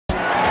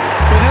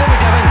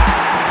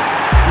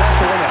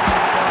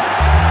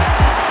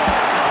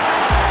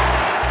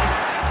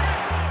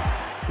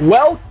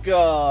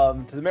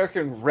Welcome to the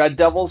American Red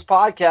Devils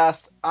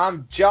podcast.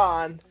 I'm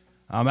John.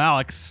 I'm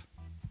Alex.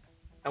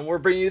 And we're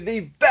bringing you the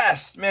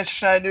best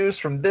Manchester United news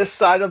from this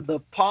side of the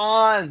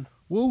pond.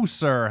 Woo,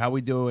 sir. How we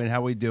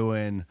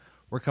doing?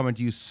 We're coming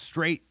to you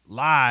straight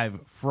live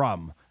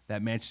from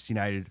that Manchester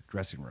United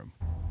dressing room.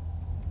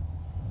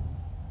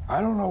 I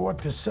don't know what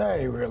to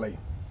say, really.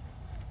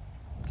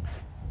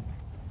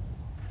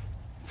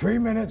 3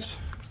 minutes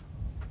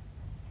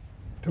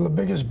till the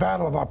biggest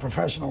battle of our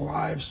professional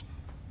lives.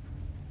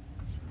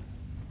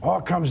 All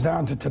comes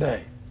down to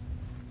today.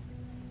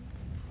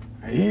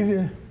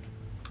 Either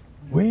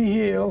we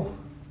heal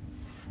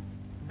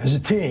as a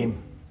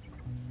team,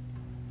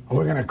 or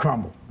we're gonna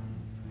crumble.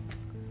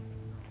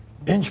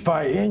 Inch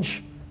by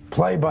inch,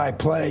 play by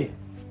play,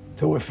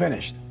 till we're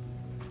finished.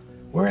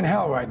 We're in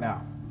hell right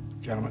now,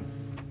 gentlemen.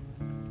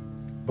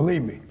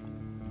 Believe me.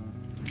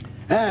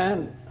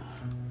 And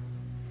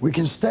we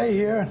can stay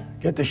here,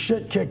 get the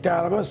shit kicked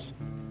out of us,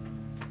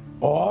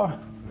 or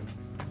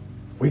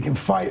we can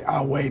fight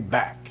our way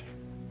back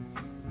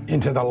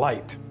into the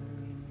light.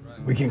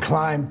 We can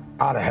climb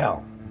out of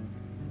hell.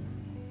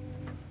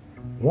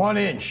 1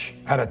 inch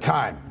at a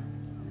time.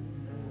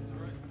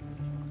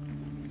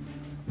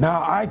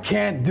 Now, I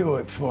can't do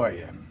it for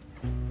you.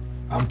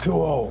 I'm too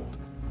old.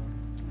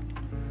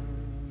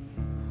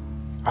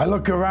 I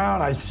look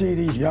around, I see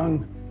these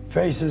young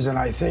faces, and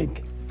I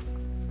think,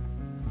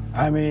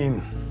 I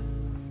made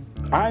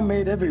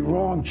every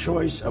wrong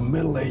choice a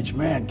middle-aged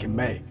man can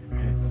make.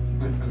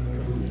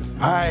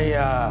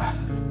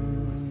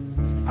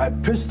 I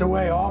pissed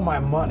away all my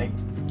money,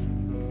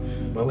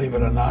 believe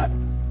it or not.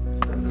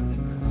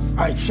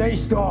 I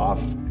chased off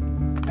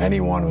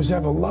anyone who's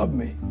ever loved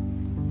me.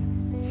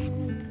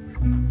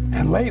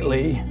 And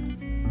lately,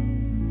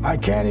 I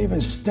can't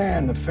even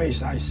stand the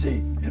face I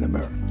see in a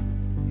mirror.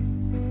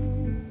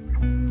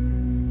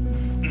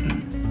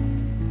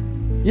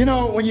 You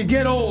know, when you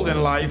get old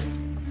in life,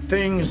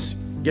 things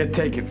get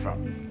taken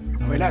from you.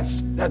 I mean,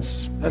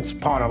 that's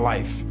part of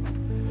life.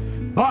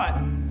 But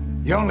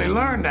you only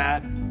learn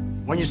that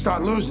when you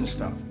start losing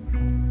stuff.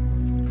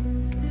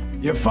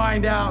 You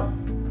find out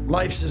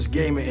life's this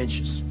game of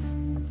inches.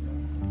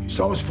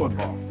 So is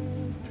football.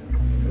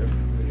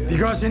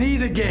 Because in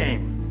either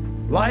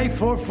game,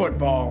 life or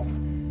football,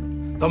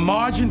 the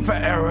margin for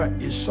error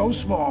is so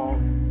small.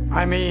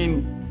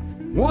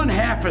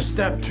 1/2 a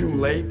step too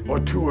late or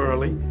too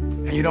early,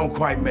 and you don't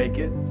quite make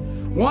it.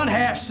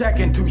 1/2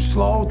 second too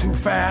slow, too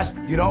fast,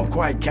 you don't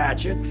quite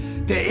catch it.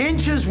 The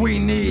inches we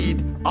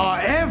need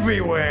are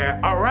everywhere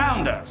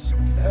around us.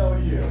 Hell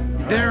yeah.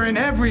 They're in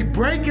every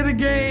break of the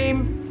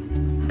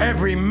game,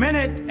 every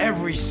minute,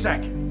 every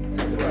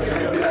second.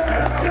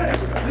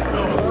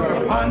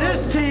 On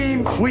this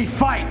team, we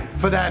fight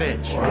for that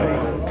inch.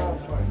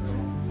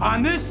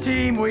 On this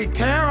team, we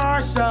tear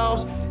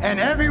ourselves and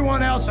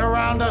everyone else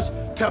around us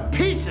to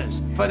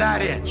pieces for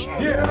that inch.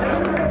 We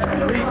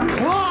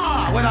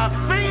claw with our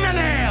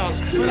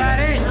fingernails for that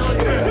inch.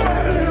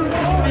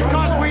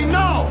 Because we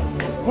know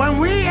when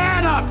we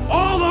add up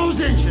all those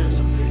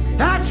inches,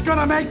 that's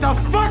gonna make the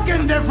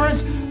fucking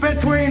difference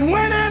between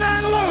winning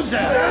and losing.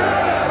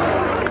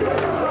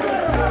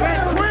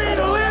 Between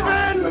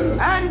living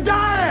and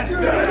dying.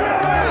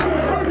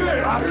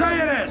 I'll tell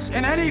you this,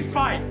 in any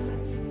fight,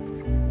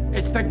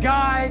 it's the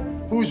guy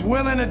who's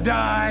willing to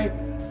die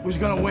who's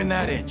gonna win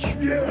that inch.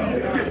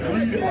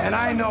 And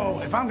I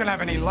know if I'm gonna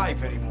have any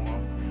life anymore,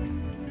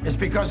 it's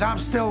because I'm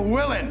still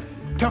willing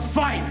to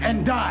fight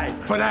and die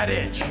for that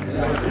inch.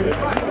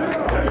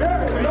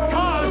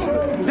 Because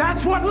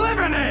that's what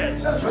living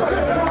is.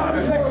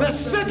 The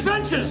 6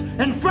 inches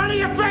in front of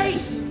your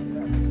face.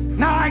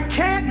 Now, I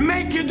can't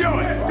make you do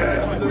it.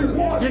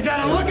 You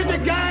gotta look at the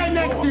guy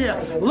next to you.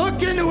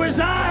 Look into his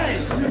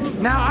eyes.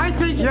 Now, I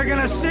think you're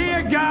gonna see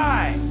a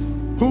guy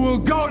who will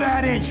go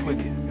that inch with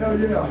you.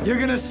 You're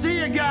gonna see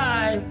a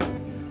guy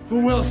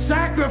who will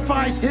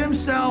sacrifice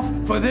himself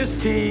for this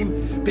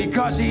team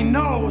because he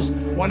knows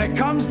when it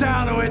comes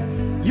down to it,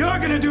 you're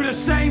gonna do the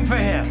same for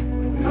him.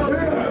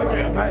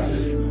 Right?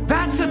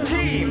 That's a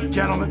team,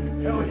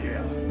 gentlemen.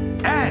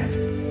 And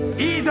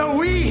either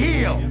we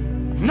heal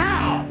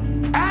now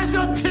as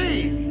a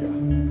team,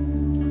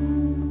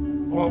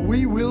 or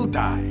we will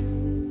die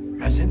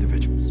as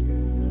individuals.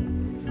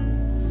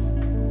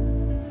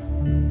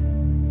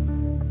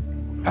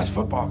 That's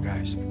football,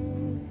 guys.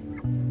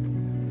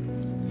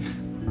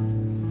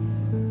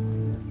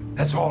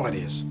 That's all it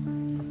is.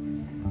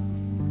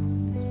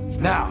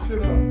 Now,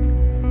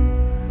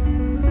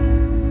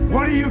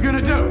 what are you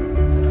gonna do?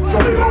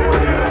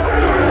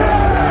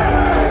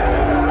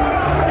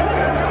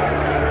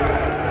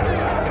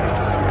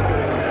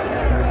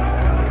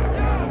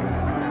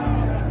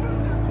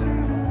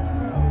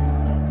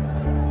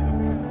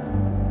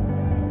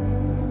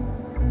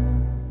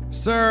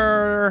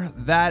 Sir,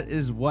 that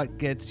is what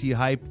gets you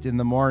hyped in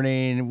the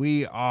morning.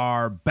 We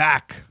are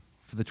back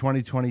for the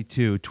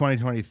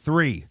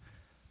 2022-2023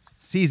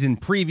 season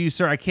preview,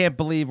 sir. I can't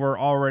believe we're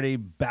already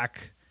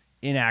back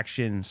in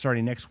action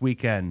starting next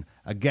weekend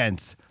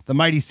against the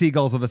mighty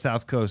Seagulls of the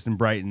South Coast in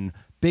Brighton.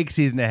 big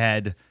season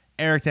ahead.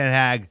 Erik ten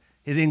Hag,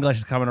 his English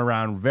is coming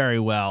around very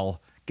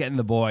well, getting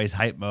the boys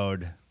hype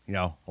mode. You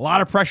know, a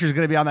lot of pressure is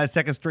going to be on that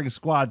second string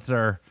squad,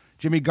 sir.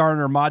 Jimmy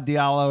Garner, Mad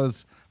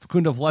Diallo's,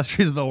 Facundo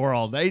Palestri's of the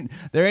world.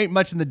 There ain't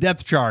much in the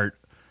depth chart.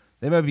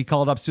 They might be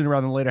called up sooner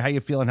rather than later. How you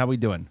feeling? How we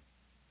doing?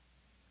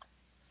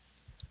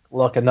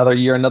 Look, another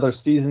year, another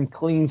season,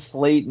 clean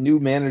slate, new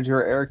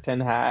manager, Erik ten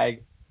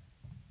Hag,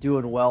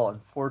 doing well.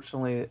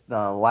 Unfortunately,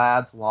 the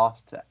lads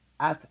lost to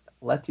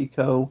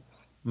Atletico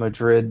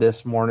Madrid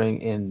this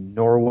morning in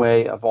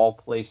Norway, of all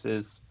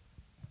places.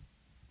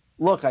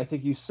 Look, I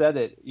think you said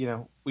it. You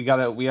know, we got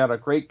a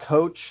great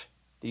coach.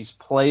 These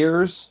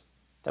players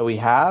that we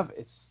have,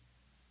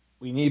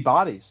 we need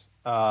bodies.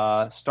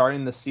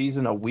 Starting the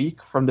season a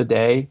week from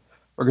today,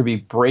 we're going to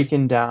be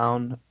breaking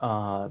down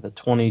the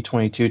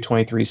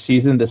 2022-23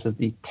 season. This is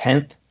the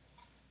 10th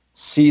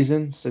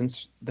season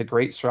since the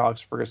great Sir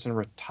Alex Ferguson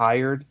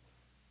retired.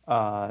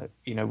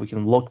 You know, we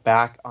can look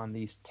back on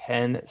these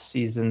 10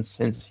 seasons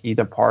since he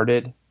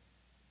departed.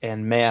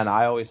 And man,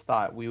 I always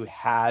thought we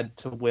had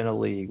to win a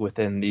league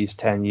within these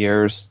 10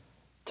 years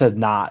to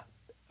not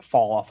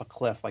fall off a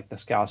cliff like the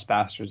Scouse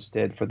Bastards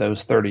did for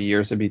those 30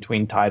 years in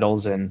between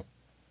titles. And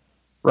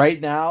right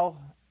now,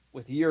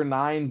 with year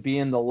 9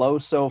 being the low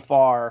so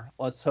far,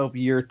 let's hope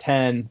year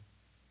 10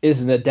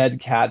 isn't a dead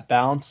cat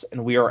bounce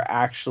and we are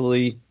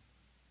actually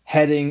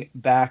heading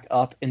back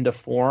up into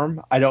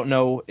form. I don't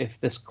know if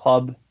this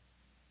club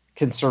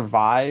can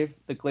survive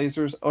the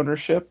Glazers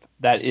ownership.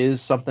 That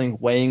is something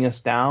weighing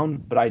us down,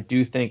 but I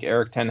do think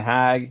Erik ten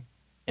Hag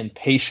and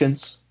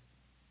patience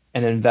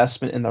and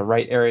investment in the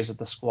right areas of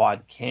the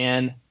squad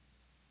can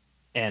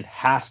and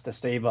has to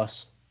save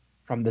us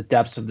from the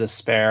depths of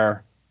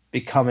despair,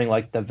 becoming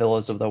like the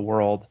Villas of the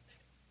world.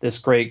 This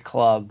great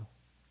club,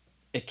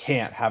 it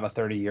can't have a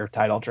 30-year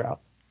title drought.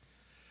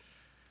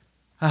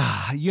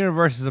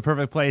 Universe is a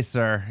perfect place,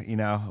 sir. You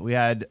know, we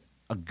had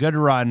a good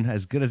run,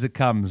 as good as it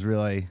comes,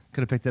 really.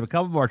 Could have picked up a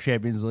couple more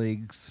Champions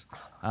Leagues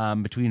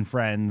between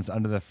friends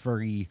under the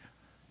Fergie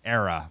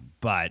era,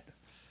 but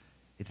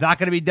it's not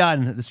going to be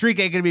done. The streak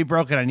ain't going to be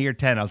broken on year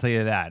 10, I'll tell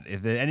you that.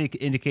 If there's any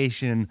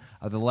indication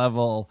of the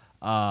level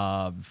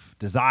of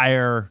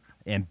desire,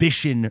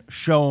 ambition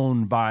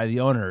shown by the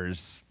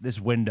owners this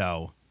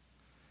window,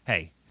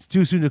 hey, it's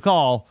too soon to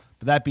call.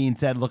 But that being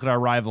said, look at our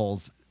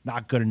rivals.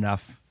 Not good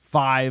enough.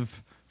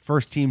 5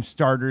 first-team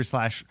starters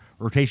 /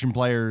 rotation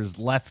players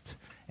left,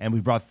 and we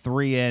brought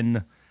 3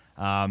 in.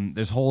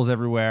 There's holes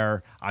everywhere.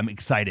 I'm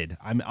excited.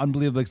 I'm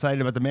unbelievably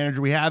excited about the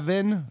manager we have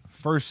in.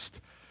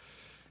 First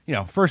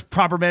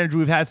proper manager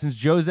we've had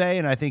since Jose,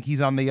 and I think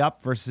he's on the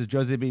up versus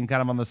Jose being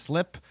kind of on the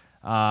slip.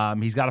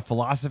 He's got a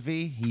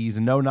philosophy. He's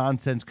a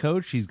no-nonsense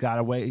coach. He's got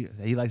a way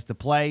that he likes to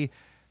play,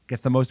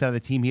 gets the most out of the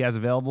team he has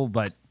available.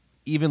 But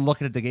even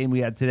looking at the game we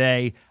had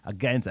today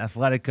against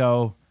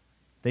Atletico,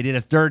 they did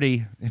us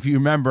dirty. If you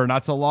remember,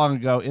 not so long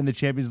ago in the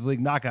Champions League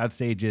knockout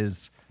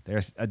stages,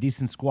 they're a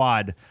decent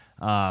squad.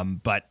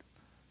 But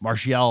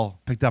Martial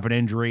picked up an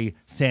injury.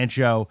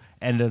 Sancho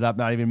ended up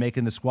not even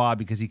making the squad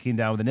because he came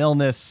down with an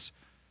illness.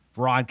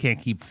 Varane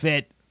can't keep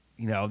fit.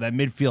 You know, that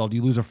midfield,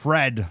 you lose a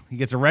Fred, he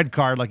gets a red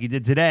card like he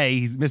did today.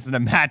 He's missing a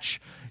match.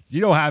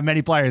 You don't have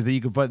many players that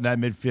you could put in that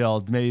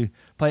midfield. Maybe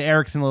play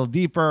Eriksen a little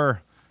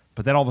deeper,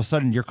 but then all of a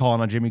sudden you're calling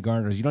on Jimmy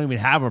Garner. You don't even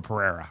have a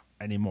Pereira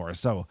anymore.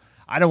 So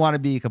I don't want to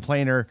be a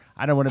complainer.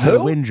 I don't want to be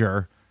a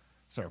whinger.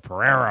 Sorry,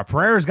 Pereira.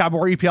 Pereira's got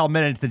more EPL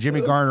minutes than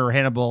Jimmy Garner or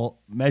Hannibal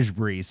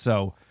Mejbri.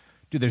 So,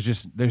 dude,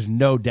 there's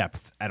no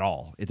depth at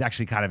all. It's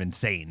actually kind of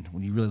insane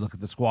when you really look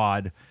at the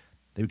squad.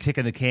 They were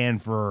kicking the can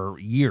for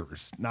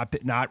years, not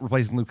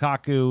replacing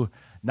Lukaku,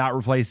 not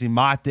replacing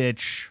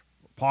Matic,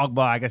 Pogba.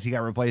 I guess he got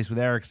replaced with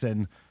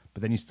Eriksen,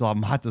 but then you still have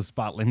Mata's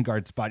spot,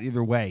 Lingard's spot.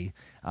 Either way,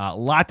 a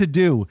lot to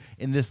do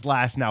in this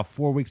last now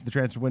 4 weeks of the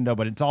transfer window,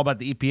 but it's all about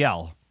the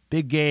EPL.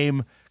 Big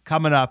game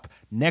coming up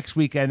next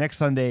weekend, next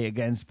Sunday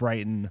against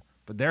Brighton.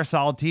 But they're a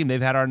solid team.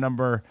 They've had our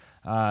number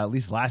at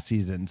least last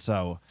season.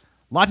 So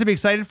a lot to be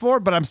excited for,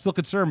 but I'm still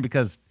concerned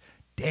because,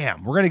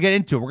 damn, we're going to get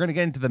into it. We're going to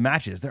get into the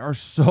matches. There are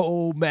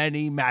so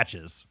many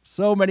matches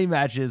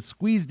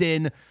squeezed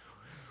in.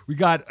 We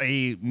got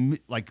a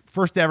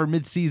first ever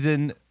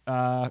midseason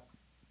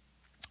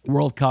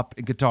World Cup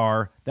in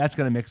Qatar. That's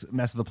going to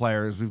mess with the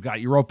players. We've got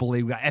Europa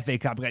League. We've got FA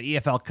Cup. We've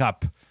got EFL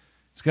Cup.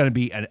 It's going to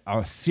be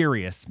a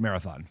serious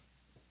marathon.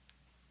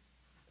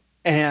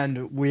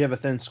 And we have a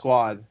thin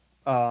squad.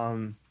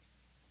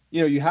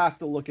 You have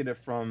to look at it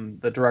from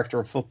the director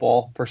of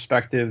football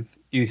perspective.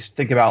 You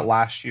think about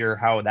last year,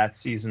 how that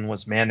season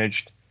was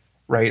managed,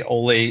 right?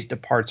 Ole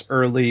departs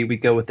early. We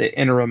go with the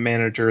interim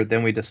manager.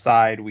 Then we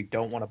decide we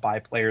don't want to buy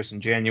players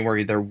in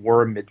January. There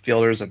were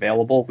midfielders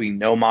available. We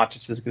know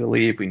Matic is going to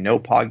leave. We know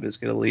Pogba is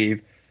going to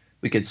leave.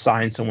 We could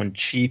sign someone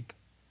cheap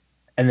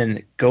and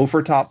then go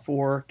for top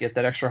 4, get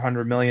that extra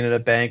 $100 million in a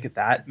bank.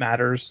 That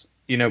matters.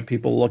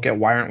 People look at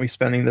why aren't we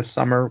spending this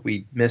summer?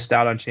 We missed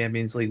out on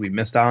Champions League. We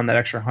missed out on that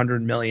extra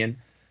 $100 million.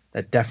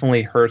 That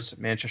definitely hurts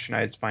Manchester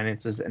United's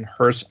finances and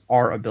hurts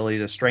our ability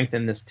to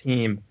strengthen this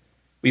team.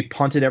 We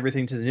punted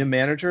everything to the new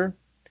manager.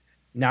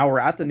 Now we're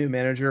at the new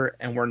manager,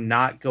 and we're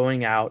not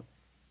going out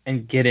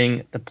and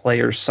getting the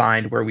players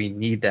signed where we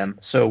need them.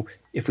 So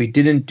if we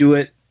didn't do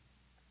it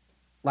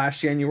last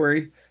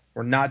January,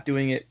 we're not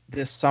doing it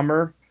this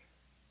summer.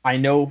 I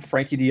know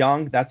Frankie de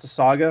Jong, that's a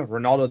saga.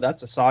 Ronaldo,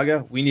 that's a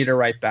saga. We need a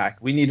right back.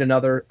 We need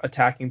another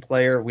attacking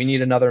player. We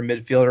need another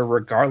midfielder,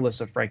 regardless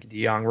of Frankie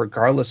de Jong,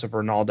 regardless of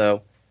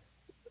Ronaldo.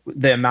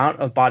 The amount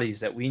of bodies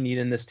that we need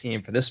in this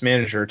team for this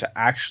manager to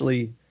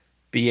actually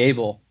be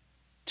able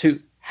to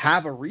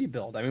have a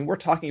rebuild. I mean, we're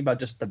talking about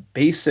just the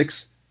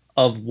basics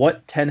of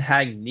what Ten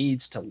Hag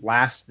needs to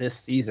last this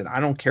season.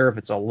 I don't care if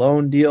it's a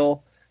loan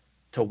deal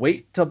to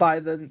wait to buy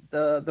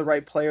the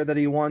right player that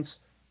he wants.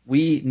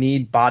 We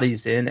need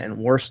bodies in, and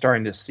we're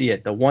starting to see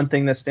it. The one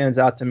thing that stands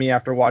out to me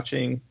after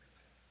watching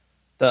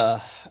the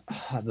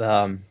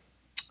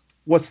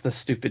what's the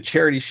stupid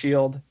Charity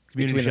Shield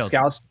between the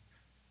Scouts,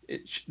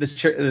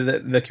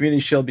 the Community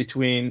Shield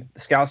between the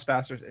Scouts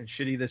Bastards and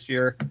Shitty this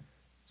year,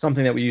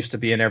 something that we used to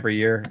be in every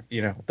year.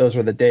 You know, those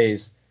were the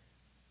days.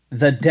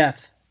 The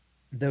depth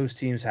those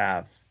teams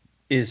have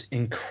is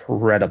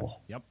incredible.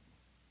 Yep.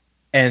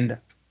 And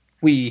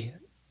we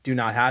do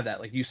not have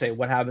that. Like you say,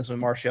 what happens when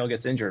Martial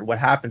gets injured? What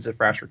happens if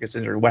Rashford gets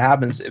injured? What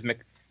happens if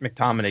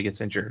McTominay gets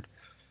injured?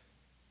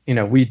 You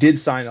know, we did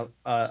sign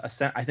I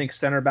think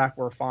center back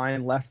we're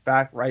fine, left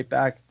back, right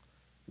back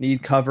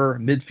need cover,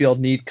 midfield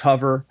need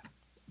cover,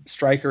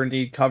 striker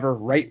need cover,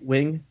 right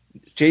wing.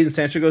 Jadon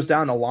Sancho goes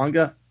down,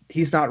 Alonga,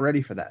 he's not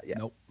ready for that yet.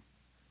 Nope.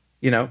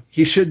 You know,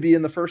 he should be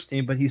in the first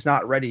team, but he's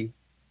not ready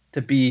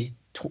to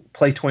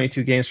play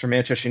 22 games for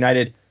Manchester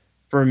United.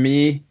 For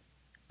me,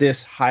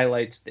 this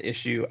highlights the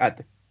issue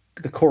at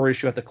the core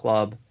issue at the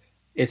club.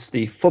 It's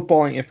the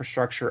footballing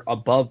infrastructure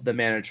above the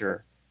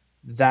manager.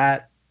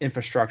 That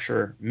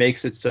infrastructure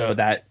makes it so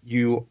that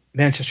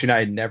Manchester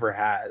United never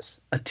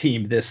has a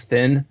team this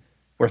thin.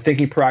 We're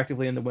thinking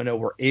proactively in the window.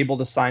 We're able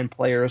to sign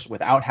players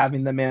without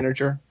having the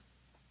manager.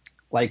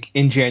 Like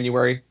in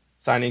January,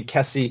 signing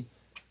Kessie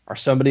or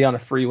somebody on a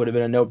free would have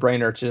been a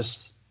no-brainer.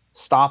 Just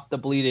stop the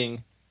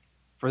bleeding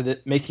for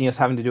making us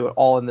having to do it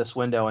all in this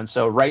window. And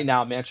so right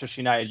now,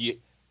 Manchester United,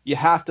 you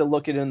have to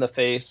look it in the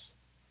face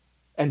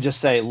and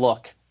just say,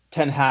 look,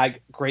 Ten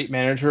Hag, great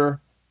manager.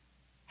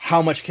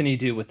 How much can he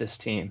do with this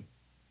team?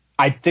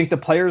 I think the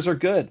players are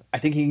good. I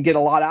think he can get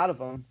a lot out of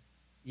them.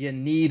 You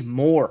need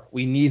more.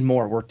 We need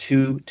more. We're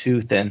too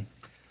thin.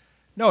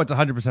 No, it's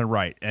 100%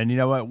 right. And you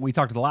know what? We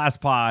talked to the last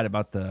pod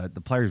about the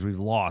players we've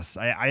lost.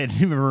 I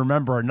didn't even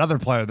remember another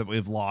player that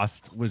we've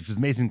lost, which was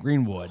Mason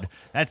Greenwood.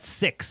 That's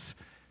six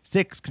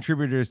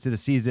contributors to the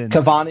season.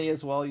 Cavani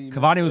as well.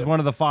 Cavani was one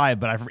of the 5,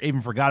 but I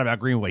even forgot about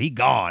Greenwood. He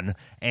gone,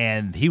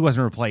 and he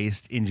wasn't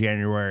replaced in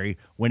January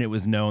when it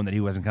was known that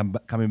he wasn't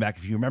coming back.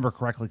 If you remember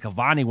correctly,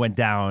 Cavani went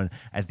down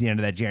at the end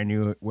of that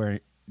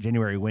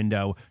January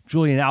window.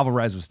 Julian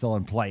Alvarez was still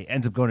in play,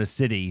 ends up going to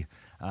City,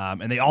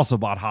 and they also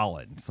bought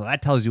Haaland. So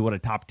that tells you what a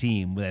top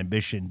team with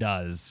ambition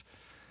does.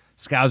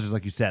 Scousers,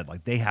 like you said,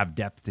 like they have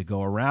depth to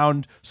go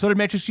around. So did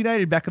Manchester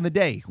United back in the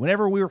day.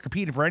 Whenever we were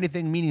competing for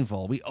anything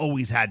meaningful, we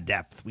always had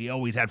depth. We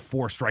always had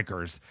 4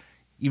 strikers,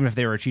 even if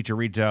they were a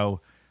Chicharito.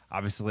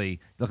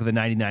 Obviously, look at the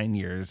 99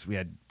 years. We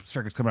had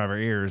strikers coming out of our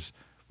ears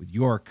with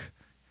York,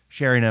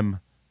 Sheringham,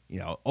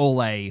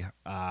 Ole.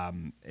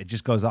 It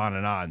just goes on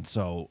and on.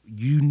 So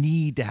you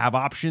need to have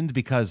options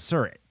because,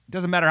 sir, it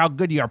doesn't matter how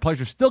good you are.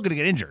 Players are still going to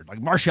get injured. Like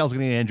Martial's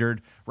going to get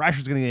injured.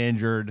 Rashford's going to get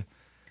injured.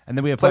 And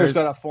then we have players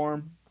got to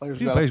form. Players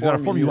got to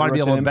form. You want to be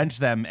able to bench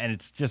them, and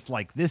it's just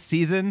like this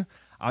season.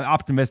 I'm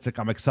optimistic.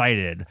 I'm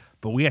excited,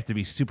 but we have to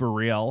be super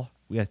real.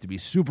 We have to be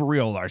super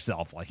real with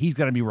ourselves. Like he's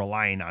going to be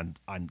relying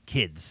on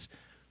kids,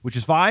 which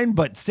is fine.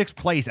 But 6th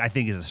place, I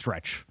think, is a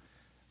stretch.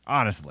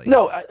 Honestly,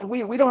 no,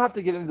 we don't have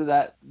to get into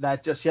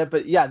that just yet.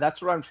 But yeah,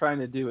 that's what I'm trying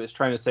to do. Is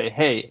trying to say,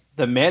 hey,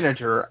 the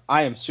manager.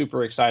 I am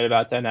super excited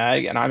about Ten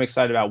Hag, and I'm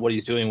excited about what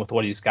he's doing with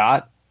what he's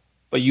got.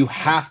 But you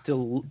have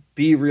to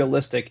be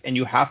realistic, and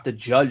you have to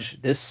judge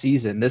this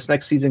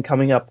next season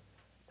coming up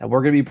that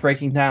we're going to be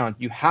breaking down.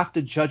 You have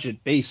to judge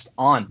it based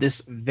on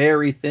this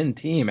very thin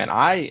team.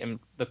 And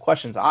the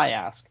questions I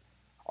ask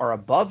are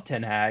above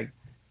Ten Hag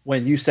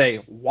when you say,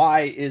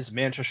 why is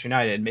Manchester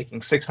United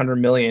making 600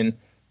 million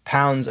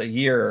pounds a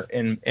year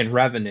in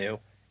revenue?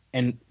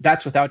 And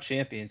that's without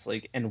Champions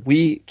League. And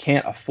we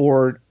can't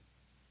afford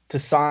to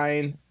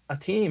sign a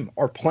team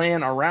or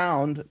plan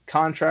around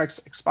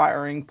contracts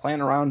expiring,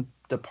 plan around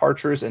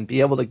departures, and be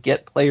able to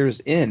get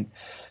players in,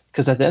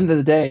 because at the end of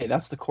the day,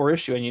 that's the core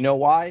issue. And you know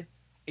why?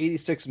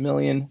 86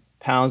 million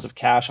pounds of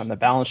cash on the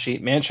balance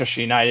sheet. Manchester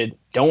United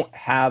don't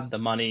have the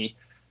money.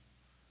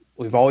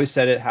 We've always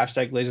said it,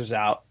 hashtag Glazers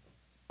out.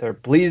 They're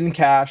bleeding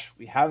cash.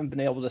 We haven't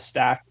been able to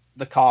stack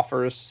the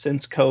coffers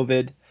since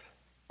COVID.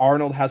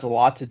 Arnold has a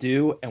lot to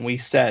do, and we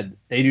said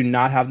they do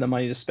not have the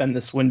money to spend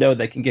this window.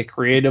 They can get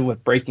creative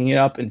with breaking it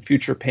up in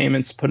future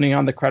payments, putting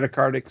on the credit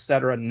card,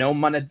 etc. No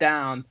money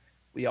down.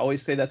 We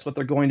always say that's what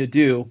they're going to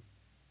do.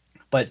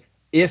 But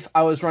if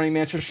I was running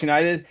Manchester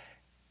United,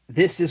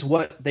 this is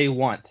what they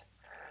want.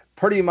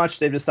 Pretty much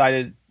they've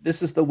decided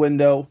this is the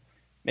window.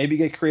 Maybe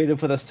get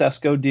creative with a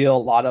Sesko deal, a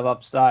lot of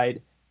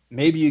upside.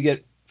 Maybe you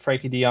get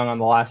Frankie de Jong on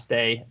the last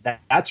day.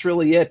 That's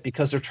really it,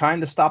 because they're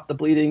trying to stop the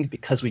bleeding,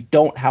 because we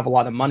don't have a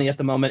lot of money at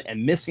the moment,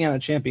 and missing out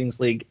on Champions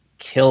League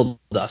killed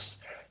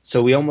us.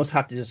 So we almost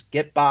have to just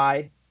get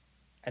by,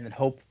 and then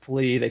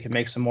hopefully they can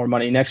make some more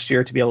money next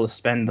year to be able to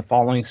spend the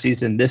following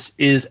season.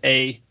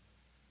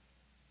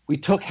 We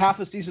took half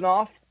a season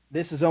off.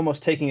 This is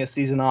almost taking a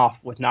season off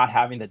with not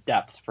having the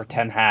depth for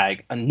Ten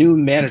Hag, a new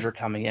manager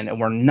coming in, and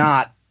we're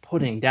not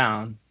putting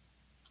down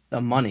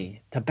the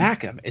money to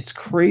back him. It's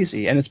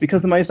crazy. And it's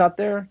because the money's not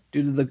there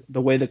due to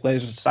the way the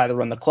Glazers decided to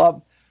run the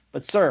club.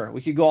 But, sir, we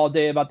could go all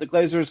day about the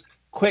Glazers.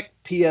 Quick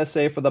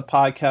PSA for the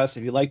podcast.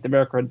 If you like the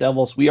America Red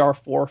Devils, we are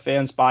for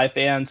fans, by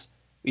fans.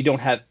 We don't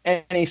have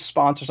any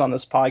sponsors on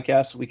this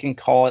podcast. We can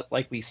call it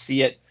like we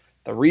see it.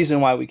 The reason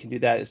why we can do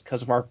that is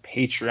because of our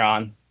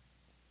Patreon.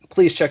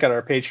 Please check out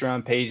our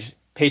Patreon page,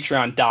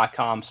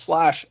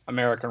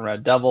 patreon.com/American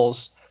Red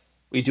Devils.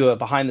 We do a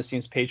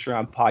behind-the-scenes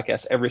Patreon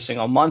podcast every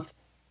single month.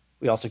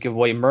 We also give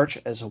away merch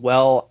as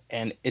well,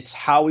 and it's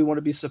how we want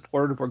to be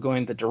supported. We're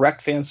going the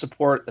direct fan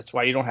support. That's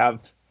why you don't have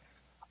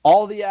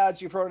all the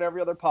ads you've heard in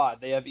every other pod.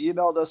 They have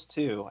emailed us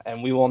too,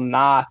 and we will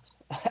not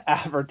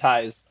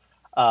advertise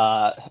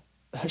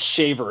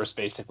shavers,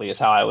 basically, is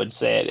how I would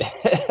say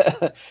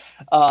it.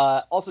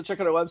 Also, check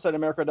out our website,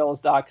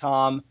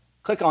 americadevils.com.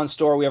 Click on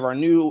store. We have our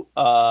new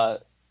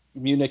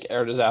Munich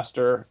air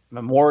disaster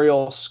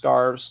memorial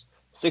scarves,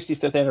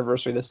 65th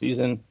anniversary this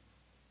season.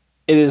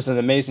 It is an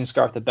amazing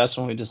scarf, the best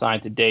one we've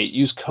designed to date.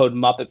 Use code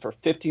MUPPET for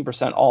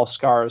 15% all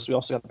scarves. We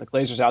also have the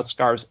Glazers Out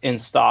scarves in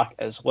stock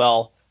as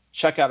well.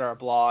 Check out our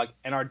blog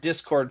and our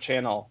Discord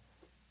channel.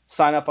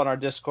 Sign up on our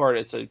Discord.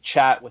 It's a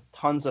chat with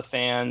tons of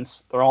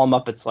fans. They're all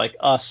Muppets like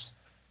us,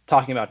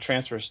 talking about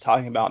transfers,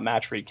 talking about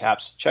match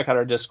recaps. Check out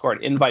our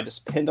Discord. Invite is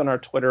pinned on our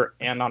Twitter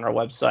and on our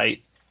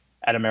website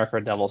at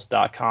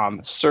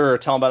americadevils.com. Sir,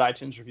 tell them about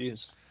iTunes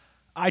reviews.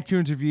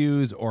 iTunes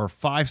reviews or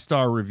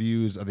 5-star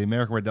reviews of the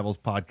American Red Devils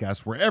podcast,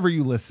 wherever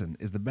you listen,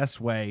 is the best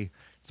way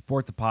to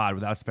support the pod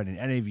without spending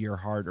any of your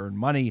hard-earned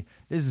money.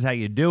 This is how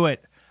you do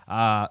it.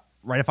 Write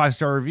a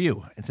 5-star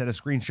review and send a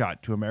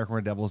screenshot to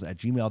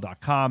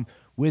AmericanRedDevils@gmail.com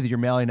with your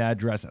mailing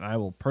address, and I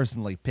will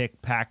personally pick,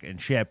 pack,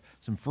 and ship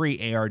some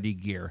free ARD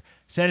gear.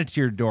 Send it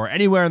to your door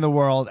anywhere in the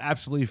world,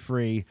 absolutely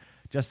free.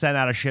 Just send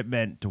out a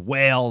shipment to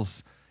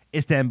Wales,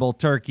 Istanbul,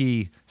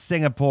 Turkey,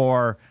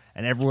 Singapore,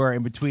 and everywhere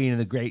in between in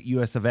the great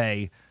US of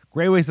A.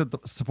 Great ways to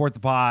support the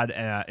pod,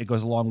 and it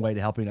goes a long way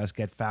to helping us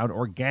get found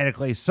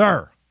organically.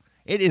 Sir,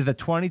 it is the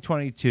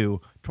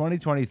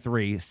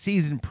 2022-2023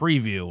 season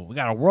preview. We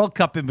got a World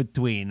Cup in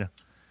between.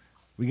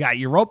 We got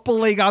Europa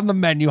League on the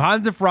menu.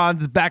 Hansa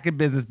Franz is back in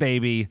business,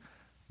 baby.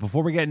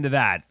 Before we get into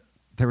that,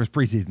 there was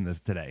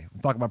preseason today.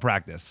 I'm talking about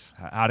practice.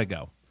 How'd it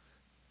go?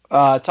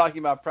 Talking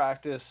about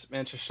practice,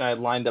 Manchester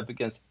United lined up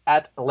against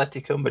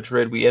Atletico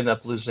Madrid. We ended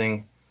up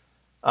losing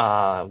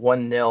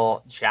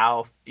 1-0.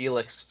 João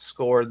Felix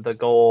scored the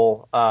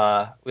goal.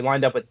 We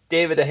lined up with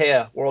David De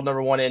Gea, world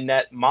number 1 in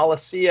net.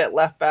 Malacia at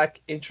left back,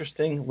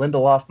 interesting.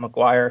 Lindelof,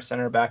 Maguire,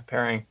 center back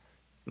pairing.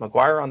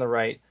 Maguire on the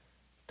right,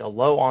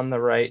 Dalot on the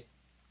right,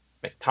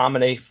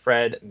 McTominay,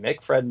 Fred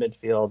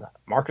midfield,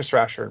 Marcus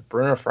Rashford,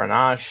 Bruno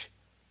Fernandes,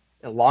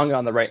 Elanga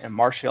on the right, and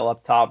Martial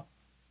up top.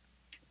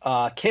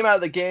 Came out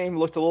of the game,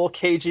 looked a little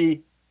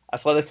cagey.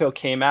 Atletico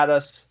came at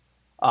us.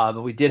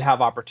 But we did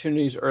have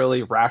opportunities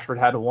early. Rashford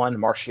had one.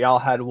 Martial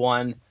had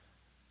one.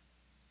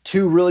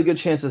 2 really good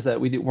chances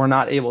that we were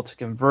not able to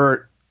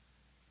convert.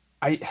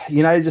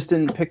 United just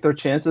didn't pick their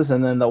chances,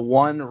 and then the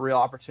one real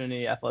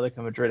opportunity Atletico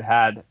Madrid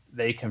had,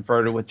 they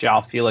converted with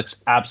João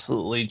Felix.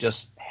 Absolutely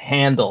just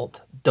handled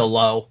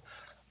Dalot.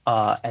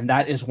 And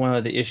that is one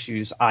of the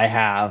issues I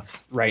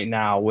have right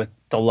now with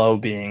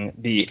Dalot being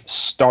the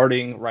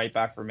starting right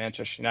back for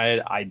Manchester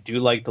United. I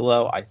do like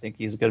Dalot. I think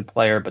he's a good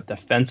player, but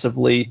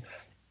defensively,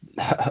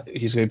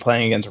 he's going to be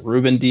playing against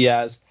Ruben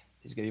Diaz.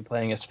 He's going to be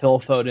playing against Phil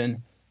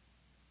Foden.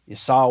 You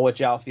saw what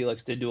João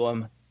Felix did to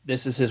him.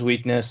 This is his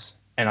weakness.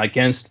 And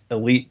against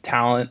elite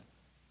talent,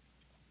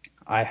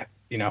 our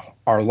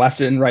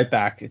left and right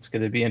back, it's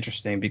going to be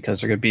interesting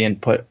because they're going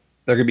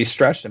to be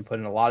stretched and put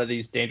in a lot of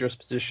these dangerous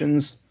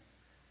positions,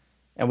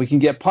 and we can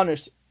get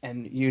punished.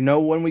 And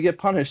when we get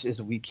punished is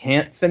we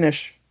can't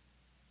finish,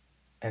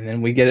 and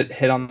then we get it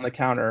hit on the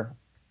counter.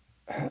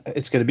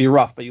 It's going to be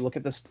rough. But you look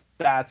at the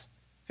stats: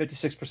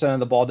 56% of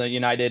the ball to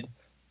United,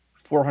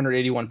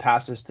 481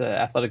 passes to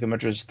Atletico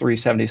Madrid's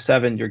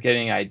 377. You're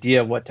getting an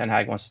idea of what Ten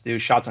Hag wants to do.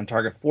 Shots on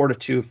target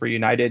 4-2 for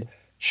United.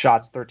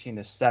 Shots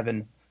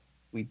 13-7.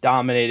 We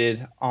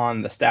dominated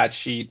on the stat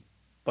sheet,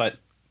 but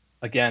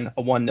again,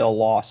 a 1-0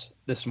 loss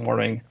this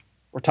morning.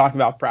 We're talking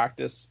about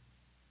practice.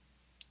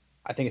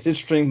 I think it's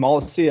interesting.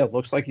 Malacia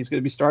looks like he's going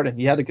to be starting.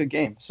 He had a good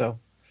game, so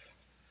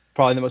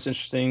probably the most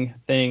interesting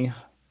thing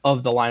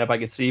of the lineup I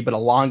could see. But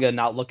Elanga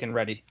not looking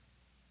ready,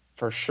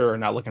 for sure,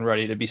 not looking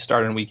ready to be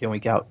starting week in,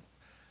 week out.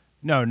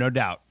 No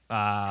doubt.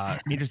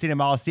 Interesting in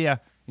Malacia.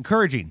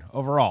 Encouraging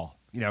overall.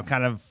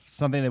 Kind of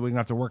something that we're going to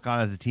have to work on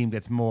as the team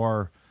gets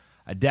more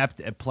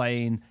adept at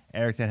playing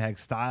Erik Ten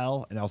Hag's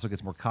style and also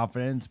gets more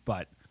confidence.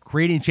 But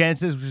creating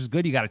chances, which is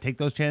good. You got to take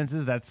those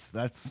chances.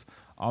 That's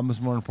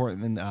almost more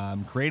important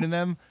than creating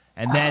them.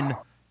 And then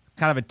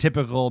kind of a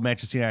typical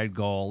Manchester United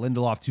goal.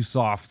 Lindelof too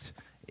soft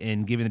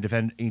in giving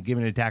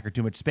giving an attacker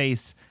too much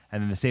space,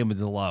 and then the same with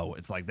the low.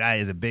 It's like that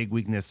is a big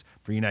weakness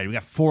for United. We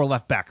got 4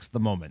 left backs at the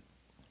moment.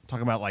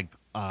 Talking about like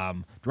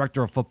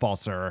director of football,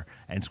 sir,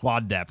 and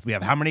squad depth. We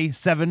have how many?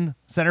 7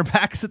 center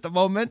backs at the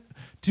moment.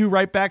 2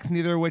 right backs,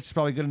 neither of which is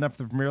probably good enough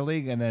for the Premier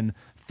League, and then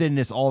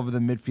thinness all over the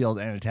midfield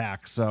and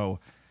attack. So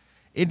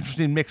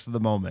interesting mix at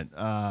the moment.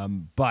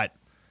 But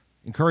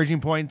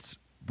encouraging points.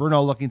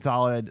 Bruno looking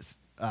solid.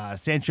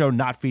 Sancho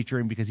not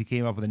featuring because he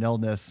came up with an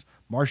illness.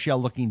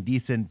 Martial looking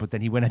decent, but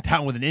then he went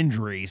down with an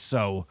injury.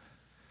 So,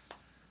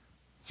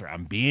 sorry,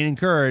 I'm being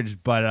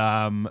encouraged,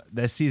 but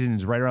this season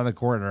is right around the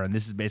corner, and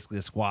this is basically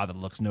a squad that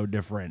looks no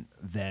different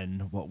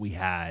than what we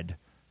had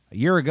a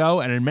year ago.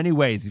 And in many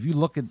ways, if you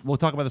look at, we'll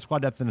talk about the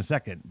squad depth in a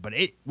second, but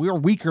we were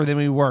weaker than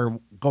we were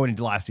going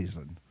into last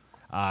season,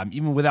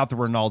 even without the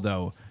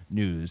Ronaldo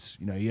news.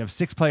 You know, you have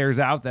 6 players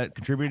out that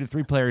contributed,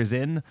 3 players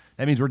in.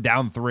 That means we're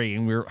down 3,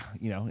 and we're,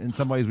 you know, in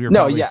some ways we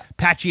were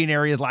patchy in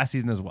areas last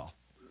season as well.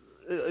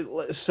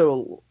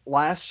 So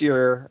last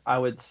year, I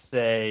would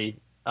say,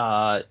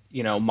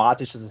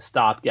 Matic is a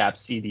stopgap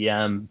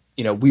CDM.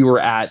 You know, we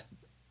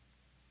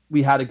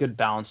had a good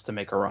balance to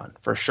make a run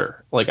for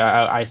sure. Like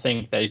I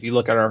think that if you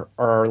look at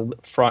our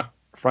front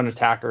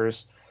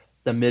attackers,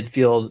 the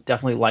midfield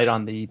definitely light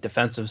on the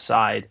defensive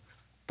side,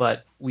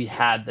 but we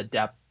had the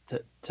depth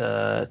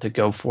to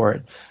go for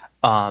it.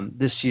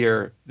 This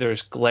year,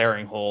 there's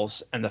glaring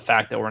holes, and the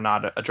fact that we're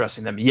not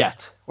addressing them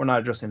yet.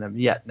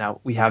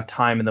 Now we have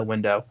time in the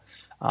window.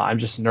 I'm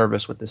just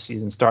nervous with this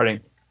season starting.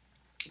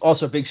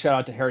 Also, big shout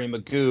out to Harry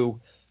Magoo,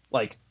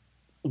 like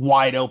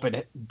wide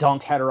open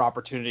dunk header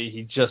opportunity.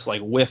 He just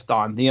like whiffed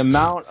on. The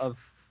amount of,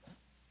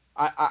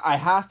 I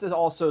have to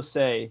also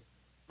say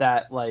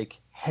that like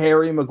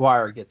Harry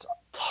Maguire gets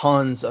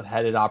tons of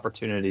headed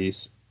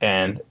opportunities,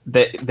 and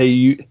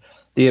the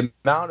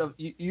amount of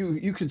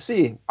you can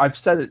see. I've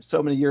said it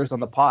so many years on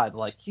the pod.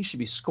 Like he should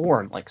be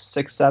scoring like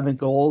 6-7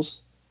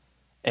 goals,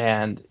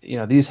 and you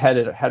know these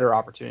header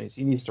opportunities.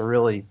 He needs to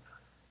really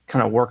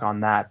kind of work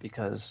on that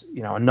because,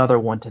 you know, another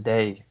one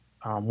today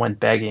went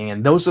begging,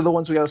 and those are the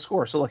ones we got to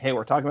score. So, look, hey,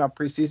 we're talking about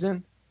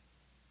preseason.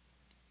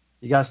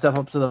 You got to step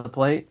up to the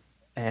plate,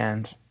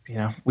 and, you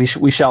know, we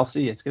shall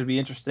see. It's going to be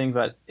interesting,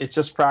 but it's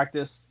just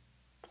practice.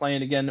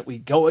 Playing again. We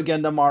go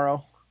again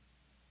tomorrow.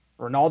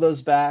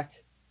 Ronaldo's back.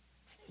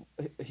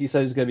 He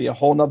said he's going to be a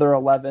whole nother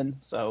 11,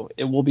 so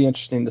it will be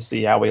interesting to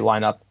see how we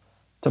line up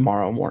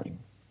tomorrow morning.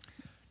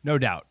 No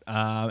doubt.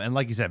 And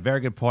like you said, very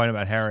good point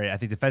about Harry. I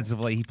think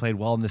defensively he played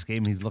well in this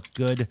game. He's looked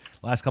good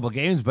last couple of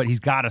games, but he's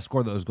got to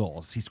score those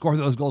goals. He scored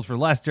those goals for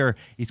Leicester.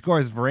 He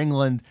scores for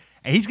England.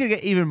 And he's going to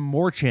get even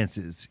more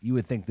chances, you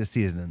would think, this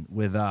season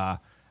with, I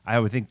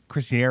would think,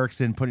 Christian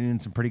Eriksen putting in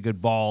some pretty good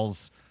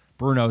balls.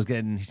 Bruno's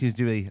he seems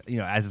to be, you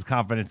know, as his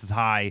confidence is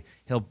high,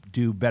 he'll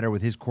do better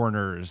with his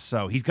corners.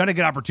 So he's going to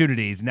get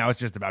opportunities. Now it's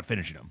just about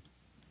finishing them.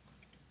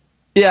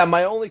 Yeah,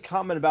 my only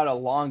comment about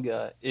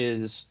Elanga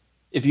is,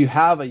 if you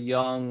have a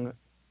young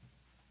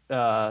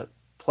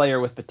player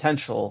with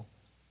potential,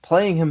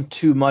 playing him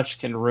too much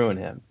can ruin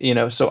him. You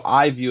know, so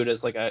I view it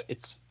as like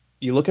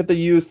you look at the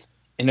youth,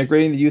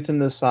 integrating the youth in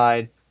the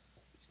side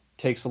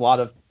takes a lot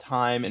of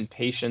time and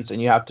patience,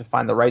 and you have to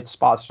find the right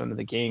spots for them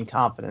to gain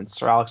confidence.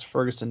 Sir Alex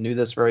Ferguson knew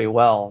this very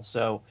well.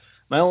 So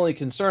my only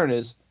concern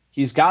is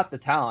he's got the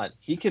talent.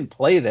 He can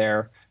play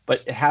there,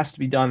 but it has to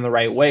be done the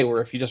right way,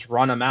 where if you just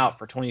run him out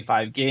for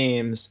 25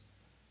 games,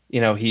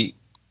 you know, he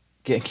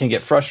can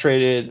get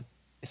frustrated.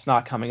 It's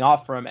not coming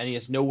off for him, and he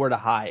has nowhere to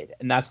hide.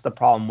 And that's the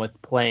problem with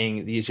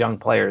playing these young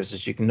players,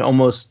 is you can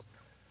almost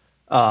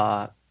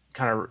kind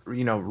of,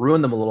 you know,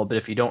 ruin them a little bit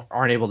if you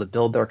aren't able to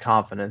build their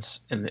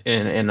confidence in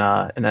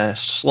a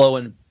slow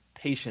and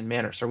patient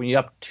manner. So when you're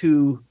up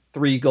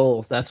 2-3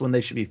 goals, that's when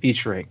they should be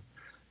featuring,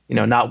 you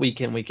know, not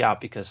week in, week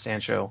out, because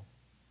Sancho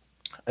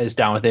is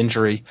down with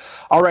injury.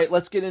 All right,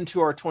 let's get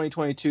into our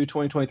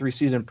 2022-2023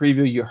 season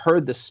preview. You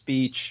heard the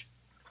speech.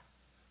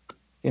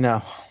 You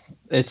know,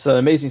 it's an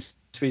amazing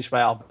speech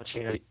by Al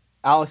Pacino.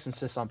 Alex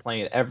insists on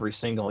playing it every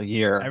single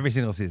year. Every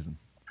single season.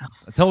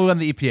 Until we win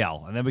the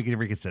EPL, and then we can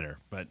reconsider.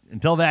 But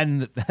until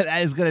then,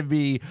 that is going to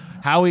be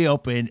how we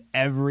open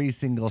every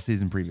single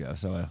season preview.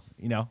 So,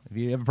 you know, if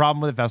you have a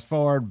problem with it, fast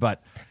forward,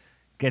 but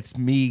gets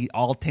me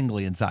all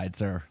tingly inside,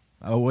 sir.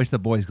 I wish the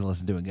boys could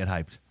listen to it and get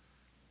hyped.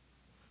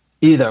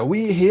 Either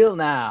we heal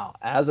now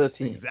as a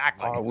team,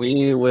 exactly, or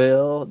we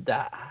will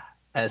die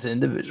as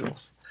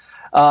individuals.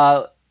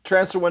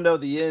 Transfer window,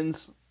 the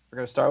ins. We're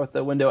going to start with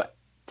the window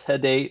to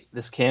date.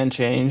 This can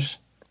change.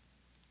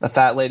 The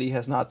fat lady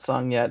has not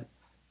sung yet.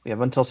 We have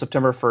until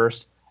September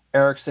 1st.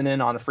 Eriksen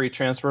in on a free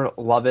transfer.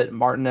 Love it.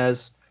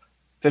 Martinez,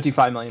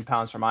 £55 million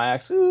from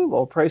Ajax. Ooh, a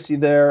little pricey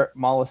there.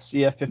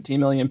 Malacia, £15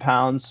 million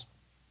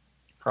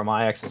from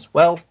Ajax as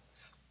well.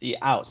 The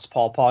outs,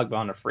 Paul Pogba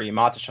on a free,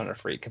 Matic on a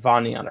free,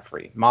 Cavani on a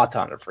free, Mata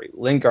on a free,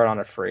 Lingard on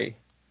a free.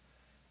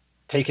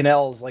 taking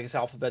L's like it's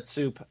alphabet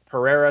soup.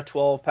 Pereira,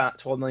 12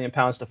 million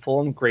pounds to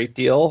Fulham, great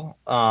deal.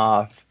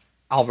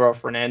 Alvaro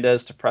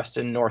Fernandez to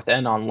Preston North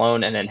End on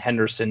loan, and then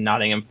Henderson,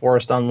 Nottingham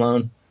Forest on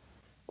loan,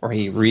 where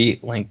he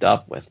re-linked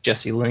up with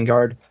Jesse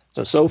Lingard.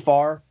 So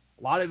far,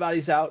 a lot of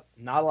bodies out,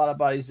 not a lot of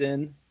bodies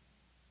in.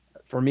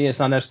 For me, it's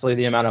not necessarily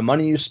the amount of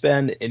money you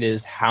spend, it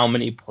is how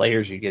many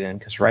players you get in,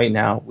 because right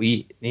now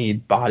we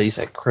need bodies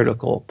at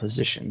critical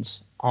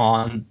positions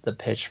on the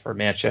pitch for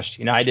Manchester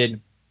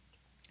United.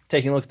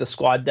 Taking a look at the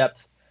squad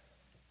depth,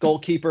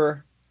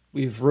 goalkeeper,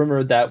 we've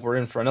rumored that we're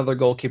in for another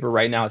goalkeeper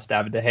right now. It's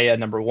David De Gea.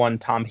 Number 1,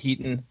 Tom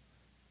Heaton.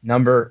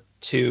 Number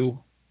 2,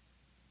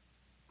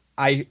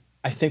 I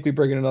think we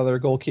bring in another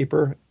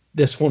goalkeeper.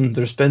 This one,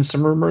 there's been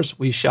some rumors.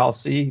 We shall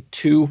see.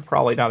 2,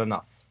 probably not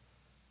enough.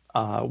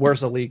 Where's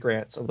the Lee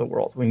Grants of the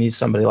world? We need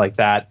somebody like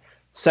that.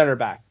 Center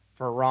back,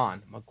 Varane,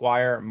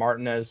 Maguire,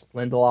 Martinez,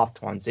 Lindelof,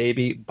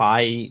 Tuanzebe,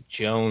 Bailly,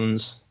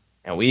 Jones,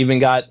 and we even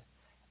got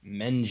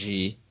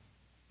Menji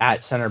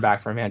at center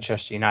back for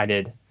Manchester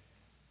United.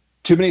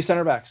 Too many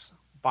center backs.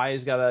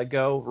 Bailly's got to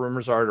go.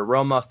 Rumors are to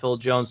Roma. Phil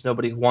Jones,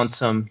 nobody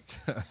wants him.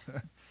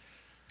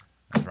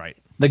 That's right.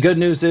 The good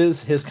news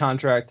is his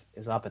contract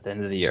is up at the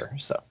end of the year.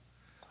 So,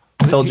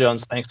 Phil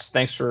Jones,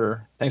 thanks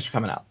for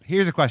coming out.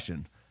 Here's a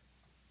question.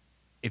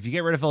 If you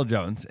get rid of Phil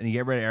Jones and you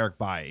get rid of Eric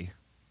Bailly,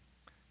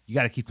 you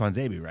got to keep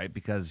Tuanzebe, right?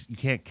 Because you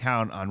can't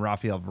count on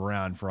Rafael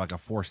Varane for like a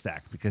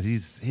 4-stack, because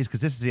his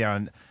consistency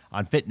on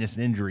fitness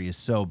and injury is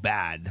so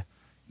bad,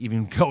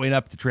 even going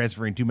up to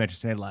transferring to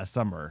Manchester United last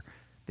summer,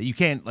 that you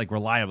can't like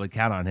reliably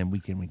count on him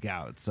week in, week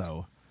out.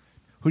 So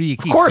who do you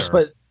keep? Of course,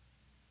 sir?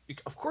 but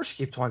of course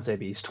you keep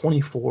Tuanzebe. He's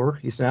 24.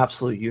 He's an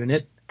absolute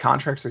unit.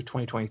 Contracts through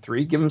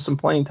 2023. Give him some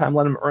playing time.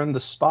 Let him earn the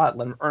spot.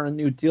 Let him earn a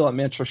new deal at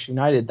Manchester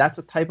United. That's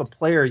the type of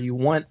player you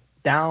want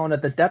down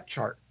at the depth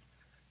chart.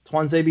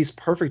 Tuanzebe's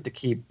perfect to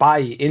keep.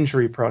 Bailly,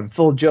 injury prone.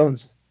 Phil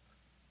Jones,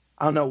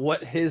 I don't know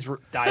what his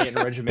diet and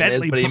regimen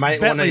is, but he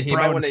might want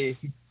to.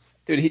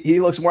 Dude, he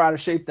looks more out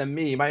of shape than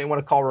me. You might want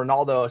to call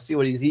Ronaldo, see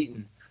what he's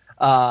eating.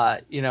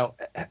 Bailly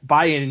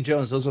and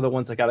Jones, those are the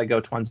ones that got to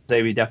go.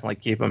 Tuanzebe, definitely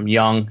keep him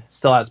young.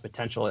 Still has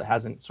potential. It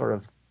hasn't sort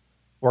of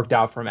worked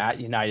out for him at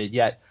United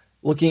yet.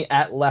 Looking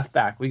at left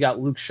back, we got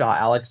Luke Shaw,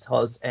 Alex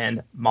Telles,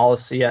 and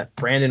Malacia.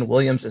 Brandon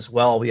Williams as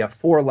well. We have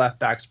 4 left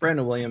backs.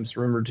 Brandon Williams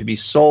rumored to be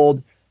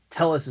sold.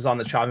 Telles is on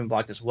the chopping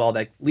block as well.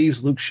 That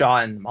leaves Luke Shaw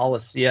and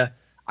Malacia.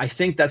 I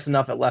think that's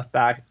enough at left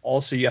back.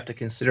 Also, you have to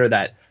consider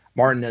that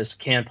Martinez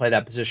can play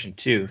that position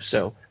too.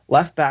 So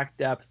left back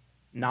depth,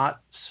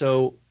 not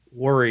so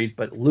worried,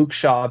 but Luke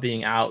Shaw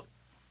being out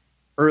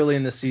early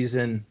in the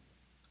season,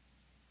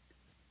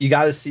 you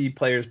got to see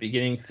players be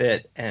getting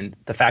fit, and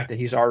the fact that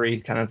he's already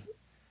kind of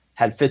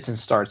had fits and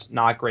starts,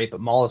 not great,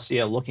 but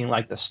Malacia looking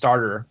like the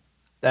starter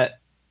that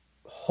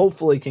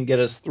hopefully can get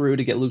us through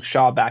to get Luke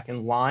Shaw back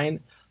in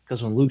line,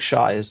 because when Luke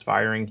Shaw is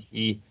firing,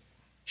 he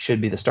should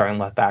be the starting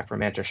left back for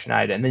Manchester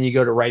United. And then you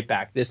go to right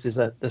back. This is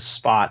the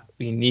spot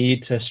we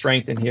need to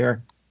strengthen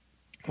here.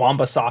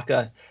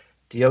 Wan-Bissaka,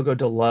 Diogo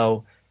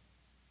Dalot.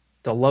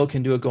 Dalot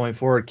can do it going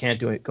forward, can't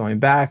do it going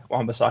back.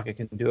 Wan-Bissaka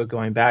can do it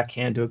going back,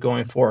 can do it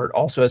going forward.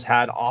 Also has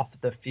had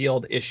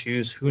off-the-field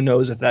issues. Who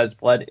knows if that has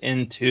bled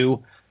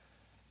into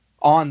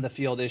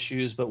on-the-field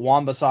issues, but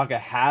Wan-Bissaka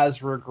has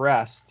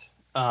regressed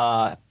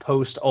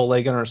post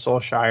Ole Gunnar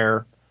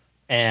Solskjaer.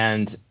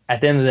 And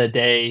at the end of the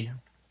day,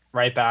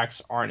 right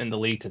backs aren't in the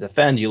league to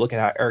defend. You look at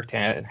how Erik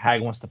ten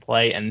Hag wants to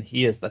play, and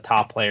he is the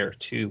top player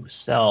to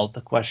sell.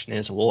 The question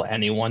is, will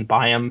anyone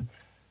buy him?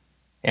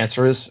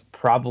 Answer is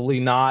probably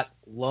not.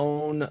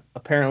 Loan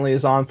apparently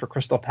is on for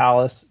Crystal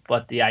Palace,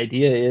 but the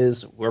idea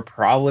is we're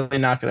probably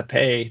not going to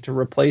pay to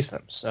replace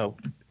him. So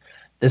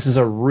this is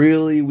a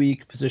really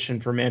weak position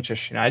for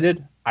Manchester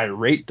United. I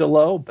rate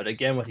Dalot, but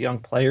again, with young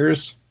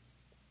players,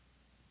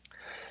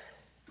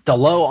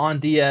 Dalot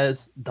on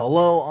Diaz,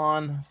 Dalot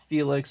on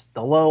Felix,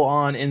 Dalot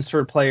on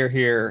insert player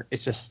here.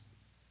 It's just,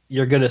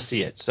 you're going to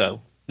see it.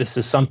 So this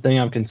is something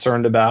I'm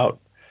concerned about.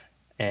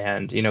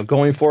 And,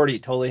 going forward, he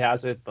totally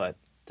has it, but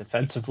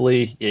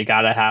defensively, you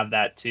got to have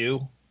that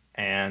too.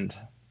 And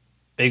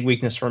big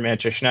weakness for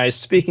Manchester United.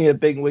 Speaking of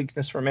big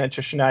weakness for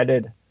Manchester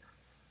United,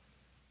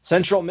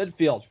 central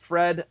midfield,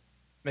 Fred,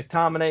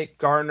 McTominay,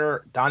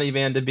 Gardner, Donny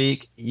van de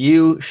Beek.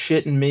 You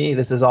shitting me?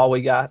 This is all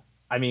we got?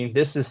 I mean,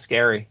 this is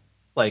scary.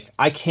 Like,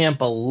 I can't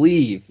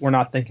believe we're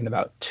not thinking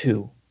about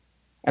 2.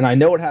 And I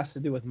know it has to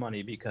do with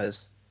money,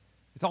 because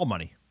it's all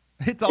money.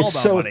 It's all about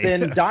so money.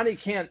 Thin.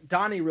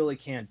 Donny really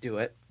can't do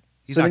it.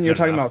 He's so not then you're good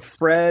talking enough. about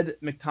Fred,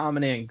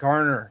 McTominay, and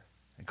Gardner.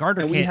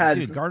 Gardner And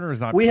can't. Gardner is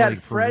not. We really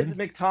had Fred,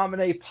 proven.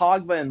 McTominay,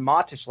 Pogba, and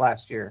Matic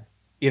last year,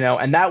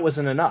 and that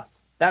wasn't enough.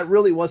 That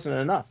really wasn't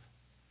enough.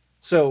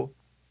 So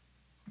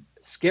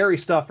scary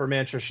stuff for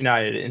Manchester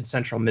United in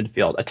central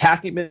midfield.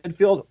 Attacking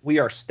midfield, we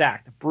are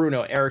stacked.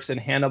 Bruno, Eriksen,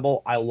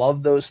 Hannibal. I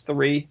love those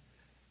 3.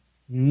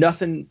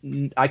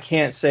 Nothing. I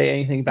can't say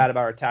anything bad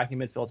about our attacking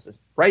midfield. It's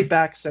just right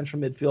back,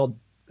 central midfield,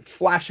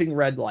 flashing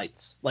red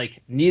lights.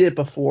 Like, need it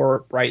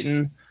before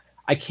Brighton.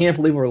 I can't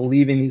believe we're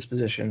leaving these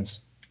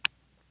positions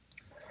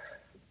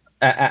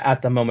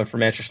at the moment for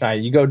Manchester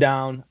United. You go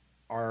down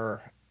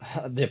are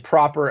the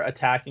proper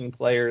attacking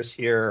players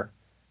here.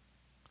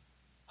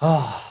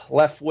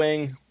 Left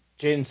wing,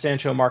 Jadon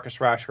Sancho, Marcus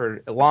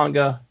Rashford,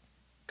 Elanga,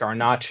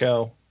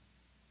 Garnacho.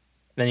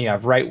 Then you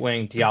have right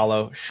wing,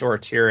 Diallo,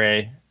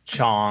 Shoretire,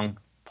 Chong,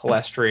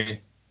 Palestri,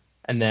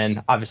 and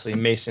then obviously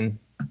Mason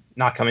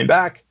not coming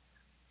back.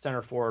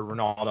 Center forward,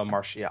 Ronaldo,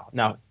 Martial.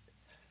 Now,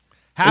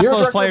 half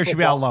those players should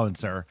be on loan,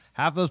 sir.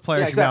 Half those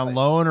players should be on exactly.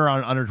 loan or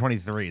on under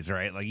 23s,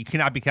 right? Like, you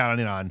cannot be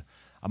counting on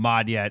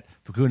Ahmad yet,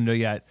 Facundo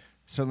yet.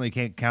 Certainly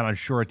can't count on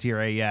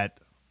Shoretire yet.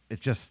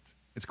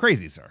 It's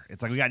crazy, sir.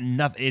 It's like we got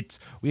nothing.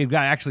 We've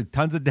got actually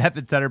tons of depth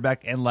at center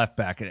back and left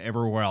back, and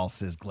everywhere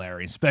else is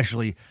glaring,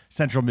 especially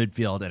central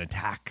midfield and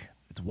attack.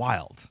 It's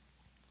wild.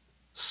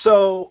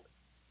 So,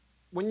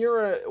 when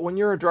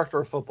you're a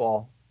director of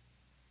football,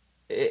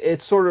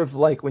 it's sort of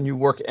like when you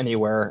work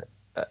anywhere.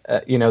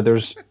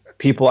 There's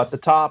people at the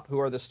top who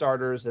are the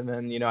starters, and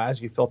then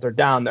as you filter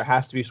down, there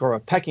has to be sort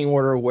of a pecking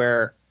order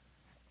where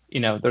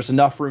there's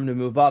enough room to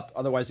move up.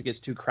 Otherwise, it gets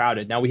too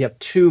crowded. Now we have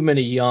too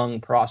many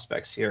young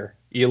prospects here.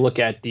 You look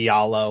at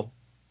Diallo,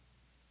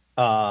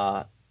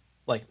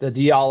 like the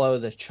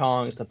Diallo, the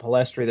Chongs, the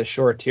Palestri, the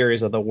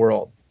Shoretires of the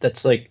world.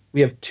 That's like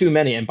we have too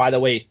many. And by the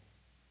way,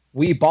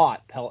 we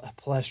bought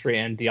Palestri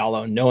and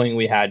Diallo knowing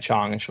we had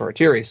Chong and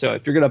Shoretire. So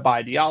if you're going to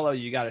buy Diallo,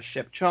 you got to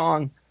ship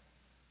Chong.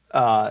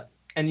 And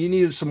you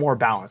need some more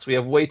balance. We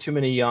have way too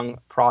many young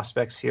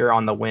prospects here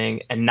on the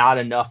wing and not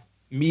enough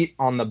meat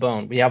on the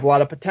bone. We have a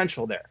lot of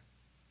potential there,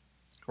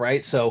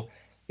 right? So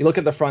you look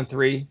at the front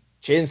three,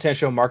 Jadon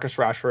Sancho, Marcus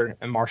Rashford,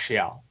 and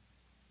Martial.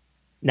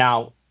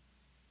 Now,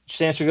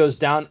 Sancho goes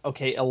down,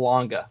 okay,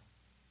 Elanga.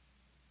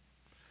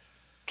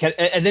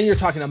 And then you're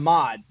talking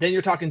Ahmad. Then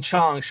you're talking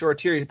Chong,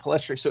 Shoretire,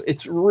 Palestri. So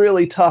it's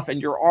really tough, and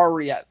you're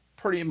already at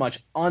pretty much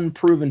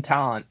unproven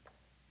talent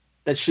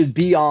that should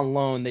be on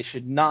loan. They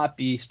should not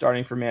be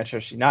starting for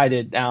Manchester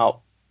United.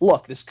 Now,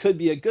 look, this could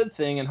be a good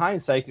thing in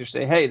hindsight. You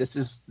say, hey, this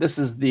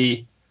is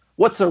the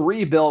what's a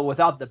rebuild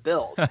without the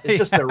build?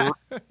 It's just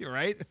You're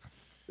right.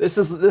 This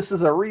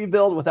is a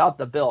rebuild without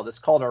the build. It's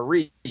called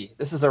a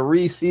This is a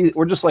re-season.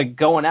 We're just like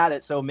going at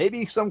it. So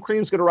maybe some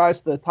cream's going to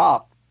rise to the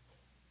top.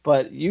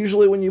 But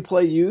usually when you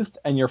play youth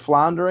and you're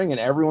floundering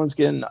and everyone's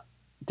getting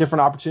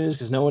different opportunities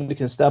because no one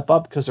can step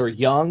up because they're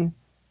young,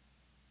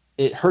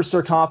 it hurts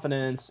their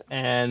confidence,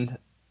 and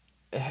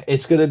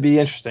it's going to be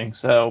interesting.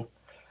 So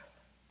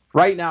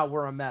right now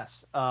we're a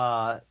mess.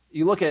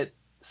 You look at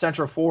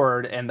central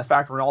forward and the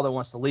fact Ronaldo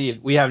wants to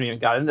leave. We haven't even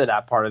got into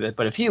that part of it.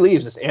 But if he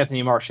leaves, it's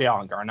Anthony Martial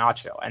and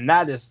Garnacho. And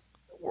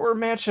we're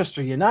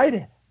Manchester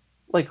United.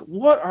 Like,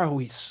 what are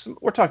we?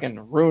 We're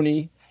talking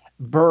Rooney,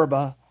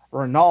 Burba,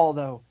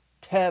 Ronaldo,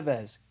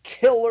 Tevez,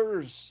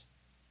 killers.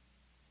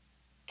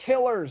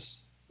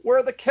 Where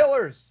are the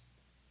killers?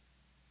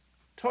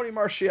 Tony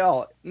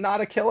Martial, not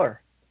a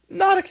killer.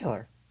 Like,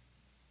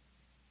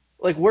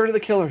 where are the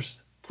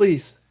killers?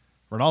 Please.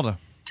 Ronaldo.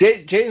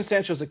 Jadon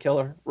Sancho's a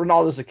killer.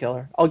 Ronaldo's a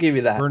killer. I'll give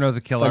you that. Bruno's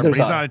a killer, but he's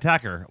not an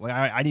attacker. Like,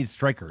 I need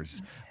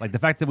strikers. Like, the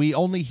fact that we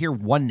only hear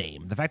one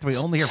name, the fact that we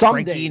only hear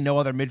Frankie, no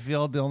other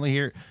midfield.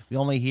 We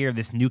only hear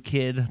this new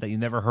kid that you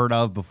never heard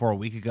of before a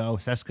week ago,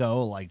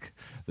 Sesko, like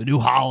the new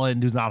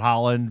Haaland, who's not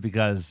Haaland,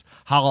 because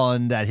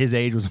Haaland at his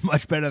age was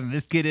much better than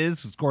this kid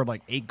is, who scored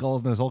like 8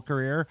 goals in his whole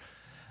career.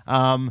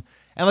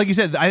 And like you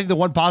said, I think the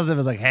one positive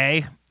is like,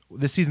 hey,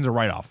 this season's a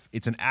write-off.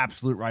 It's an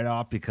absolute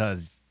write-off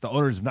because the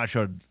owners have not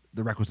showed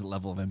the requisite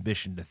level of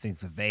ambition to think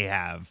that they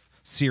have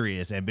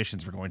serious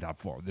ambitions for going top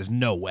 4. There's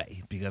no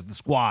way, because the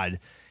squad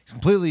is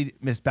completely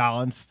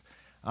misbalanced.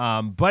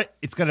 But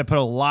it's going to put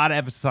a lot of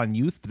emphasis on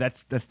youth,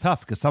 but that's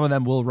tough because some of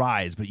them will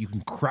rise, but you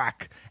can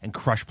crack and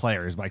crush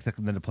players by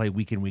expecting them to play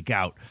week in, week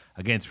out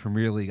against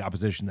Premier League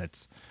opposition.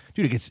 It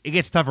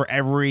gets tougher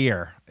every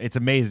year. It's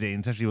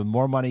amazing, especially with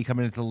more money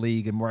coming into the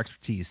league and more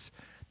expertise.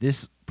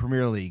 This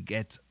Premier League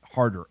gets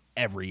harder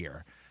every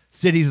year.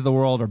 Cities of the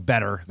world are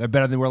better. They're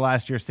better than they were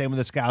last year. Same with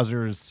the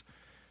Scousers.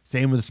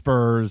 Same with the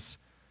Spurs.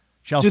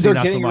 Chelsea, Dude,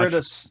 not so much.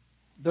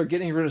 They're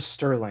getting rid of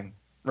Sterling,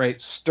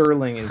 right?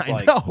 Sterling is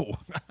I know.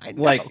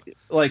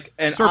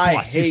 And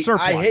surplus. He's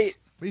surplus.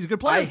 But he's a good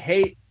player.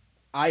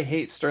 I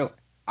hate Sterling.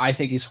 I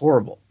think he's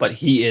horrible, but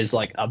he is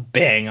like a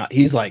bang.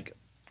 He's like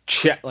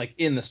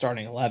in the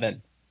starting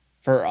 11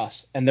 for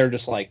us, and they're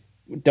just like,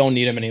 don't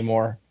need him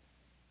anymore.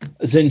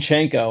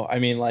 Zinchenko. I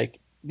mean, like,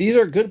 these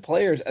are good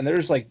players, and they're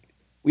just like,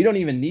 we don't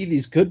even need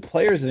these good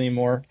players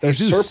anymore. There's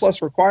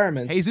surplus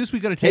requirements. Jesus, we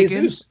got to take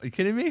in. Are you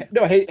kidding me?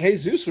 No,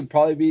 Jesus would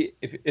probably be,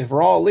 if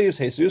Raul leaves,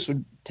 Jesus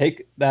would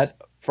take that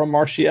from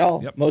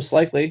Martial, most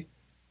likely,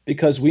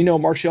 because we know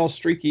Martial's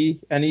streaky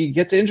and he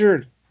gets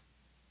injured.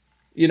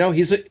 You know,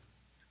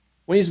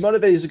 when he's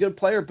motivated, he's a good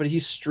player, but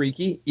he's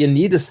streaky. You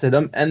need to sit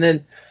him. And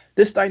then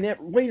this dynamic,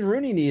 Wayne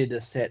Rooney needed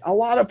to sit. A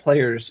lot of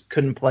players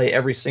couldn't play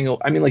every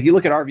single. I mean, like, you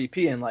look at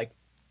RVP and like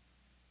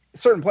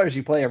certain players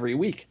you play every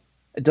week.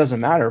 It doesn't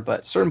matter,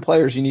 but certain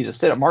players you need to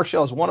sit.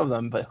 Martial is one of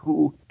them, but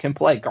who can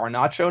play?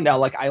 Garnacho? Now,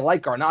 like, I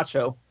like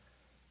Garnacho,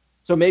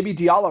 so maybe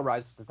Diallo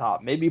rises to the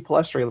top. Maybe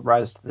Palestri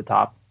rises to the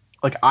top.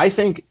 Like, I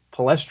think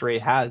Palestri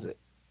has it.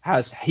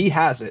 He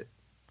has it.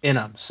 in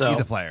him. So he's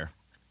a player.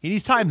 He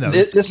needs time though.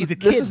 This He's a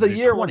kid. is the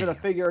year 20. we're going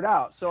to figure it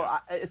out. So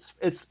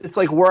it's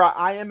like where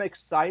I am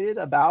excited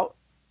about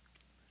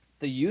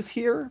the youth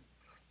here.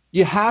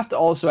 You have to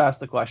also ask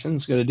the question.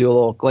 It's going to do a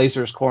little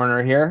Glazers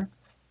corner here.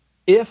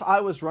 If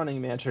I was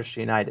running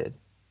Manchester United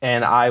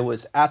and I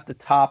was at the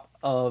top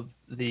of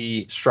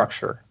the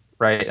structure,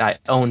 right? I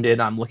owned it.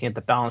 I'm looking at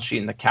the balance sheet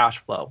and the cash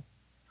flow.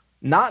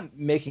 Not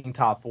making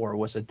top four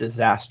was a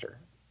disaster.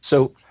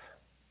 So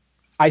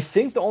I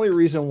think the only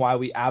reason why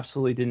we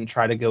absolutely didn't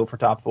try to go for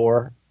top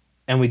four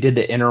and we did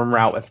the interim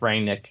route with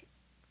Rangnick,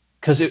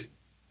 because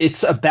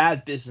it's a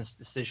bad business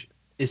decision.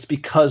 It's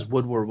because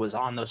Woodward was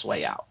on his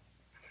way out.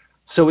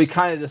 So we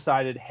kind of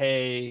decided,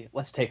 hey,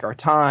 let's take our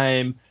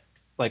time.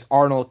 Like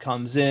Arnold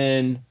comes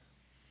in,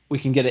 we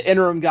can get an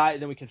interim guy,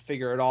 and then we can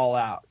figure it all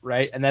out,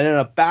 right? And that ended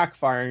up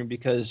backfiring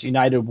because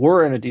United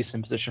were in a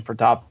decent position for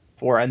top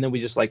four, and then we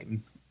just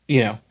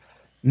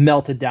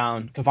melted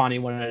down.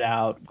 Cavani wanted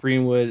out.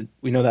 Greenwood,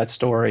 we know that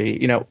story.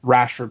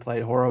 Rashford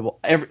played horrible.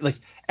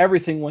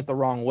 Everything went the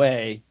wrong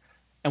way,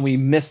 and we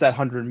missed that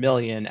 $100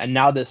 million. And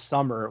now this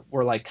summer,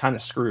 we're like kind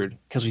of screwed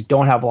because we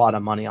don't have a lot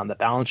of money on the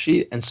balance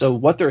sheet. And so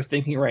what they're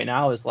thinking right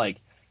now is like,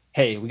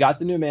 hey, we got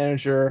the new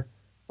manager.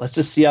 Let's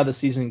just see how the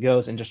season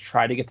goes and just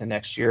try to get to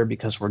next year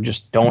because we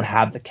just don't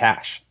have the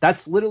cash.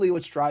 That's literally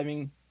what's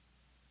driving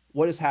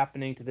what is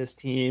happening to this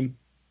team.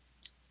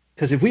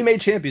 Because if we made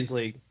Champions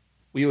League,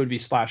 we would be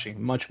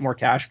splashing much more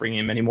cash, bringing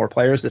in many more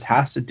players. This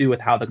has to do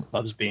with how the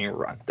club's being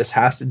run. This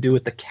has to do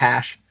with the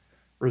cash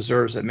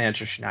reserves at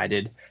Manchester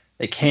United.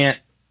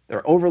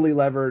 They're overly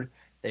levered.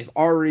 They've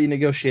already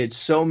negotiated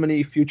so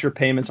many future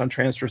payments on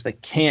transfers. They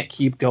can't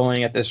keep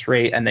going at this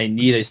rate, and they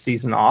need a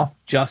season off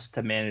just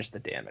to manage the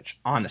damage.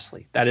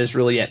 Honestly, that is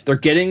really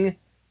it.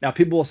 Now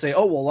people will say,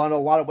 oh, well, a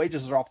lot of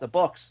wages are off the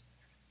books.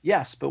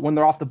 Yes, but when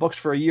they're off the books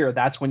for a year,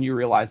 that's when you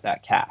realize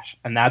that cash.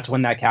 And that's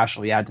when that cash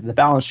will be added to the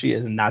balance sheet,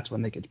 and that's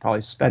when they could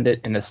probably spend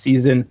it in a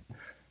season.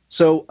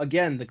 So,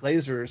 again, the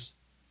Glazers,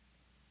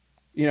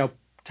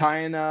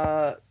 tying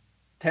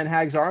Ten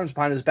Hag's arms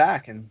behind his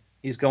back, and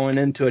he's going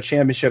into a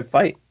championship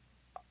fight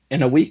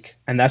in a week.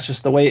 And that's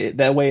just the way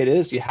it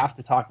is. You have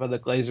to talk about the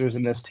Glazers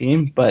in this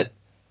team. But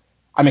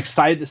I'm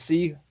excited to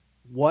see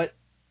what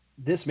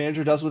this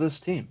manager does with this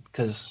team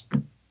because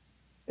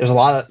there's a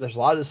lot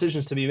of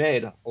decisions to be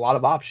made, a lot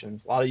of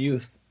options, a lot of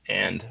youth,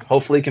 and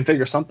hopefully he can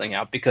figure something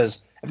out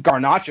because if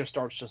Garnacho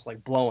starts just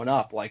like blowing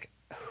up, like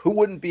who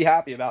wouldn't be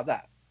happy about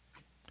that?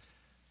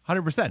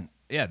 100%.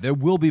 Yeah, there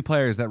will be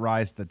players that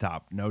rise to the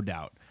top, no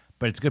doubt.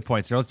 But it's a good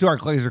point. So let's do our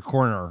Glazer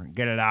corner,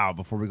 get it out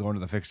before we go into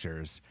the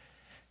fixtures.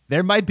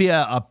 There might be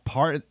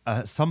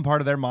some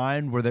part of their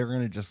mind where they're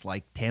going to just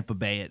like Tampa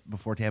Bay it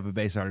before Tampa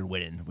Bay started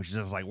winning, which is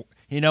just like,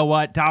 you know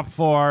what, top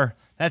four,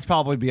 that's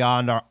probably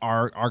beyond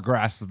our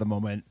grasp at the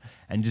moment,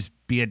 and just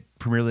be a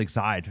Premier League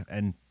side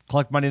and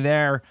collect money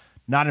there,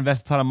 not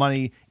invest a ton of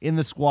money in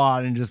the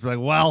squad, and just be like,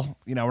 well,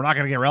 we're not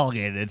going to get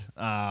relegated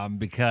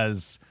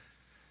because,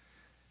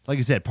 like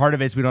you said, part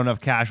of it's we don't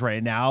have cash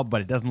right now, but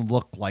it doesn't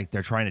look like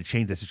they're trying to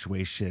change the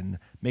situation,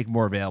 make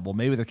more available.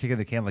 Maybe they're kicking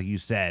the can, like you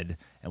said,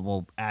 and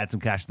we'll add some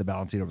cash to the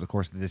balance sheet over the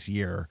course of this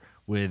year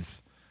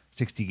with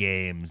 60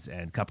 games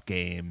and cup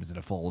games and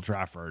a full Old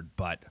Trafford.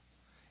 But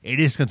it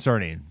is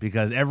concerning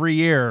because every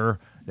year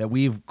that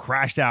we've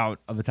crashed out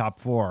of the top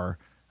four,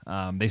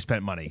 they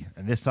spent money.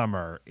 And this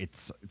summer,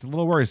 it's a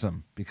little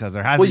worrisome because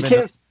there hasn't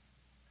been...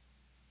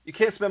 You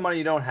can't spend money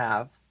you don't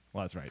have.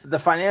 Well, that's right. The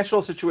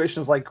financial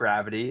situation is like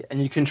gravity, and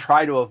you can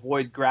try to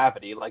avoid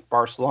gravity like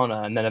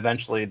Barcelona, and then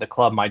eventually the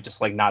club might just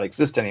like not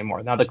exist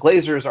anymore. Now, the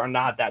Glazers are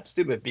not that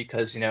stupid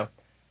because,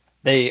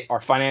 they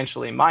are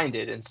financially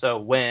minded, and so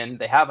when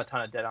they have a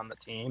ton of debt on the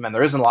team and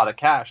there isn't a lot of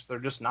cash, they're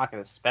just not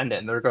going to spend it,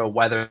 and they're going to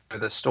weather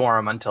the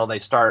storm until the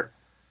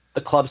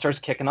club starts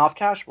kicking off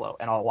cash flow.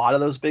 And a lot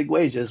of those big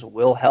wages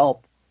will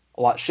help.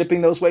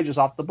 Shipping those wages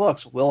off the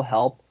books will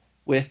help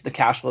with the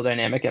cash flow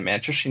dynamic at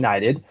Manchester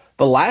United.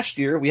 But last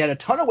year, we had a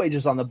ton of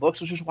wages on the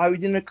books, which is why we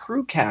didn't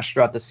accrue cash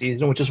throughout the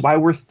season, which is why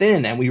we're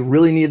thin, and we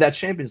really needed that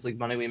Champions League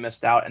money we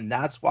missed out. And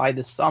that's why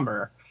this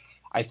summer,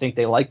 I think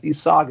they like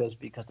these sagas,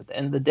 because at the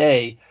end of the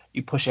day,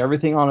 you push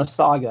everything on a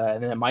saga,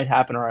 and then it might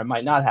happen or it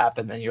might not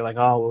happen. Then you're like,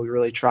 oh, well, we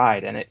really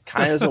tried. And it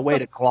kind of is a way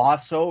to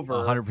gloss over.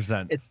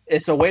 100%.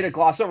 It's a way to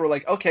gloss over,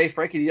 like, okay,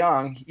 Frankie de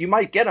Jong, you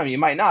might get him, you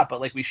might not,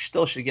 but like we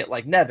still should get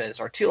like Neves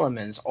or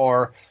Tielemans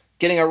or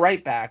getting a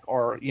right back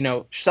or,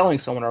 selling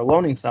someone or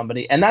loaning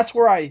somebody. And that's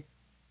where I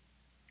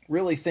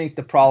really think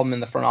the problem in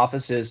the front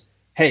office is,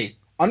 hey,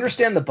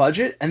 understand the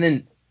budget and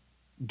then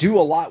do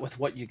a lot with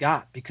what you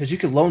got, because you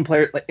can loan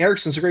players. Like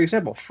Eriksen's a great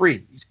example,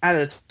 free. He's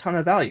added a ton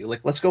of value. Like,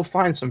 let's go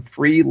find some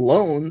free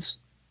loans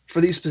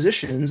for these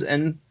positions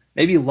and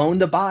maybe loan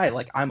to buy.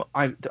 Like I'm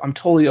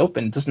totally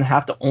open. It doesn't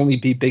have to only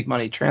be big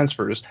money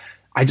transfers.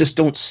 I just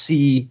don't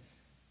see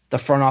the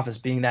front office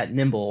being that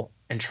nimble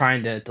and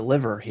trying to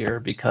deliver here,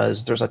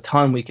 because there's a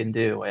ton we can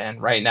do.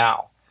 And right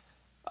now,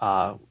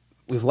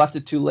 we've left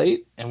it too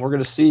late, and we're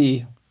going to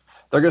see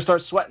they're going to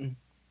start sweating.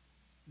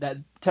 That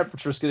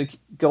temperature is going to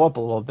go up a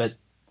little bit.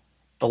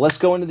 But let's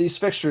go into these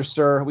fixtures,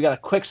 sir. We got a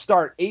quick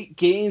start. 8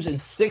 games in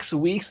 6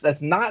 weeks.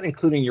 That's not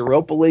including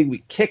Europa League.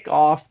 We kick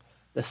off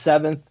the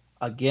 7th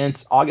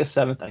against August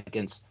 7th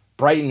against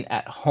Brighton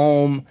at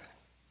home.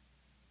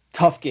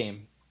 Tough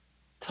game.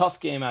 Tough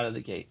game out of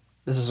the gate.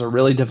 This is a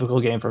really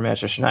difficult game for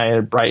Manchester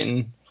United.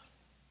 Brighton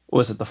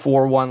was it the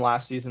 4-1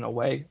 last season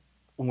away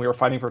when we were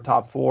fighting for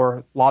top 4.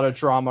 A lot of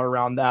drama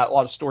around that. A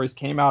lot of stories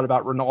came out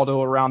about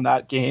Ronaldo around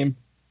that game.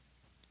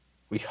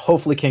 We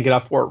hopefully can get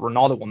up for it.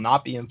 Ronaldo will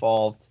not be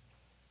involved.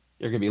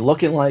 You're going to be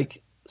looking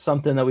like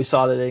something that we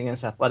saw today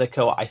against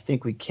Atletico. I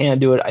think we can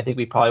do it. I think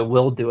we probably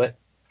will do it.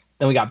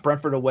 Then we got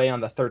Brentford away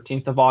on the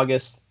 13th of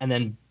August. And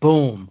then,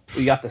 boom,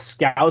 we got the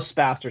Scouse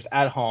Bastards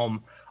at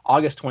home,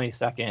 August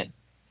 22nd,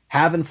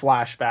 having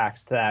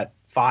flashbacks to that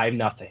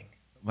 5-0.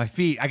 My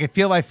feet, I can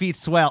feel my feet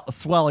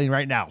swelling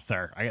right now,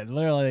 sir. I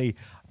literally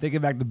thinking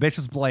back to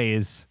Bishop's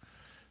Blaze.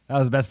 That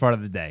was the best part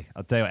of the day.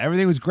 I'll tell you what,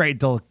 everything was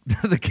great until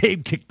the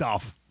game kicked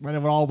off. When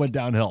it all went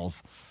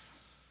downhills.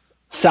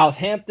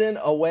 Southampton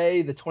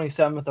away the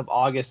 27th of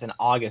August in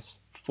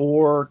August.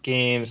 4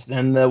 games.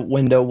 Then the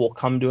window will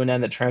come to an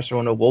end. The transfer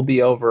window will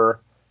be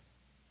over.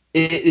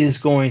 It is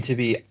going to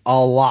be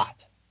a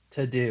lot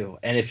to do.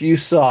 And if you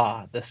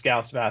saw the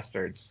Scouse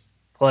Bastards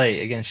play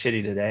against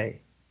Shitty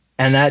today,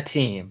 and that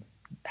team,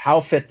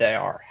 how fit they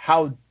are,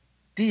 how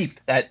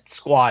deep that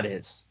squad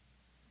is,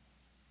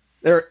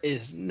 there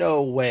is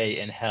no way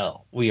in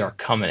hell we are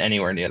coming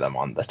anywhere near them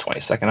on the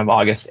 22nd of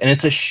August. And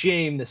it's a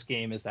shame this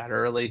game is that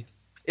early.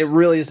 It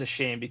really is a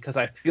shame because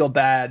I feel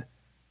bad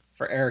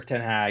for Erik ten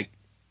Hag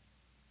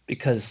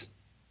because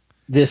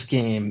this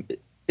game,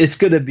 this is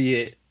going to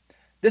be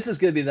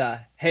the,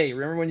 hey,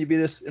 remember when you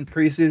beat us in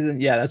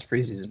preseason? Yeah, that's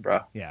preseason,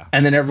 bro. Yeah.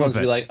 And then everyone's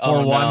be like,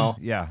 oh, 4-1. no.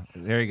 Yeah,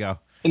 there you go.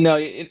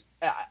 No,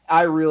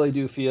 I really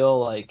do feel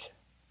like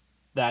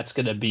that's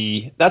when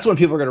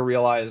people are going to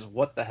realize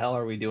what the hell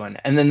are we doing,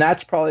 and then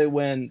that's probably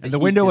when the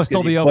window will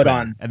still be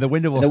open. And the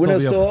window will still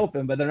be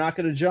open, but they're not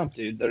going to jump,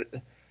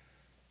 dude.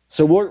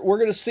 So we're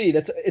going to see.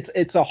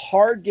 It's a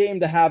hard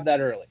game to have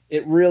that early.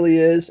 It really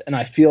is, and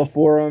I feel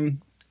for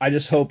them. I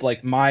just hope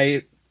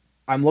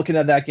I'm looking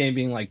at that game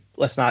being like,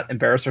 let's not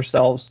embarrass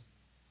ourselves.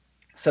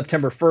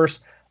 September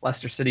 1st,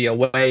 Leicester City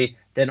away,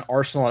 then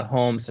Arsenal at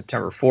home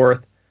September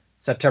 4th.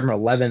 September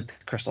 11th,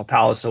 Crystal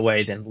Palace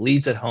away, then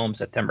Leeds at home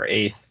September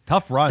 8th.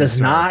 Tough run. Does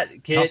not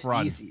get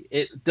easy.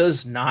 It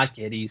does not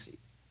get easy.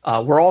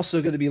 We're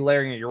also going to be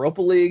layering a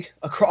Europa League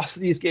across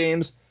these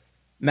games.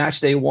 Match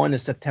day 1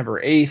 is September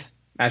 8th.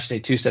 Match day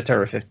 2,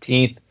 September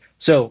 15th.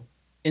 So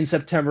in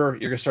September,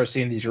 you're going to start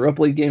seeing these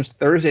Europa League games.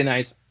 Thursday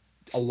nights,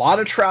 a lot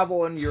of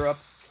travel in Europe.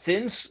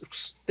 Thin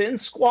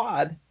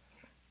squad.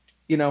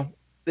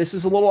 This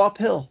is a little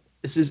uphill.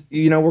 This is,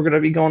 we're going to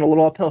be going a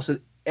little uphill. So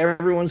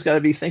everyone's got to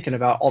be thinking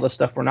about all the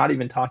stuff we're not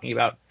even talking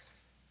about.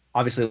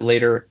 Obviously,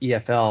 later,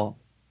 EFL,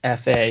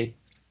 FA,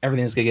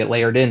 everything's going to get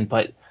layered in,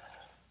 but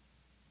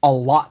a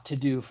lot to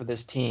do for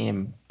this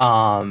team.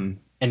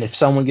 And if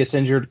someone gets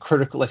injured,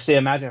 critical, like say,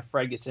 imagine if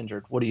Fred gets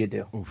injured, what do you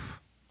do? Oof.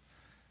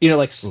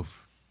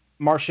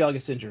 Martial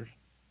gets injured.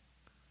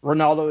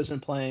 Ronaldo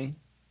isn't playing.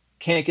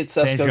 Can't get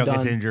Sesko Sancho done.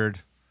 gets injured.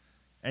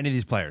 Any of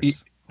these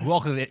players.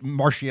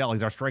 Martial,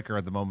 he's our striker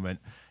at the moment.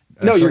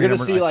 No, you're going to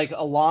see like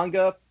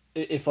Alanga.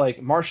 If like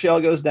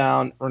Martial goes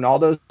down,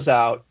 Ronaldo's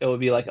out, it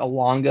would be like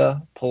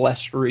Alanga,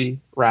 Pellistri,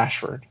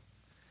 Rashford.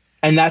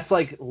 And that's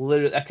like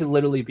that could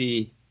literally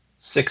be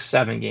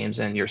 6-7 games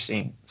in, you're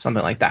seeing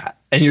something like that.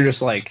 And you're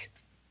just like,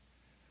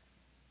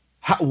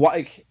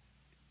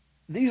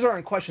 these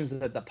aren't questions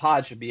that the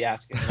pod should be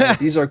asking. Right?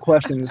 These are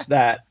questions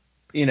that,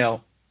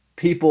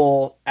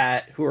 people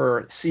who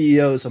are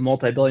CEOs of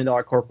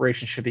multi-billion-dollar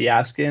corporations should be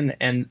asking.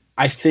 And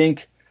I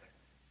think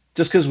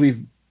just because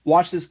we've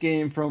watched this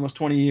game for almost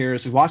 20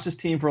 years, we've watched this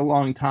team for a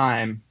long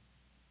time,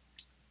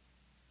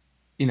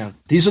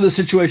 these are the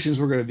situations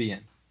we're going to be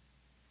in.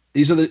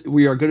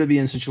 We are going to be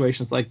in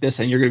situations like this,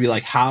 and you're going to be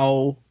like,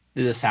 how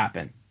did this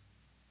happen?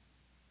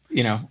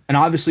 And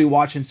obviously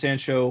watching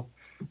Sancho,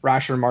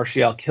 Rashford,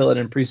 Martial kill it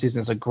in preseason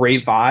is a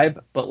great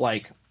vibe, but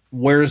like,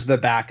 where's the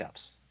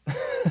backups?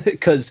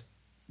 Because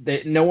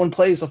no one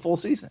plays a full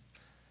season.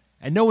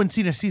 And no one's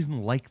seen a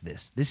season like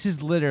this. This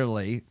is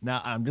literally,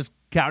 now I'm just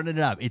counting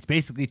it up. It's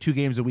basically 2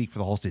 games a week for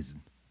the whole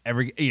season.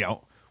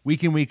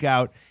 Week in, week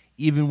out,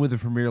 even with the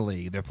Premier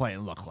League, they're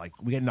playing,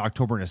 we get in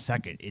October in a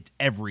second. It's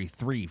every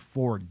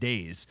 3-4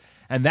 days.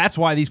 And that's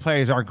why these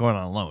players aren't going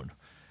on loan.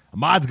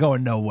 Ahmad's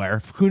going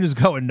nowhere. Facuna's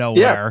going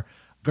nowhere. Yeah.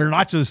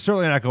 Garnacho's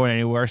certainly not going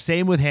anywhere.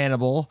 Same with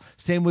Hannibal.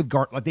 Same with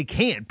they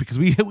can't because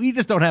we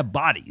just don't have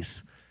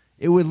bodies.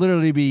 It would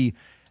literally be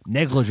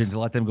negligent to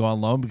let them go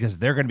on loan because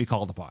they're going to be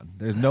called upon.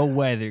 There's no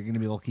way they're going to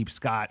be able to keep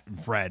Scott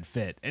and Fred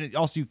fit. And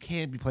also, you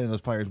can't be playing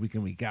those players week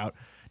in, week out.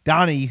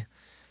 Donnie,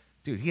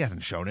 dude, he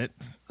hasn't shown it.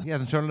 He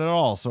hasn't shown it at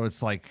all. So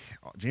it's like,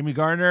 Jamie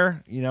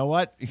Gardner, you know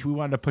what? If we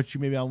wanted to put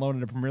you maybe on loan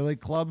in a Premier League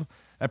club,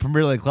 that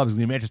Premier League club is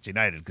going to be Manchester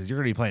United because you're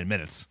going to be playing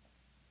minutes.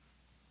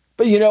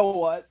 But you know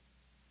what?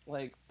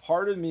 Like,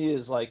 part of me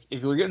is like,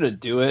 if you're going to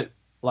do it,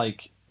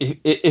 like,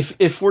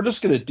 if we're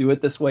just gonna do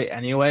it this way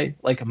anyway,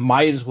 like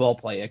might as well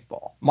play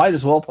Iqbal, might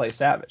as well play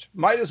Savage,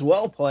 might as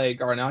well play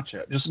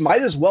Garnacho, just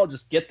might as well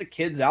just get the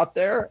kids out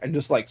there and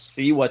just like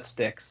see what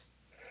sticks.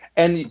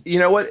 And you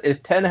know what?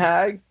 If Ten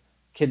Hag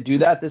can do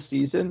that this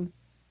season,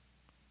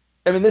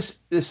 I mean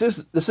this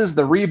is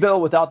the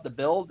rebuild without the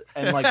build,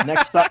 and like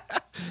next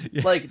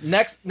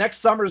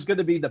summer is going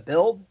to be the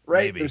build,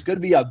 right? Maybe. There's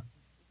going to be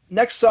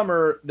next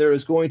summer. There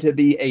is going to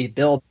be a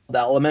build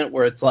element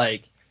where it's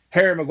like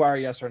Harry Maguire,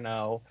 yes or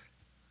no,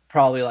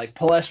 probably like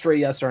Palestra,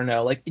 yes or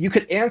no. Like you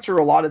could answer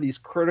a lot of these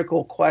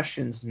critical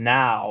questions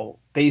now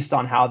based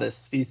on how this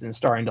season is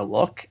starting to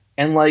look,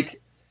 and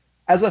like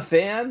as a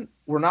fan,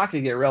 we're not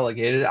going to get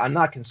relegated. I'm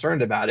not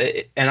concerned about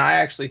it. And I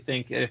actually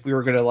think if we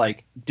were going to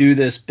like do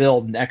this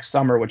build next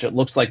summer, which it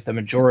looks like the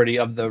majority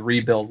of the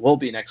rebuild will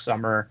be next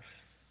summer,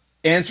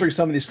 answering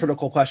some of these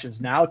critical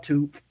questions now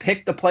to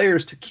pick the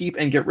players to keep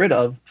and get rid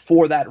of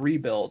for that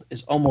rebuild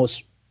is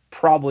almost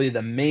probably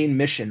the main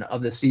mission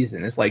of the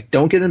season. It's like,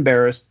 don't get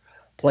embarrassed,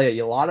 play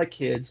a lot of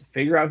kids,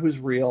 figure out who's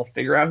real,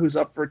 figure out who's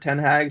up for Ten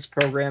Hag's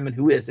program and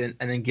who isn't,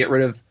 and then get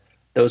rid of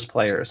those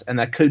players. And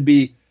that could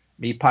be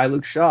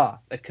Luke Shaw.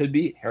 It could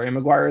be Harry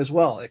Maguire as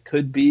well. It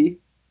could be,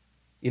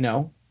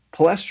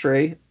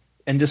 Palestre,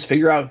 and just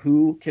figure out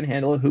who can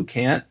handle it, who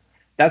can't.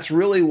 That's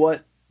really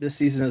what this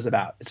season is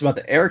about. It's about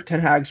the Erik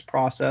ten Hag's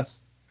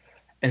process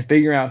and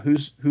figuring out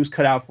who's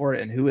cut out for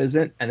it and who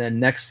isn't. And then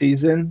next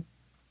season,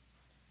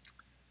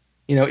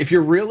 if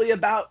you're really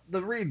about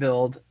the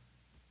rebuild,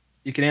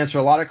 you can answer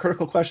a lot of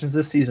critical questions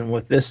this season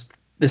with this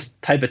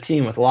type of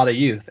team with a lot of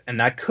youth, and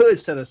that could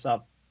set us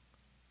up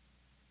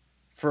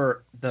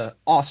for the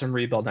awesome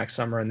rebuild next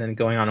summer and then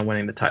going on and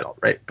winning the title,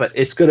 right? But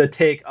it's going to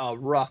take a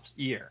rough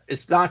year.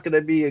 It's not going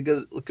to be a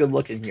good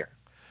looking year.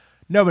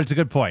 No, but it's a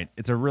good point.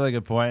 It's a really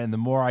good point. And the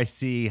more I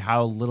see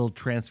how little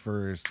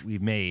transfers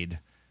we've made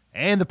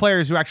and the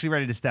players who are actually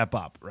ready to step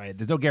up, right?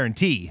 There's no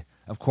guarantee,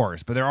 of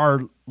course, but there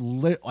are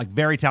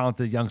very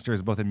talented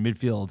youngsters both in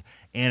midfield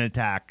and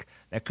attack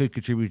that could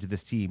contribute to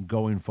this team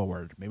going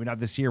forward. Maybe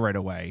not this year right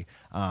away,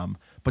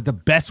 but the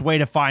best way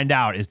to find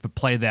out is to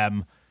play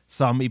them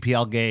some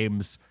EPL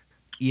games,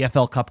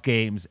 EFL Cup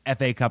games,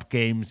 FA Cup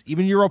games,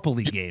 even Europa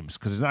League games,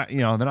 because they're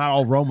not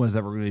all Romas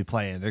that we're going to be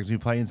playing. They're going to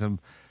be playing some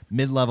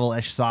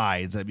mid-level-ish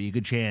sides. That'd be a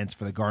good chance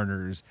for the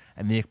Garners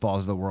and the Iqbals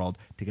of the world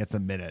to get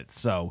some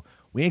minutes. So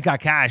we ain't got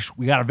cash.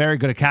 We got a very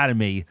good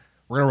academy.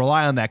 We're going to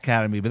rely on that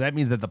academy, but that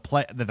means that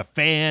the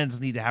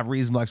fans need to have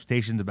reasonable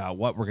expectations about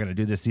what we're going to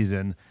do this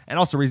season, and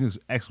also reasonable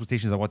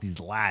expectations on what these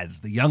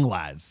lads, the young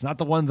lads, not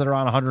the ones that are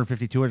on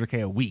 150,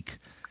 200K a week,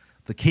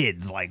 the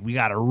kids, like we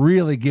got to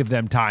really give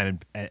them time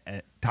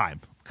and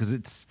time, because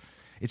it's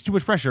too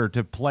much pressure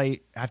to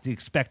have to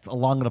expect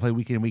Elanga to play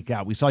week in and week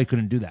out. We saw he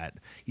couldn't do that.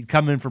 He'd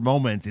come in for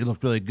moments. He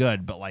looked really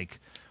good, but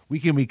like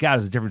week in, week out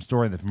is a different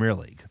story in the Premier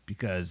League,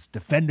 because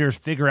defenders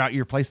figure out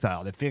your play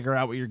style. They figure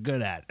out what you're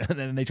good at, and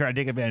then they try to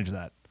take advantage of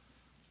that.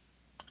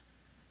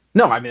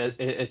 No, I mean,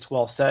 it's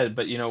well said,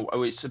 but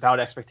it's about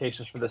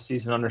expectations for the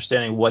season,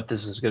 understanding what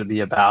this is going to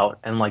be about,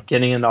 and like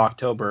getting into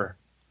October,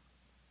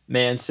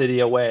 Man City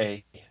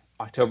away,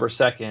 October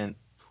 2nd,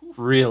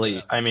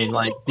 really, I mean,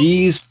 like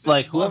these,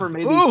 like whoever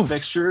made these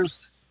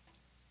fixtures,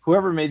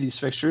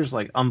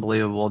 like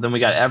unbelievable. Then we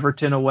got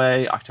Everton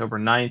away, October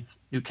 9th,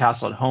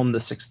 Newcastle at home the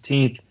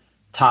 16th,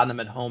 Tottenham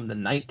at home the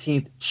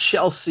 19th,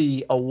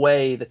 Chelsea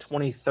away the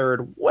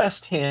 23rd,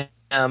 West Ham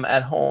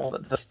at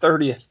home the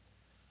 30th.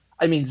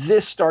 I mean,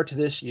 this start to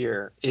this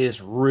year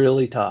is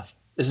really tough.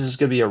 This is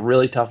going to be a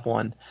really tough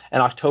one.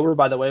 And October,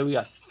 by the way, we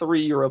got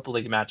 3 Europa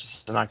League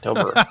matches in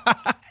October.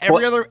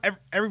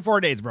 every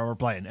 4 days, bro. We're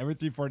playing every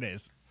 3-4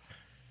 days.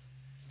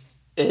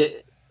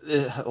 A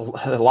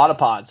lot of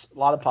pods.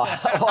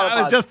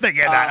 I was just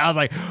thinking that. I was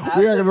like,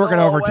 we are going to be working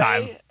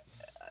overtime.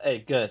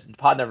 Hey, good. The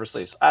pod never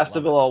sleeps.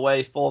 Aston Villa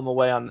away, Fulham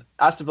away on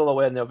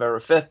November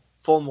 5th,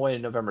 Fulham away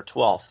on November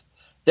 12th.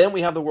 Then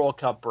we have the World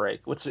Cup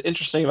break. What's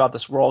interesting about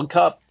this World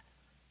Cup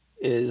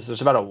is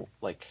there's about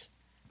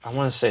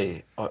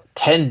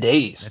 10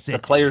 days. The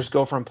players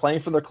go from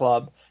playing for their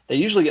club. They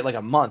usually get like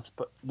a month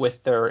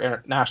with their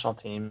international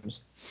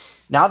teams.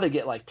 Now they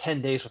get like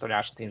 10 days with their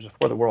national teams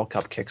before the World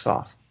Cup kicks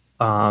off.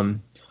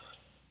 When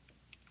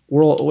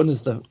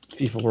is the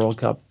FIFA World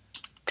Cup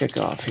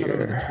kickoff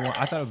here?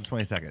 I thought it was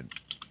the 22nd.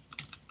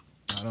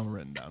 I don't have it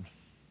written down.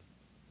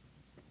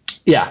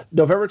 Yeah,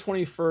 November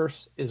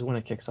 21st is when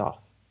it kicks off.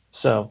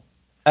 So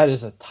that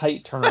is a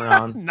tight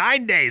turnaround.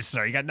 9 days,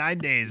 sir. You got 9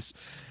 days.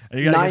 And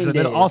you got to get to the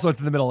middle. Also, it's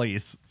in the Middle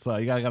East, so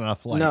you got to get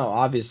enough flight. No,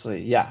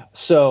 obviously, yeah.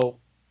 So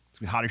it's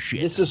gonna be hot as shit.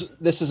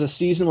 This is a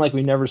season like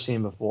we've never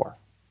seen before.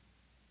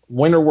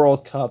 Winter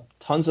World Cup,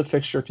 tons of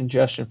fixture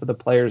congestion for the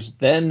players.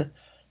 Then,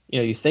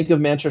 you think of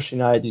Manchester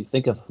United, you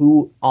think of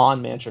who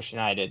on Manchester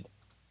United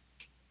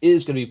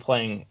is going to be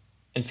playing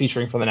and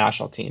featuring for the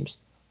national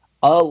teams.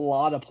 A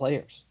lot of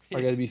players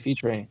are going to be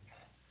featuring.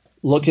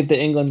 Look at the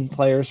England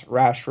players: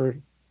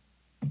 Rashford,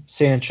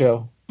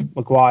 Sancho,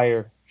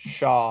 Maguire,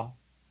 Shaw,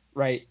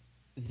 right?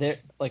 They're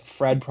like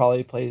Fred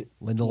probably play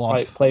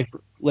Lindelof. Play for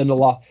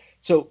Lindelof.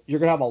 So you're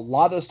gonna have a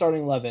lot of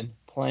starting 11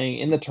 playing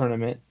in the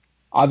tournament.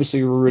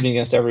 Obviously, we're rooting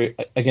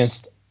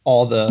against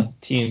all the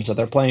teams that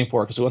they're playing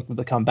for because we want them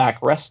to come back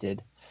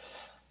rested.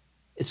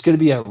 It's going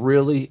to be a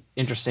really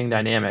interesting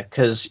dynamic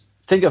because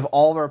think of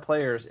all of our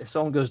players. If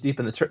someone goes deep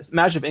in the tournament,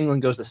 imagine if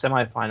England goes to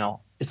semifinal.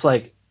 It's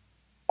like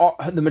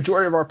the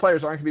majority of our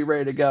players aren't going to be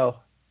ready to go.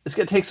 It's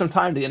going to take some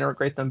time to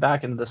integrate them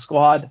back into the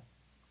squad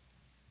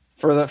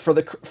for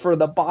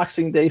the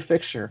Boxing Day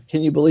fixture.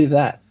 Can you believe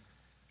that?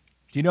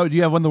 Do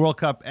you have when the World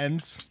Cup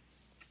ends?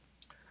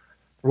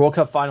 The World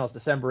Cup final is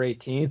December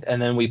 18th,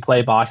 and then we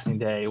play Boxing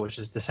Day, which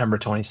is December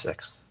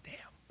 26th. Damn.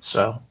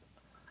 So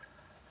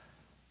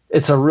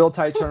it's a real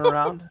tight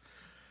turnaround.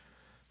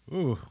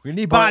 Ooh, we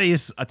need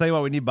bodies. I'll tell you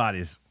what, we need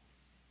bodies.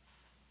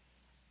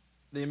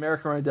 The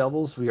American Red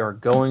Devils, we are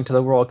going to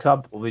the World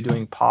Cup. We'll be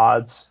doing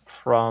pods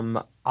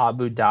from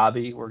Abu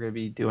Dhabi. We're going to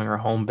be doing our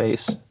home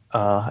base in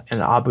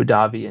Abu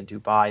Dhabi and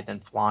Dubai, then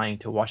flying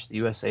to watch the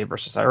USA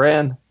versus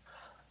Iran.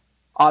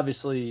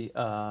 Obviously,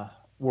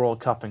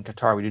 World Cup in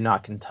Qatar, we do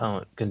not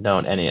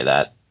condone any of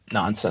that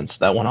nonsense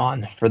that went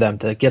on. For them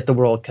to get the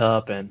World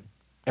Cup and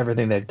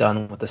everything they've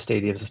done with the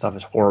stadiums and stuff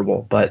is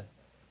horrible. But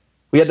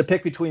we had to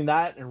pick between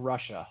that and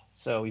Russia.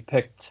 So we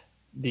picked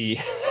the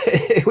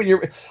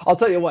I'll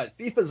tell you what,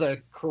 FIFA's a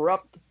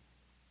corrupt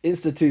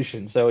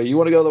institution. So you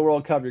want to go to the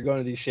World Cup, you're going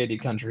to these shady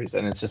countries,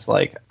 and it's just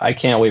like I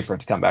can't wait for it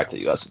to come back to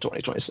the US in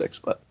 2026.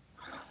 But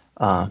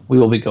we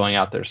will be going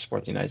out there to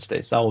support the United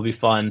States. That will be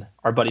fun.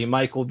 Our buddy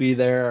Mike will be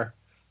there.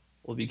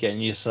 We'll be getting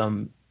you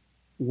some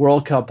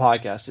World Cup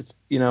podcasts. It's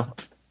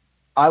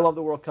I love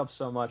the World Cup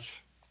so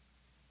much.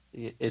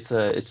 It's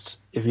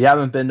if you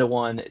haven't been to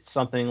one, it's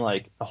something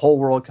like the whole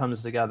world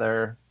comes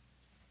together.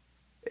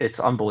 It's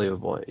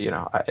unbelievable.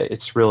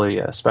 It's really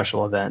a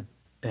special event,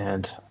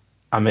 and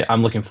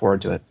I'm looking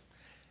forward to it.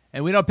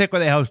 And we don't pick where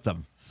they host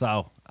them,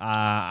 so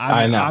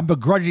I'm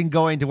begrudging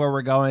going to where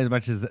we're going as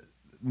much as the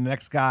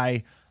next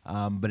guy.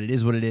 But it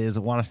is what it is. I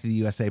want to see the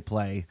USA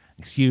play.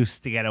 Excuse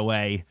to get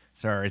away,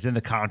 sir. It's in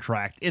the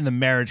contract, in the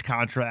marriage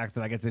contract,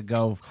 that I get to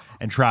go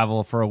and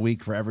travel for a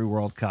week for every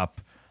World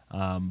Cup.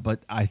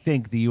 But I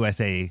think the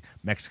USA,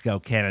 Mexico,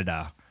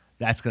 Canada,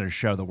 that's going to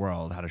show the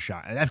world how to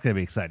shine. And that's going to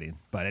be exciting.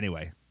 But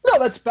anyway. No,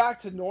 that's back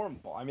to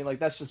normal. I mean, like,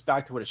 that's just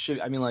back to what it should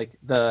be. I mean, like,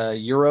 the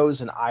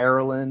Euros in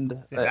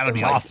Ireland. Yeah, that'll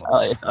be awesome.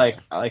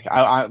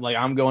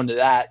 I'm going to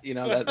that.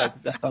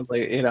 That sounds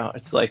like,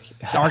 it's like.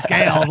 Dark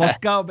Gales, let's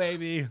go,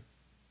 baby.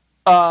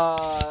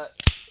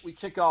 We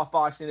kick off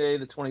Boxing Day,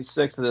 the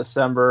 26th of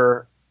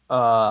December,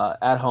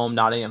 at home,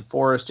 Nottingham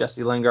Forest.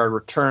 Jesse Lingard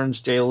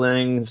returns. Jay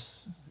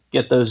Lings,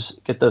 get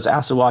those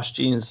acid wash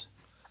jeans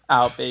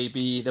out,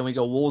 baby. Then we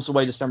go Wolves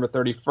away December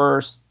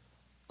 31st.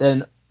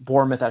 Then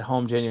Bournemouth at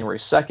home January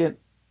 2nd. And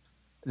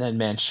then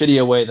Man City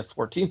away the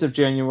 14th of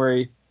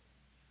January.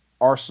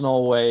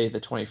 Arsenal away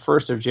the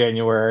 21st of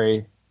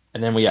January.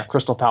 And then we have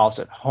Crystal Palace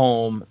at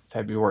home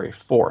February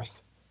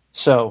 4th.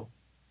 So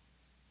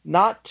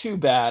not too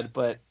bad,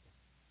 but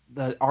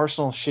the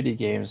Arsenal shitty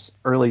games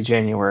early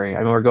January.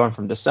 I mean, we're going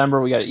from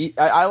December. We got to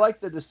I like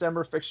the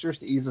December fixtures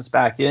to ease us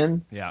back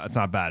in. Yeah, it's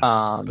not bad.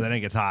 But then it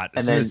gets hot.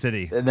 And then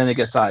City. And then it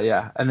gets hot,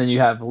 yeah. And then you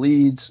have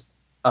Leeds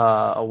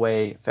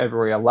away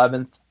February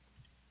 11th.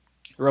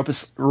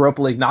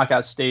 Europa League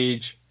knockout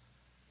stage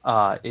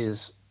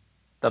is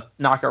the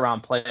knockout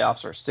round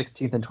playoffs are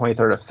 16th and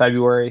 23rd of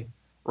February.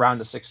 Round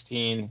of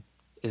 16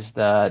 is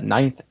the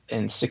 9th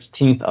and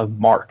 16th of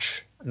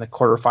March. And the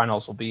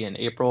quarterfinals will be in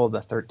April, the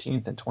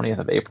 13th and 20th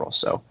of April.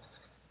 So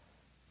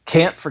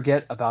can't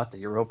forget about the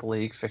Europa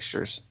League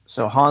fixtures.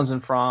 So Hans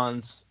and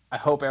Franz, I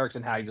hope Erik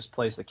ten Hag just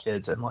plays the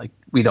kids and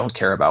we don't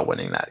care about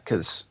winning that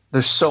because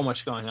there's so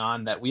much going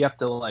on that we have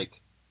to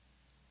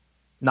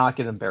not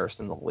get embarrassed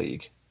in the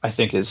league. I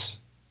think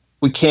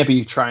we can't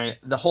be trying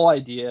the whole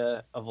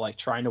idea of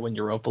trying to win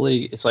Europa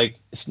League.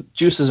 It's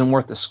juice isn't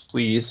worth the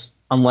squeeze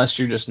unless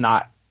you're just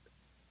not.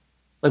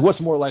 What's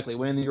more likely,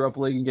 winning the Europa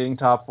League and getting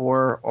top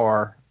four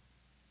or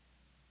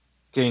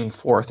getting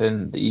fourth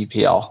in the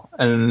EPL?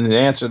 And the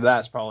answer to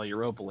that is probably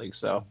Europa League.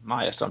 So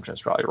my assumption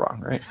is probably wrong,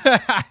 right?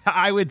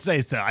 I would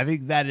say so. I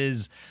think that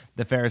is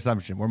the fair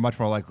assumption. We're much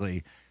more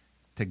likely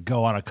to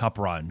go on a cup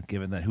run,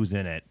 given that who's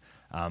in it,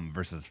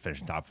 versus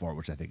finishing top four,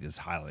 which I think is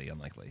highly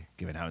unlikely,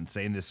 given how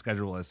insane this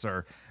schedule is,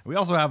 sir. We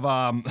also have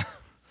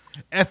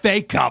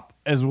FA Cup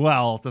as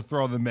well to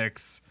throw in the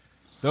mix.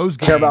 Those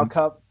games,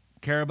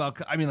 Carabao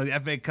Cup. I mean, the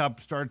FA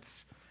Cup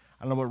starts.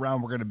 I don't know what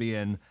round we're going to be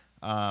in,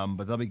 but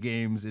there'll be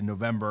games in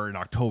November and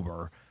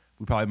October.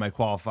 We probably might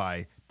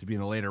qualify to be in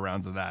the later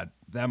rounds of that.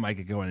 That might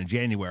get going in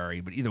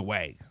January. But either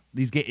way,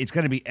 it's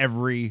going to be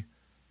every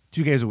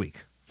 2 games a week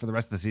for the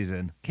rest of the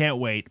season. Can't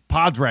wait.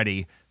 Pod's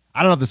ready.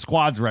 I don't know if the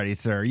squad's ready,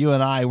 sir. You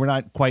and I, we're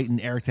not quite in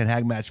Erik ten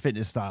Hag match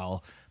fitness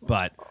style,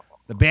 but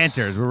the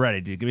banters, we're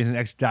ready, dude. Give me some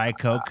extra Diet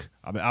Coke.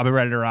 I'll be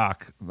ready to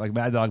rock. Like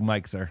Mad Dog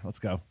Mike, sir. Let's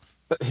go.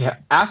 Yeah.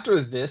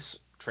 After this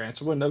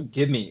transfer window,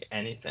 give me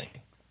anything.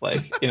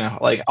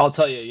 I'll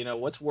tell you,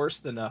 what's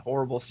worse than a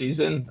horrible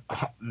season?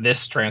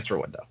 This transfer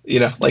window.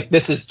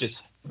 This is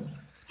just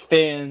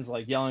fans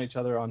like yelling at each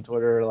other on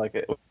Twitter,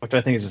 which I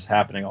think is just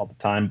happening all the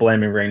time,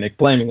 blaming Rangnick,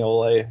 blaming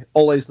Ole.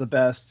 Ole's the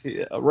best.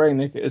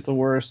 Rangnick is the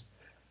worst.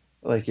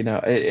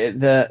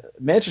 The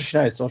Manchester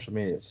United social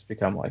media has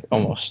become like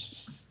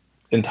almost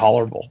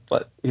intolerable.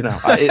 But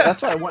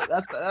that's why I want.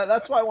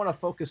 That's why I want to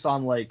focus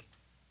on like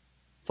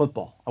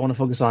football. I want to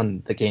focus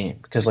on the game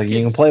because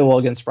you can play well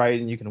against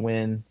Brighton, you can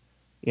win.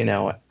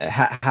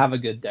 Have a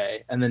good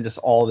day, and then just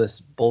all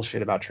this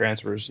bullshit about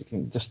transfers. You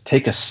can just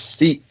take a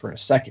seat for a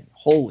second.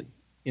 So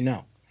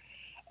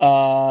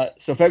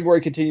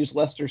February continues.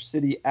 Leicester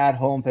City at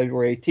home,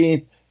 February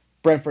 18th.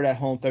 Brentford at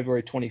home,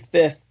 February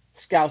 25th.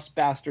 Scouse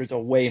Bastards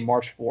away,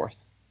 March 4th.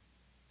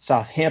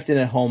 Southampton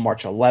at home,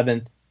 March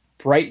 11th.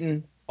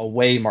 Brighton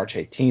away, March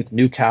 18th.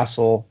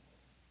 Newcastle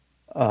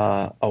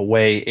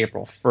away,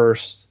 April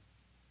 1st.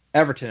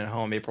 Everton at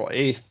home, April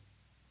 8th.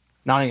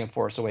 Nottingham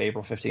Forest away,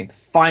 April 15th.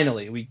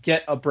 Finally, we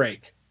get a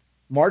break.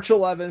 March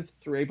 11th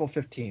through April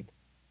 15th.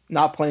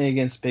 Not playing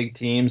against big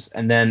teams.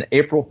 And then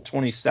April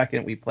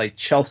 22nd, we play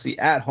Chelsea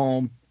at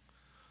home.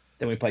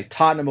 Then we play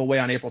Tottenham away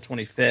on April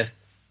 25th.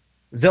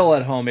 Villa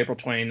at home, April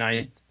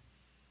 29th.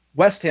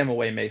 West Ham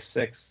away, May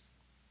 6th.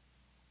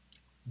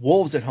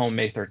 Wolves at home,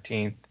 May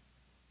 13th.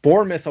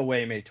 Bournemouth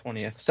away, May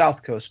 20th.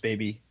 South Coast,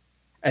 baby.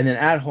 And then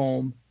at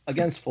home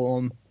against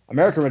Fulham,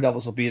 American Red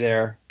Devils will be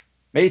there,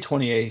 May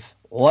 28th.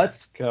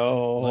 Let's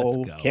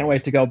go. Can't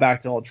wait to go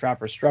back to Old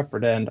Trafford,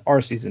 Stretford End,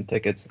 our season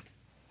tickets.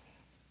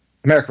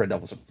 American Red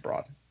Devils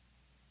abroad.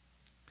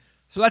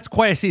 So that's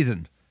quite a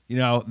season.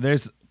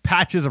 There's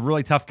patches of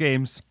really tough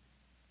games.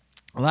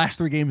 The last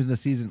 3 games in the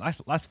season,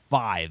 last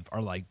 5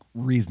 are like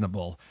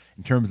reasonable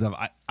in terms of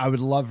I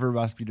would love for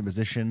us to be in a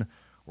position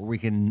where we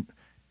can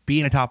be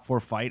in a top 4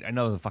 fight. I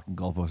know the fucking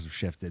goalposts have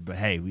shifted, but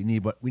hey, we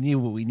need what we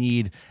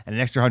need, and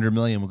an extra $100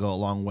 million will go a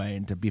long way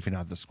into beefing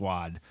out the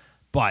squad.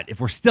 But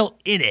if we're still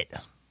in it,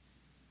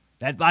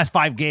 that last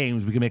 5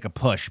 games we can make a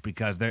push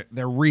because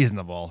they're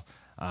reasonable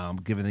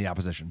given the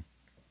opposition.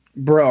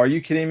 Bro, are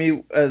you kidding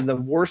me? The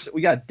worst,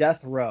 we got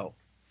death row.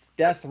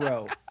 Death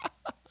row.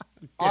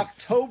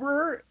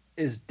 October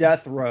is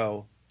death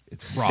row.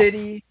 It's rough.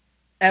 City,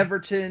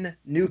 Everton,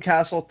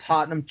 Newcastle,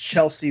 Tottenham,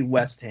 Chelsea,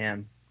 West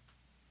Ham.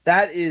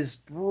 That is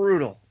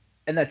brutal.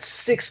 And that's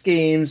 6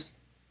 games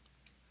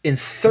in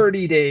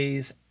 30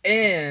 days.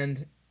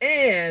 And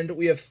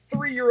we have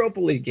 3 Europa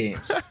League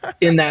games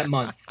in that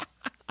month.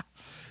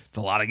 It's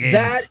a lot of games.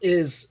 That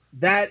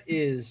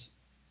is,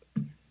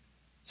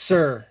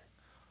 sir,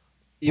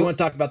 you want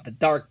to talk about the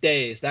dark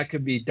days. That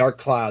could be dark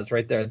clouds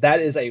right there. That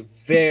is a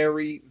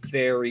very,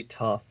 very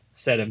tough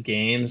set of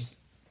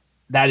games.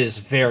 That is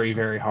very,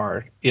 very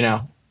hard,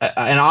 and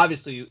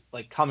obviously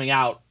coming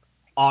out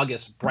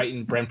August,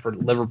 Brighton,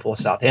 Brentford, Liverpool,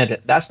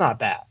 Southampton, that's not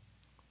bad.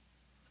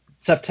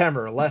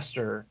 September,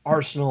 Leicester,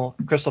 Arsenal,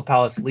 Crystal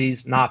Palace,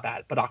 Leeds, not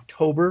bad. But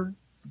October,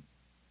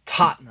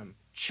 Tottenham,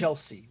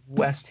 Chelsea,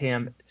 West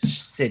Ham,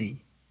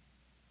 City.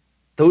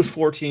 Those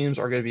 4 teams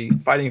are going to be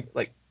fighting.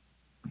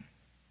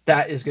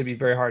 That is going to be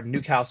very hard.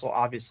 Newcastle,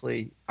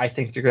 obviously, I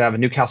think you're going to have a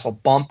Newcastle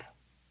bump,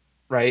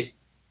 right?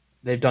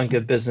 They've done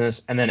good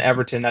business. And then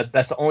Everton,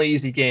 that's the only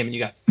easy game. And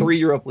you got 3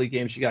 Europa League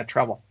games. You got to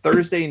travel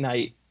Thursday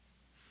night.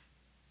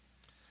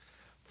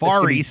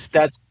 Far East.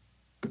 That's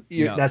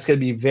going to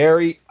be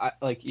very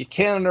you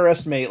can't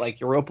underestimate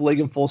Europa League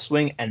in full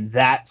swing and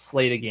that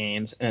slate of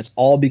games, and it's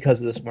all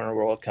because of this Winter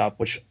World Cup,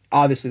 which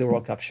obviously the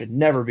World Cup should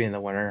never be in the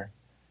winter.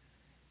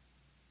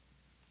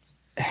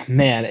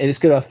 Man, it's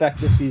going to affect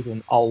the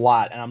season a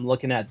lot, and I'm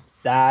looking at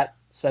that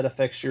set of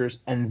fixtures,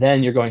 and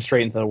then you're going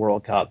straight into the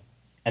World Cup,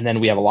 and then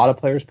we have a lot of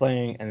players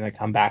playing, and they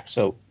come back.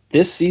 So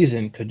this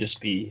season could just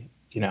be,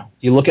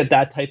 you look at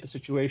that type of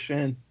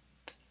situation.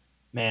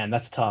 Man,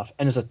 that's tough.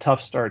 And it's a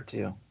tough start,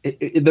 too.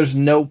 There's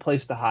no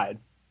place to hide.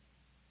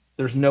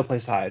 There's no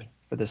place to hide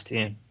for this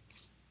team.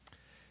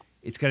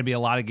 It's going to be a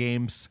lot of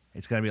games.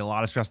 It's going to be a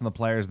lot of stress on the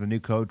players, the new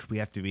coach. We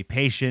have to be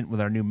patient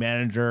with our new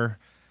manager.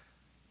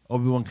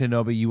 Obi-Wan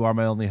Kenobi, you are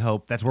my only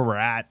hope. That's where we're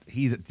at.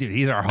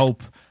 He's our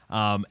hope.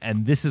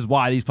 And this is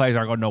why these players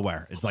aren't going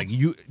nowhere. It's like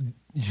you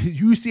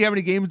see how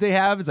many games they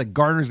have. It's like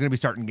Gardner's going to be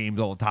starting games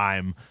all the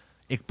time.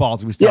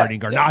 Iqbal's going to be starting.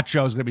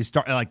 Garnacho's going to be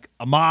starting.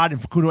 Ahmad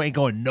and Facundo ain't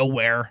going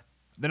nowhere.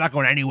 They're not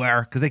going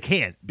anywhere because they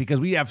can't, because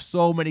we have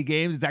so many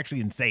games. It's actually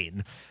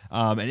insane.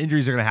 And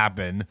injuries are going to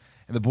happen,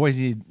 and the boys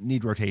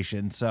need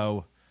rotation.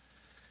 So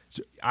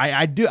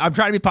I'm trying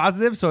to be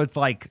positive. So it's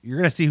you're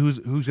going to see who's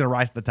going to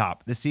rise to the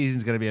top. This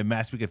season's going to be a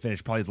mess. We could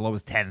finish probably as low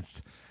as 10th,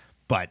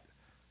 but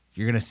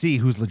you're going to see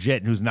who's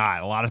legit and who's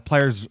not. A lot of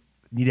players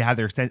need to have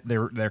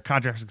their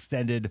contracts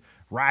extended.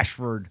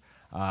 Rashford,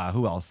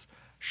 who else?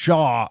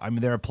 Shaw. I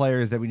mean, there are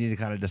players that we need to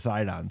kind of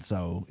decide on.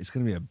 So it's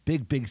going to be a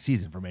big, big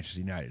season for Manchester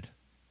United.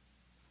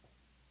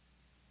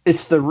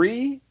 It's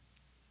the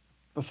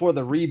before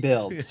the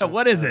rebuild. Yeah,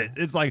 what is it?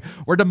 It's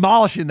we're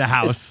demolishing the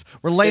house.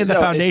 We're laying the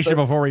foundation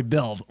before we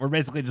build. We're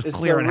basically just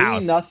clearing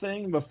house.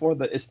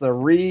 It's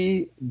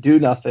the do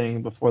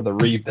nothing before the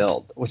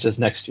rebuild, which is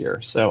next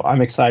year. So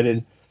I'm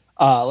excited.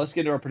 Let's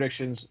get into our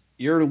predictions.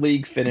 Your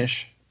league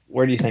finish.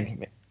 Where do you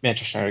think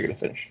Manchester United are going to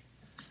finish?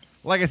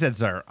 Like I said,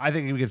 sir, I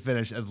think we could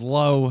finish as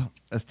low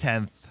as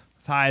 10th,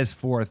 as high as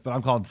 4th, but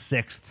I'm calling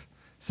 6th,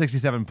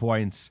 67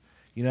 points.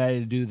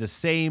 United do the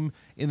same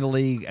in the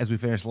league as we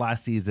finished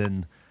last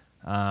season,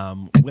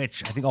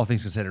 which I think all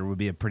things considered would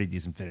be a pretty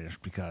decent finish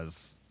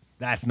because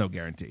that's no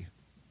guarantee.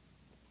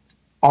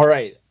 All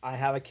right, I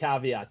have a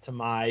caveat to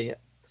my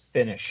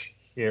finish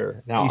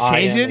here. Now,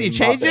 You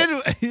changing?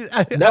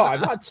 No,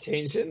 I'm not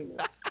changing.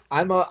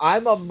 I'm a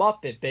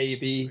Muppet,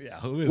 baby. Yeah,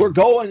 who is We're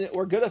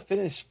gonna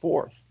finish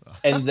 4th,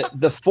 and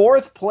the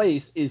 4th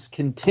place is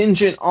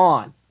contingent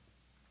on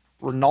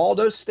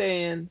Ronaldo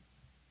staying,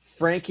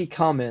 Frankie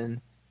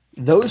coming.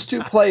 Those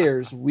 2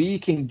 players we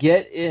can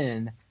get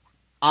in.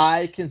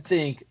 I can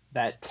think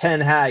that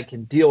Ten Hag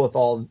can deal with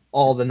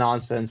all the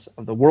nonsense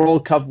of the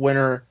World Cup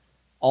winner,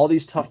 all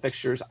these tough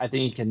fixtures. I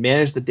think he can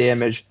manage the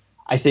damage.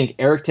 I think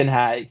Erik Ten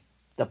Hag,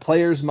 the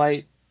players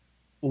might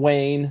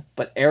wane,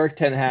 but Erik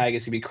Ten Hag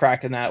is going to be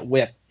cracking that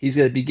whip. He's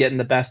going to be getting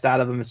the best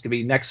out of him. It's going to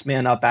be next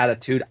man up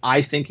attitude.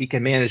 I think he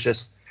can manage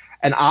this.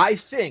 And I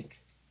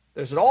think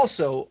there's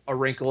also a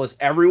wrinkle is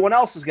everyone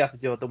else has got to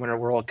deal with the Winter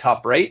World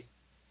Cup, right?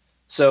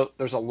 So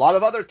there's a lot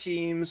of other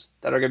teams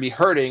that are going to be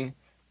hurting.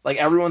 Like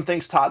everyone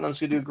thinks Tottenham's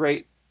going to do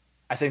great.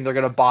 I think they're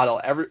going to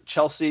bottle.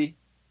 Chelsea,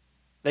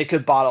 they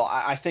could bottle.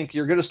 I think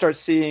you're going to start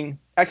seeing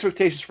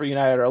expectations for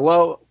United are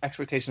low.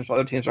 Expectations for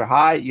other teams are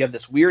high. You have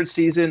this weird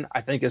season. I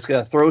think it's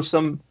going to throw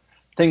some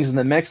things in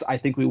the mix. I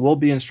think we will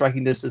be in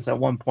striking distance at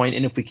one point.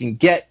 And if we can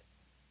get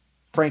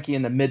Frankie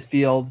in the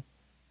midfield,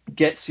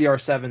 get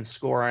CR7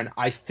 scoring,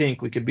 I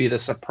think we could be the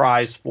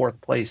surprise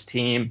 4th place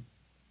team.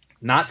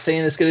 Not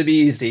saying it's going to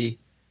be easy.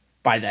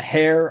 By the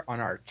hair on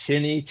our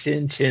chinny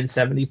chin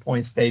 70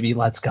 points, baby.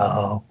 Let's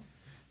go.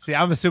 See,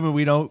 I'm assuming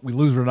we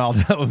lose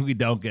Ronaldo when we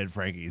don't get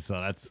Frankie, so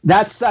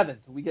that's 7th.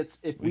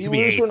 If we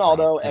lose 8th,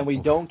 Ronaldo and we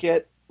don't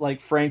get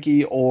like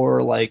Frankie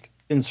or like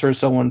insert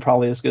someone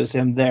probably as good as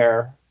him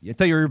there. You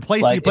thought you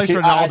replaced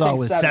Ronaldo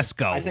with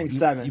Sesko. I think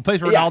 7. You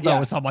placed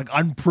Ronaldo with some like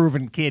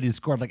unproven kid who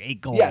scored like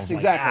 8 goals. Yes,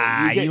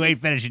 exactly. Like, you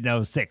ain't finishing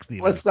 6th.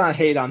 Even. Let's not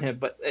hate on him,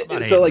 but if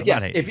Ronaldo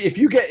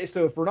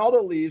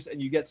leaves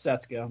and you get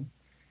Sesko,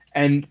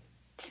 and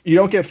you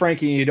don't get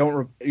Frankie, you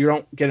don't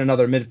get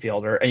another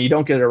midfielder, and you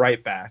don't get a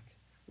right back,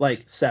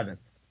 like 7th,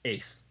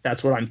 8th.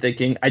 That's what I'm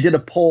thinking. I did a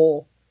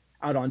poll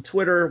out on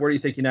Twitter. Where do you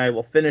think United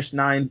will finish?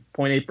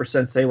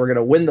 9.8% say we're going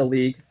to win the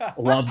league.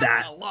 Love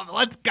that. I love it.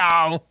 Let's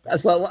go. I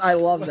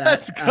love that.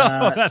 Let's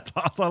go. That's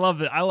awesome. I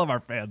love it. I love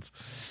our fans.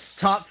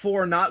 Top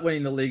 4 not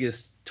winning the league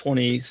is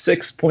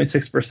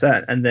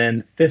 26.6%, and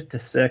then 5th to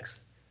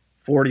 6th,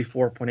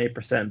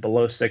 44.8%.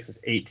 Below 6th is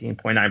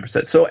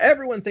 18.9%. So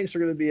everyone thinks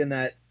they're going to be in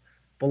that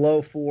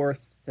below 4th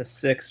to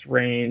 6th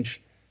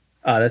range.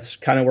 That's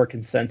kind of where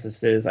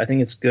consensus is. I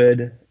think it's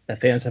good that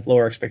fans have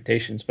lower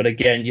expectations. But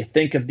again, you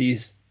think of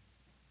these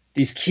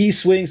key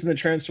swings in the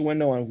transfer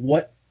window and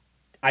what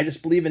I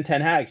just believe in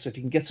Ten Hag. So if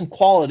you can get some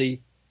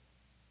quality,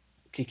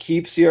 you can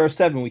keep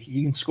CR7.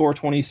 You can score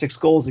 26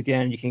 goals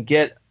again. You can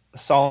get a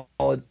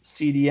solid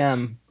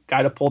CDM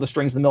guy to pull the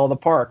strings in the middle of the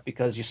park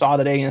because you saw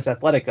today against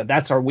Atletico.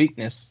 That's our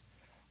weakness.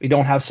 We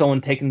don't have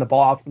someone taking the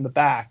ball out from the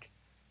back.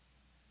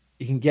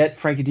 You can get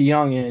Frankie de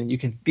Jong in. You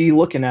can be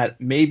looking at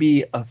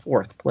maybe a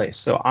 4th place.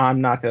 So I'm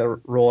not going to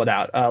rule it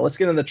out. Let's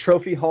get in the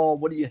trophy hall.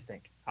 What do you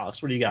think,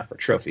 Alex? What do you got for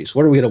trophies?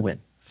 What are we going to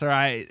win?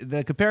 Sir,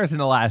 the comparison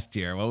to last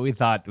year, what we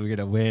thought we were going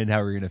to win,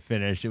 how we were going to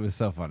finish, it was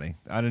so funny.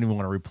 I didn't even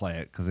want to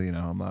replay it because,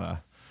 I'm not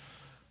a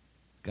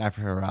guy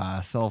for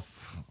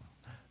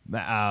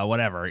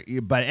whatever.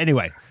 But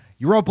anyway,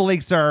 Europa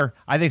League, sir.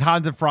 I think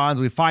Hans and Franz,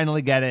 we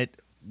finally get it.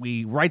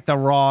 We right the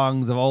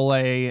wrongs of Ole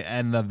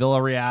and the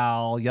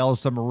Villarreal Yellow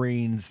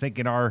Submarine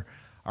sinking our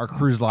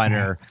cruise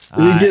liner.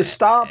 We just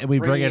stop. And we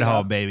bring it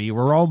home, baby.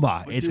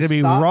 Roma. It's going to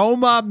be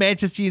Roma,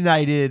 Manchester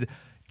United,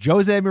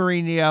 Jose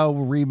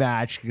Mourinho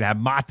rematch. You're going to have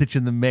Matic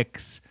in the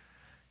mix.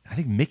 I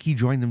think Mickey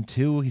joined them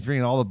too. He's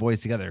bringing all the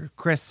boys together.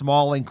 Chris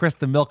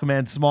the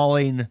Milkman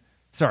Smalling.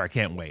 Sorry, I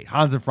can't wait.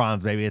 Hans and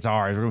Franz, baby. It's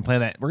ours. We're going to play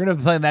that. We're going to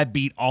be playing that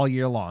beat all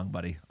year long,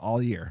 buddy.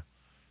 All year.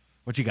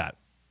 What you got?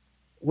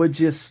 Would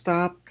you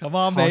stop? Come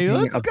on, baby.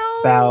 Let's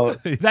go.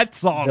 About that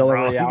song,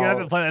 bro. You have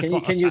to play that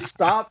song. Can you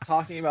stop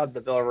talking about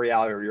the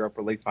Villarreal or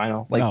Europa League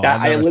final like no,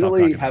 that? I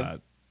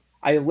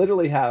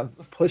literally have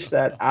pushed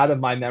that out of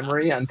my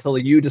memory until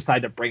you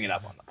decide to bring it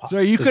up on the podcast. So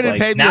you couldn't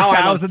pay me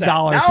 $1,000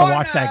 to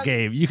watch that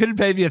game. You couldn't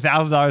pay me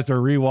 $1,000 to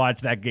rewatch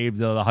that game to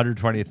the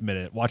 120th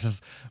minute. Watch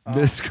us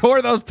score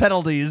those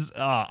penalties.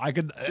 I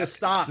could just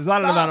stop. There's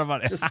not an amount of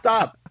money. Just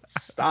stop.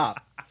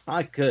 Stop. It's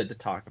not good to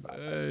talk about.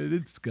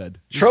 It's good.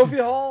 Trophy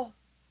hall.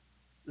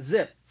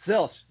 Zip,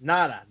 zilch,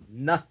 nada,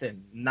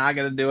 nothing. Not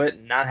going to do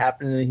it. Not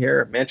happening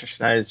here.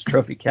 Manchester United's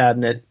trophy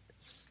cabinet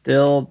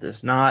still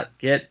does not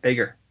get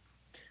bigger.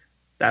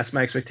 That's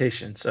my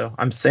expectation. So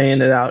I'm saying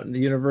it out in the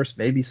universe.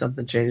 Maybe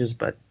something changes,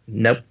 but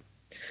nope.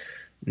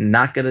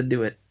 Not going to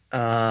do it.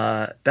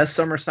 Best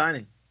summer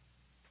signing.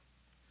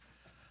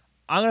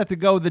 I'm going to have to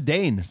go with the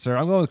Dane, sir.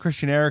 I'm going with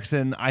Christian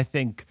Eriksen. I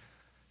think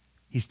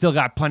he's still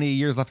got plenty of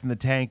years left in the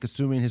tank,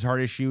 assuming his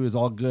heart issue is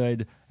all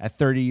good at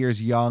 30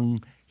 years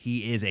young.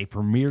 He is a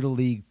Premier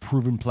League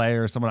proven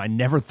player, someone I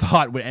never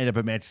thought would end up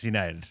at Manchester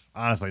United.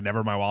 Honestly, never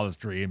in my wildest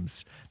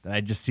dreams that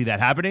I'd just see that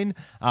happening.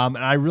 And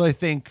I really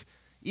think,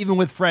 even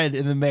with Fred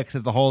in the mix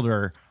as the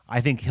holder, I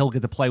think he'll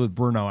get to play with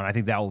Bruno, and I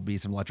think that will be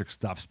some electric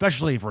stuff,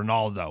 especially if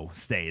Ronaldo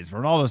stays. If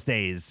Ronaldo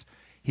stays,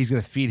 he's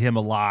going to feed him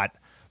a lot.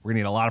 We're going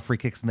to get a lot of free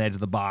kicks on the edge of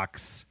the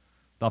box.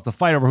 They'll have to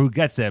fight over who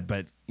gets it,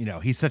 but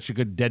he's such a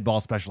good dead ball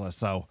specialist.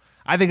 So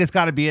I think it's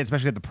got to be it,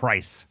 especially at the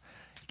price.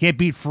 You can't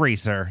beat free,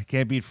 sir. You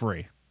can't beat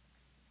free.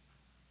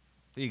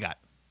 Who you got?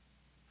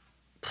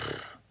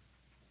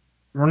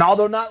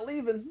 Ronaldo not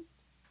leaving.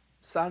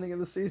 Signing of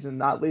the season,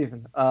 not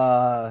leaving.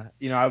 I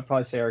would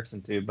probably say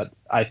Eriksen too, but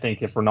I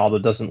think if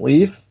Ronaldo doesn't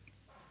leave,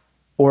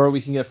 or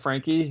we can get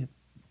Frankie,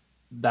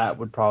 that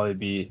would probably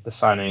be the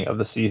signing of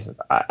the season.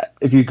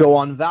 If you go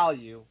on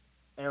value,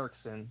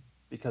 Eriksen,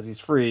 because he's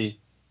free,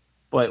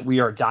 but we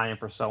are dying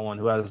for someone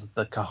who has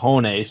the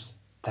cojones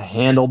to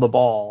handle the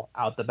ball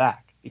out the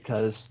back,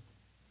 because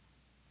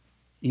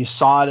you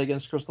saw it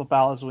against Crystal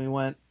Palace when we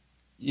went.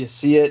 You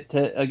see it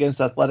against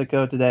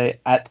Atletico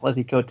today.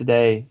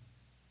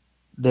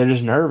 They're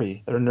just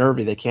nervy. They're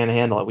nervy. They can't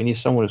handle it. We need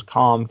someone who's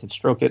calm, can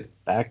stroke it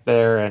back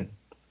there. And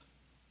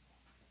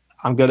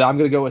I'm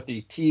gonna go with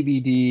the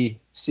TBD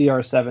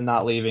CR7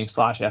 not leaving /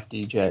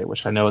 FDJ,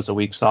 which I know is a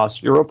weak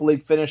sauce. Europa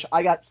League finish.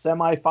 I got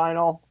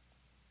semifinal.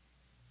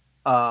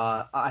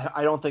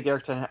 I don't think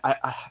Eriksen.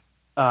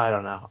 I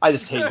don't know. I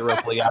just hate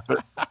Europa League after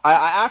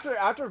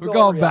We're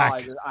going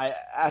back.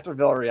 After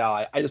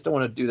Villarreal, I just don't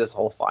want to do this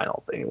whole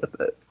final thing with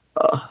it.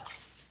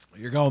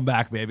 You're going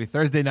back, baby.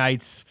 Thursday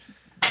nights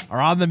are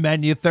on the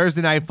menu.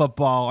 Thursday night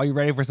football. Are you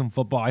ready for some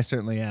football? I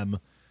certainly am.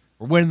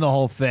 We're winning the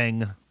whole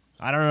thing.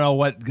 I don't know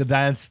what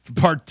Gdansk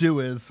Part 2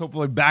 is.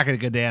 Hopefully back at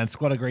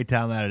Gdansk. What a great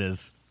town that it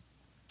is.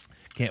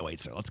 Can't wait,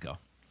 sir. Let's go.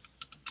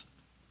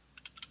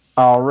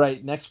 All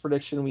right. Next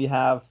prediction we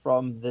have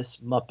from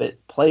this Muppet.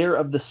 Player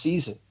of the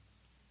season.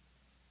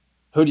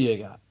 Who do you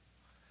got?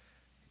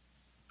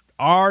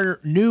 Our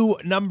new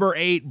number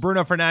 8,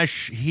 Bruno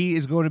Fernandes. He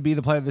is going to be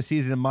the player of the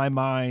season in my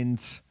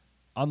mind.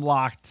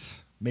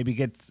 Unlocked. Maybe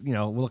gets a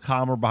little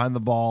calmer behind the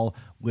ball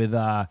with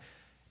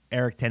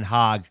Erik ten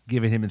Hag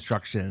giving him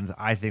instructions.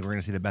 I think we're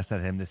going to see the best out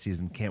of him this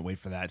season. Can't wait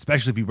for that,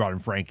 especially if you brought in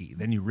Frankie.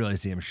 Then you really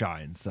see him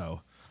shine.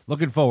 So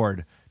looking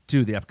forward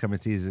to the upcoming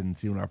season,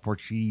 see what our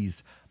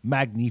Portuguese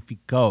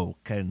Magnifico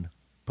can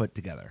put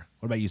together.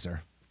 What about you,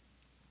 sir?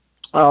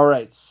 All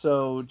right,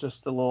 so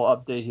just a little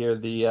update here.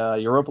 The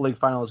Europa League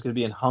final is going to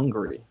be in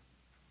Hungary.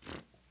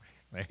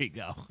 There you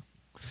go.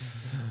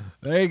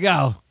 There you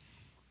go.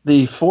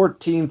 The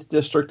 14th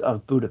district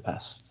of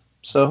Budapest.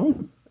 So,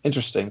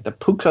 interesting. The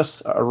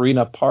Pukas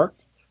Arena Park.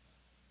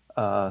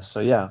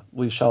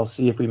 We shall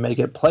see if we make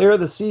it. Player of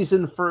the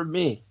season for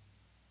me.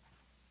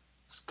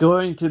 It's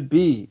going to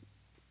be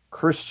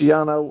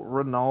Cristiano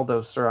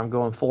Ronaldo, sir. I'm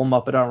going full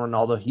Muppet on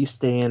Ronaldo.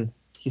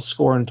 He's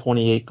scoring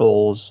 28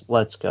 goals.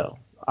 Let's go.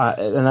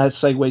 And that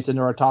segues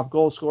into our top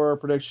goal scorer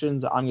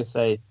predictions. I'm going to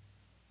say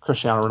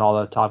Cristiano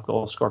Ronaldo, top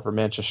goal scorer for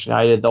Manchester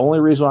United. The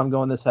only reason I'm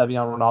going this heavy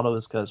on Ronaldo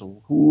is because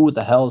who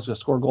the hell is going to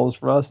score goals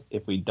for us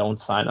if we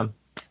don't sign him?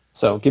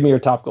 So give me your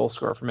top goal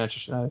scorer for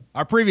Manchester United.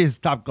 Our previous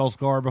top goal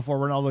scorer before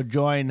Ronaldo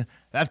joined,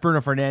 that's Bruno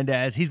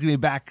Fernandes. He's going to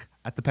be back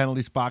at the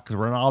penalty spot because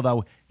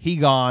Ronaldo, he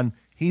gone.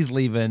 He's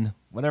leaving.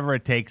 Whatever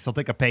it takes. He'll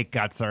take a pay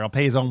cut, sir. He'll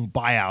pay his own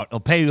buyout. He'll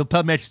pay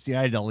Manchester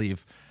United to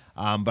leave.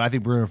 But I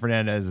think Bruno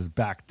Fernandes is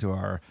back to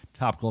our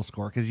top goal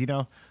scorer because, we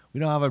don't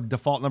have a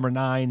default number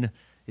 9.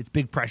 It's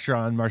big pressure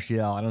on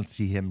Martial. I don't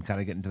see him kind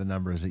of getting to the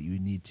numbers that you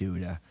need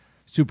to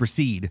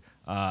supersede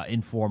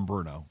inform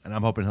Bruno. And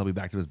I'm hoping he'll be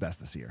back to his best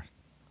this year.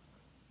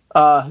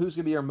 Who's going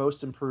to be your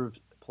most improved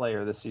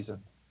player this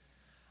season?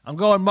 I'm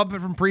going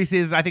Muppet from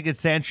preseason. I think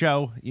it's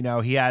Sancho.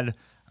 He had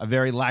a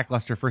very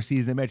lackluster first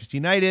season at Manchester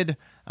United,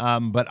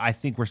 but I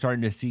think we're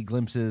starting to see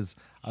glimpses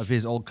of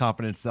his old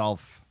confident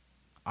self.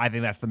 I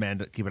think that's the man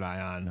to keep an eye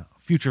on.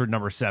 Future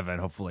number 7,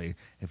 hopefully,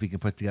 if we can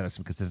put together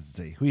some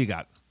consistency. Who you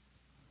got?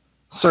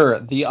 Sir,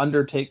 the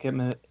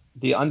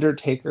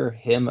Undertaker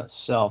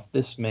himself.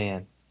 This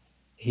man,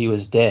 he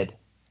was dead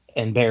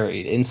and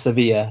buried in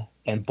Sevilla,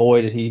 and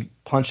boy, did he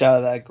punch out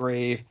of that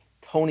grave.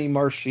 Tony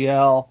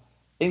Martial,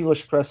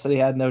 English press said he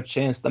had no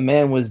chance. The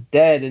man was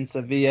dead in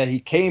Sevilla. He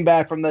came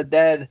back from the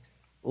dead,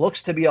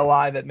 looks to be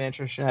alive at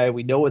Manchester United.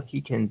 We know what he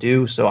can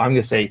do, so I'm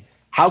going to say,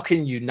 how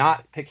can you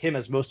not pick him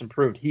as most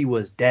improved? He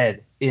was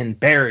dead and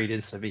buried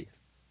in Sevilla,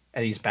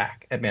 and he's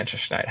back at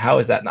Manchester United. How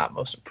is that not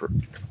most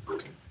improved?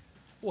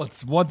 Well,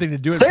 it's one thing to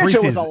do in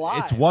Sancho preseason. Was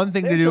alive. It's one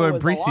thing to do in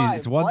preseason.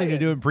 It's one playing. thing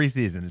to do in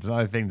preseason. It's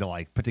another thing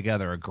to put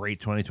together a great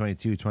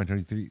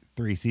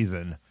 2022-2023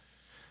 season.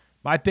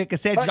 My pick is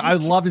Sancho. I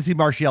would love to see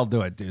Martial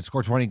do it, dude.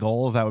 Score 20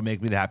 goals. That would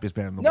make me the happiest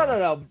man in the world.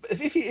 No.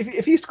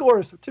 If he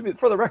scores,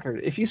 for the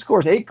record, if he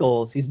scores 8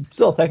 goals, he's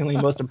still technically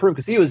most improved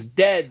because he was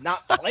dead,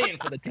 not playing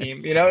for the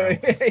team.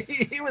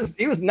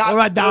 He was not.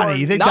 What about Donnie?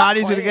 You think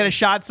Donnie's going to get a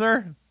shot,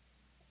 sir?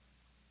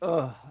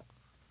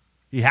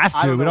 He has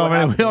to. We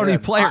don't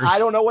need players. I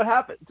don't know what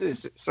happened,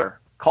 sir.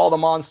 call the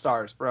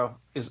Monstars, bro.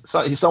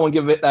 Someone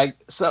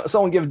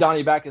give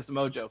Donnie back his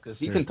mojo, because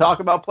he can talk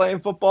about playing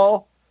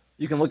football.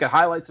 You can look at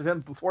highlights of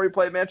him before he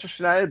played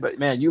Manchester United, but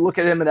man, you look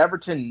at him at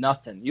Everton,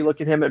 nothing. You look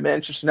at him at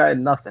Manchester United,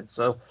 nothing.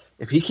 So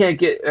if he can't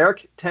get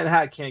Erik ten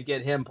Hag can't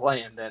get him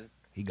playing, then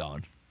he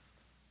gone.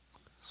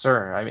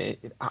 Sir, I mean,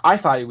 I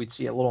thought we'd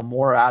see a little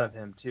more out of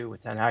him too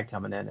with Ten Hag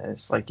coming in. And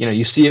it's like,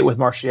 you see it with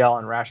Martial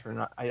and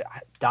Rashford.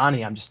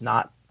 Donnie, I'm just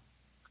not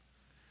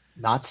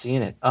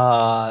seeing it.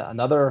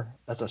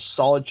 That's a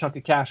solid chunk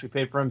of cash we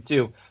paid for him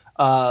too.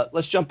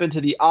 Let's jump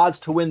into the odds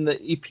to win the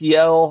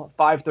EPL.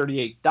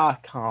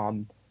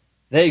 538.com.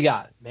 They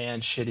got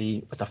Man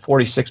City with a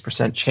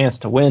 46% chance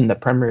to win the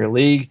Premier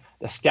League.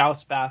 The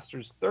Scouse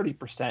Bastards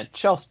 30%.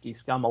 Chelsea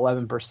Scum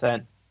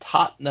 11%.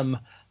 Tottenham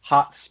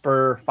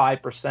Hotspur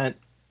 5%.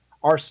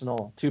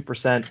 Arsenal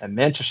 2%. And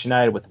Manchester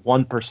United with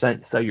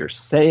 1%. So you're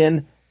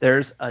saying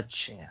there's a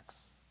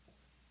chance.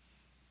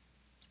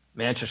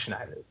 Manchester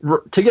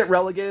United to get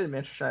relegated.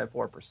 Manchester United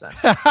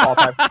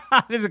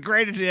 4%. This is a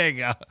great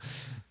Diego.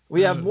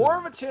 We have more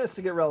of a chance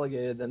to get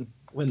relegated than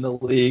win the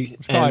league.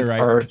 That's probably right.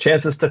 Our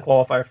chances to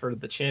qualify for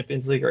the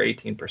Champions League are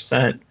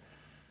 18%.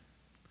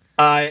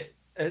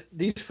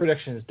 These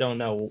predictions don't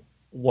know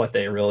what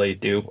they really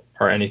do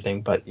or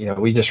anything, but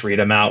we just read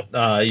them out.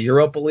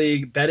 Europa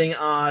League betting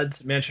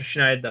odds: Manchester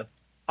United, the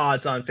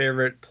odds-on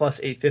favorite, plus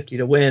 850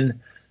 to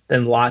win.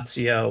 Then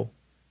Lazio,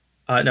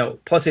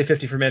 plus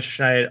 850 for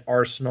Manchester United,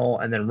 Arsenal,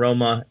 and then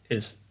Roma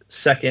is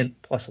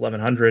second, plus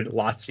 1100.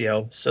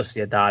 Lazio,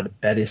 Sociedad,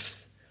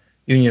 Betis,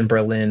 Union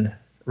Berlin,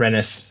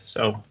 Rennes.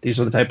 So these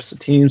are the types of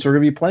teams we're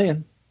going to be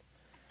playing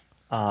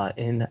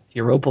in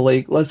Europa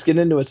League. Let's get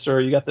into it,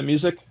 sir. You got the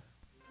music?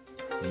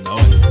 No.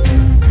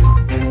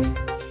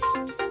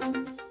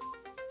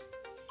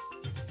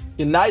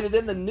 United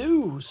in the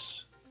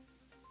news.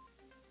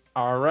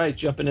 All right,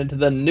 jumping into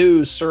the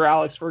news. Sir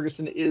Alex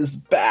Ferguson is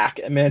back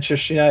at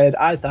Manchester United.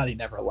 I thought he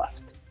never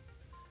left.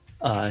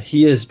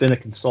 He has been a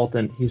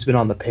consultant. He's been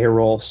on the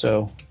payroll,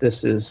 so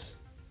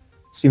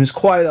seems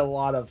quite a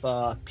lot of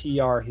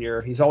PR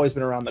here. He's always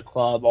been around the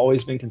club,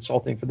 always been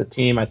consulting for the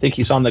team. I think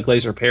he's on the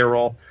Glazer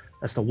payroll.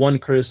 That's the one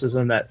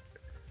criticism that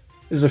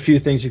there's a few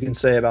things you can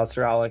say about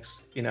Sir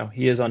Alex.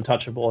 He is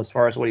untouchable as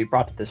far as what he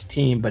brought to this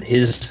team, but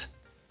his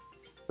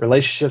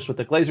relationships with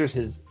the Glazers,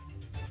 his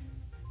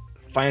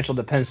financial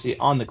dependency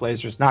on the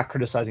Glazers, not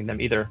criticizing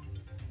them either.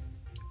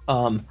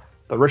 But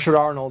Richard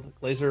Arnold,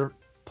 Glazer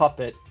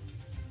puppet,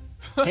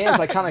 Hands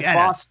iconic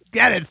boss.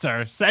 Get it,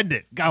 sir. Send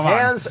it. Go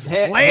Hands on.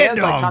 Hands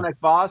iconic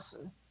boss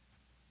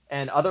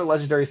and other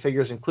legendary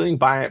figures, including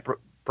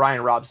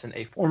Brian Robson,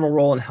 a formal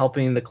role in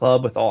helping the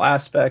club with all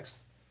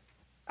aspects.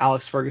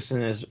 Alex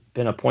Ferguson has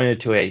been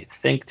appointed to a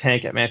think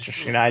tank at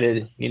Manchester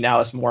United. He now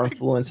has more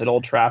influence at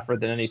Old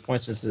Trafford than any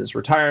point since his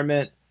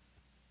retirement.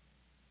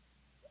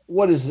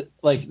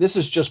 This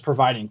is just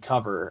providing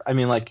cover. I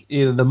mean,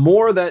 the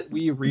more that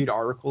we read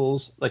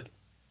articles,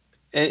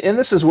 and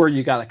this is where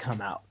you got to come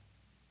out,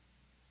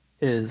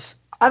 is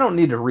I don't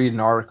need to read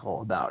an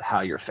article about how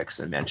you're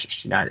fixing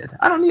Manchester United.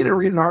 I don't need to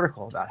read an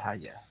article about how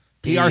you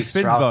PR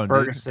spin zone.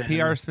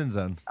 PR spin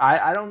zone.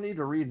 I don't need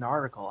to read an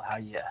article how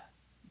you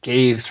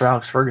gave Sir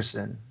Alex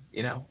Ferguson,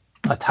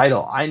 a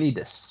title. I need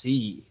to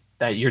see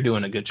that you're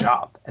doing a good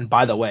job. And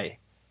by the way,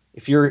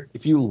 if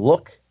you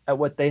look at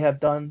what they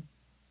have done,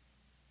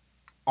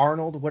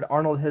 what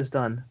Arnold has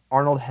done,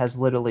 Arnold has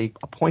literally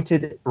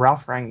appointed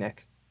Ralph Rangnick,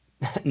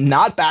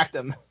 not backed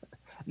him,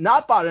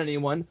 not bought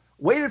anyone,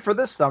 waited for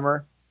this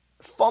summer,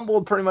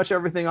 fumbled pretty much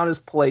everything on his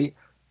plate,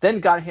 then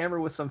got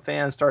hammered with some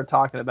fans, started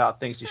talking about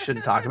things he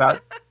shouldn't talk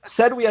about,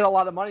 said we had a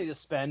lot of money to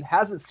spend,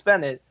 hasn't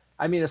spent it.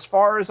 I mean, as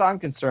far as I'm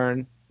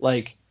concerned,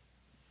 I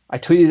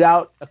tweeted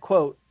out a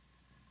quote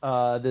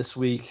this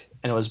week,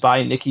 and it was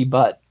by Nicky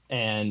Butt,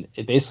 and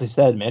it basically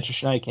said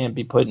Manchester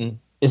United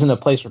isn't a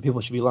place where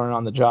people should be learning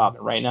on the job.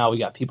 And right now we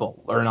got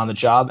people learning on the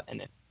job,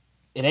 and it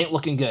ain't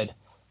looking good.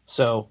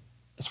 So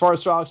as far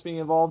as Sir Alex being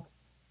involved,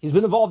 he's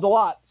been involved a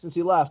lot since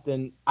he left,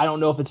 and I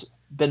don't know if it's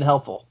been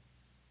helpful.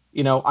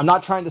 I'm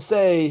not trying to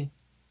say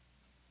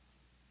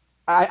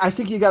I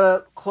think you got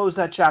to close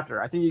that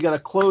chapter. I think you got to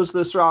close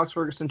the Sir Alex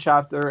Ferguson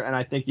chapter, and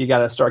I think you got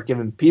to start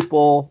giving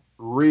people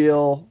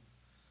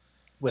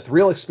with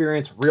real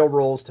experience, real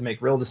roles to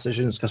make real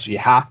decisions, because we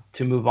have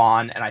to move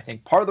on. And I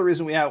think part of the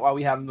reason why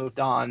we haven't moved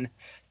on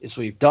is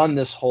we've done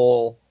this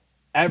whole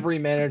every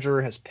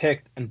manager has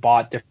picked and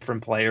bought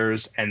different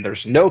players, and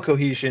there's no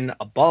cohesion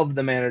above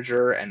the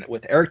manager. And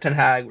with Erik ten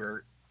Hag,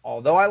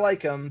 although I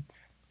like him,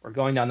 we're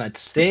going down that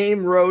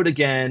same road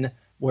again,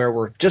 where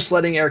we're just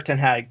letting Erik ten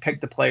Hag pick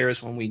the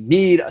players when we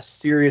need a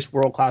serious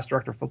world-class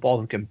director of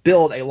football who can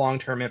build a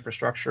long-term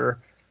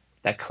infrastructure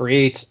that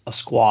creates a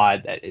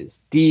squad that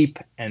is deep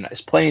and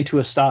is playing to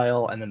a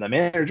style, and then the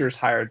manager is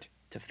hired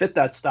to fit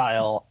that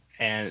style,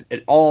 and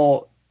it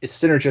all is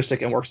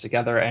synergistic and works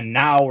together. And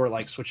now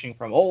we're switching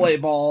from Ole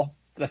ball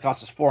that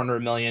cost us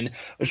 $400 million,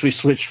 which we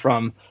switched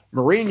from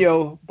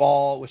Mourinho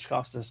ball, which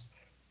cost us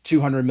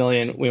 $200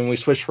 million, when we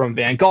switched from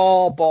Van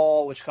Gaal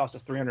ball, which cost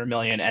us $300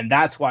 million, and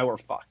that's why we're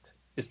fucked.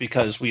 is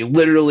because we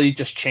literally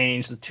just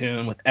change the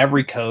tune with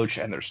every coach,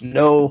 and there's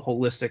no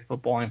holistic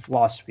footballing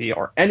philosophy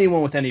or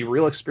anyone with any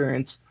real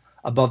experience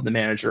above the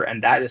manager.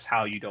 And that is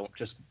how you don't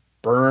just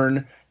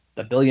burn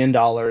the $1 billion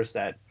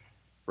that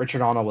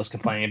Richard Arnold was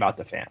complaining about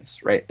the fans,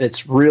 right?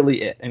 It's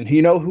really it. And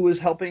you know who was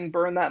helping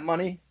burn that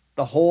money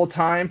the whole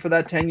time for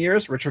that 10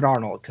 years? Richard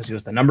Arnold, because he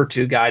was the number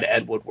 2 guy to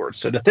Ed Woodward.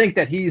 So to think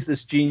that he's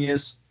this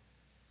genius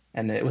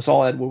and it was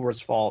all Ed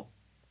Woodward's fault,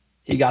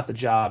 he got the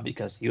job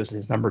because he was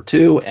his number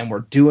 2, and we're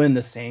doing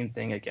the same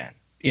thing again.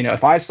 You know,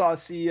 if I saw a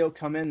CEO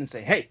come in and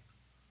say, hey,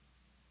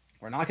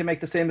 we're not going to make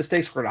the same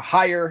mistakes. We're going to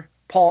hire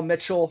Paul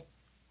Mitchell.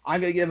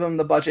 I'm going to give him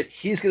the budget.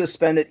 He's going to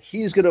spend it.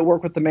 He's going to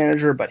work with the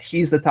manager, but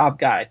he's the top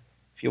guy.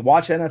 If you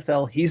watch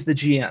NFL, he's the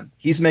GM.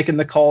 He's making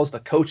the calls. The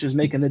coach is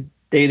making the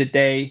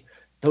day-to-day.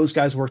 Those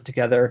guys work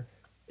together.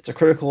 It's a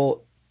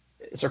critical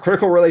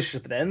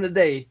relationship. At the end of the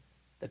day,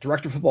 the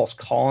director of football is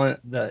calling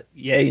the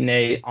yay,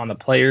 nay on the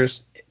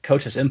players,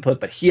 coach's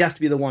input, but he has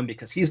to be the one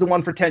because he's the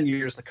one for 10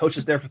 years. The coach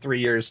is there for 3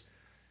 years,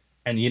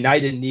 and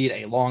United need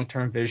a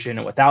long-term vision.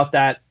 And without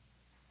that,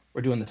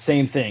 we're doing the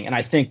same thing. And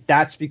I think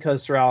that's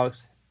because Sir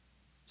Alex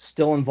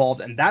still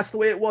involved, and that's the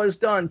way it was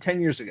done 10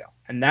 years ago.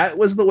 And that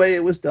was the way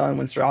it was done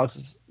when Sir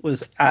Alex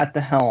was at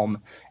the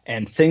helm,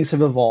 and things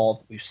have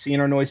evolved. We've seen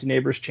our noisy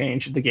neighbors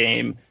change the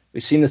game.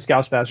 We've seen the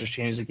Scousebusters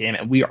change the game,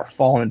 and we are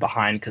falling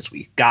behind because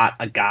we got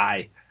a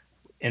guy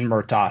in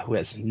Murtaugh who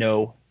has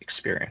no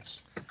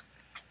experience.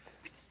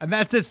 And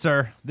that's it,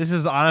 sir. This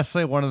is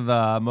honestly one of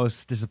the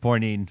most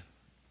disappointing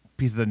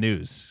pieces of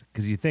news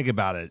because you think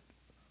about it.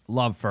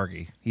 Love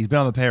Fergie. He's been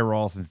on the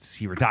payroll since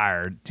he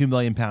retired. £2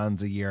 million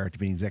a year to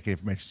be an executive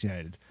for Manchester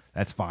United.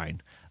 That's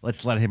fine.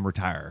 Let's let him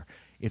retire.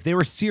 If they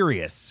were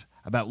serious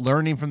about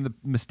learning from the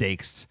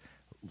mistakes,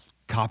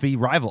 copy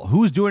rival.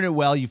 Who's doing it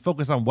well? You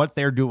focus on what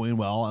they're doing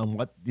well and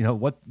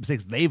what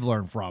mistakes they've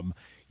learned from.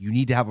 You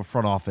need to have a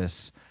front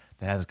office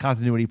that has a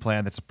continuity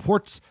plan that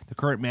supports the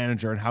current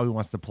manager and how he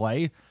wants to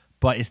play,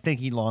 but is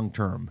thinking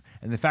long-term.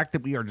 And the fact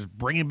that we are just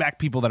bringing back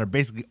people that are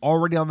basically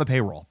already on the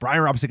payroll. Brian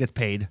Robinson gets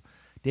paid.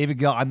 David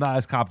Gill, I'm not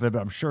as confident,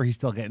 but I'm sure he's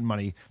still getting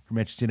money from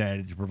Manchester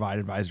United to provide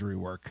advisory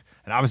work.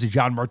 And obviously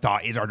John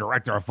Murtaugh is our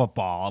director of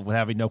football with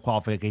having no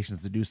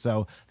qualifications to do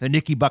so. The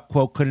Nicky Buck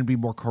quote couldn't be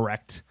more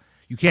correct.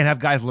 You can't have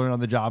guys learn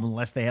on the job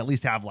unless they at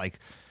least have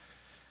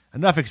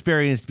enough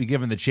experience to be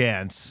given the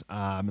chance.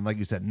 And like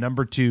you said,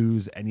 number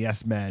 2s and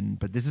yes men.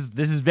 But this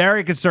is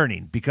very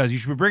concerning because you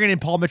should be bringing in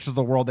Paul Mitchell to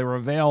the world. They were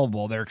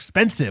available. They're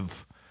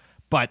expensive.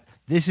 But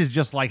this is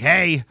just like,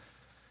 hey,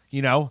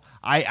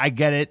 I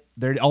get it.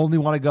 They only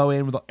want to go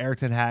in with Erik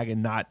ten Hag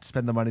and not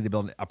spend the money to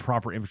build a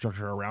proper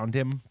infrastructure around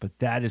him. But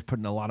that is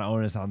putting a lot of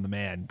onus on the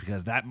man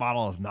because that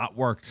model has not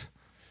worked.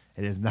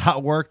 It has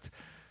not worked.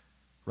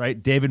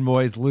 Right? David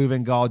Moyes, Lou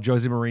Van Gaal,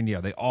 Jose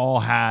Mourinho, they all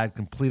had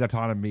complete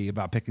autonomy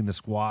about picking the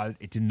squad.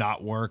 It did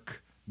not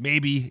work.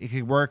 Maybe it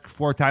could work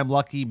 4-time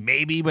lucky,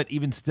 maybe, but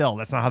even still,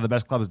 that's not how the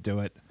best clubs do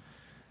it.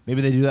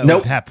 Maybe they do that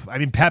with Pep. I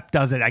mean, Pep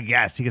does it, I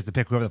guess. He gets to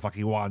pick whoever the fuck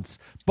he wants.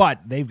 But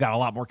they've got a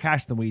lot more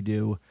cash than we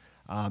do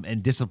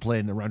and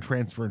discipline around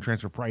transfer and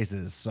transfer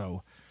prices.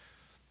 So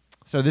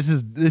this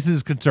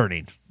is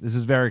concerning. This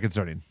is very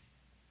concerning.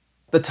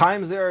 The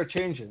times there are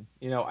changing.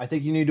 I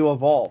think you need to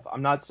evolve.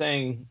 I'm not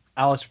saying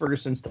Alex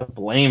Ferguson's to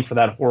blame for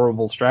that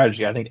horrible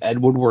strategy. I think Ed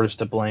Woodward is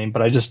to blame,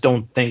 but I just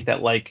don't think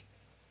that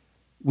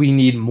we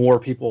need more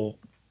people,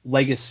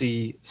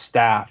 legacy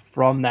staff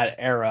from that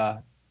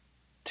era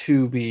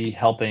to be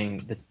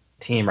helping the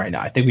team right now.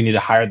 I think we need to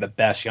hire the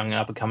best young and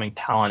up and coming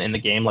talent in the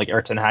game. Like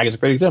Erik ten Hag is a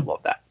great example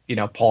of that.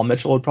 Paul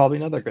Mitchell would probably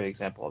be another great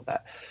example of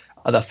that.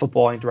 The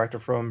footballing director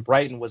from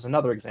Brighton was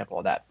another example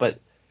of that. But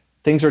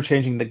things are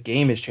changing. The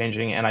game is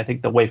changing. And I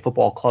think the way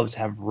football clubs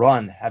have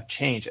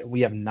changed. And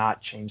we have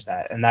not changed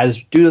that. And that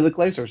is due to the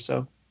Glazers.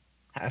 So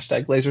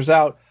 #Glazers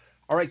out.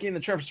 All right, getting the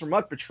transfers from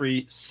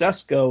Mudpatry.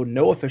 Sesko,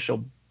 no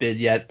official bid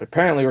yet. But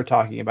apparently we're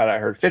talking about, I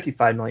heard,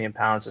 £55 million.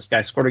 This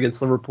guy scored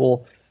against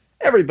Liverpool.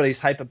 Everybody's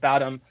hype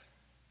about him.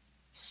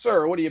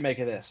 Sir, what do you make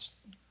of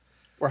this?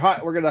 We're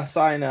going to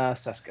sign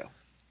Sesko.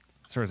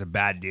 Sir, it's a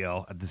bad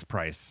deal at this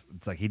price.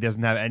 It's like he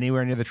doesn't have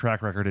anywhere near the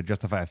track record to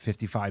justify a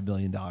 $55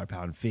 million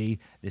pound fee.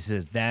 This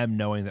is them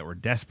knowing that we're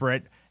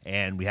desperate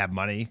and we have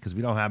money because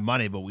we don't have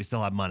money, but we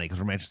still have money because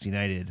we're Manchester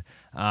United.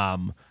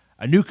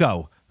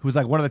 Anuko, who's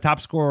one of the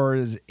top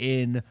scorers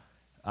in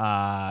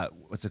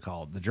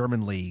the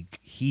German league.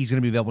 He's going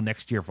to be available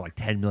next year for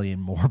 10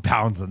 million more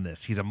pounds than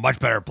this. He's a much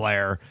better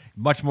player,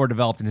 much more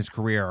developed in his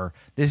career.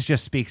 This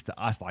just speaks to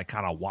us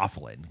kind of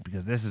waffling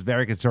because this is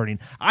very concerning.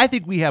 I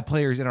think we have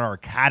players in our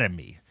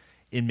academy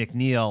in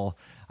McNeil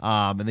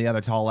and the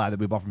other tall lad that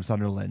we bought from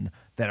Sunderland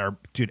that are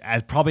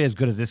probably as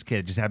good as this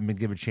kid, just haven't been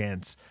given a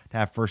chance to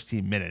have first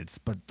team minutes.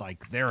 But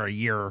they're a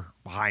year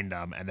behind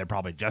them and they're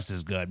probably just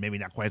as good, maybe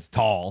not quite as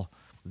tall,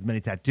 as many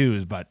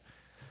tattoos, but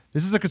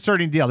this is a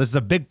concerning deal. This is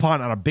a big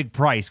punt on a big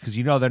price because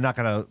they're not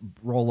going to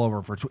roll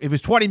over for. If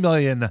it's $20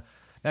 million,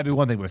 that'd be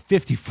one thing. But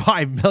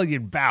 £55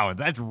 million,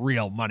 that's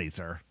real money,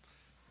 sir.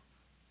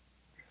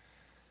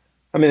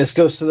 I mean, this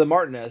goes to the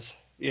Martinez.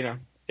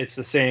 It's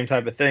the same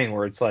type of thing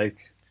where it's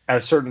at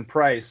a certain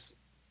price,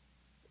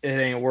 it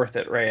ain't worth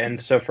it, right?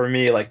 And so for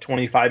me, like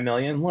 25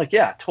 million, like,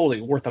 yeah,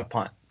 totally worth a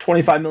punt.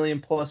 25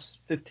 million plus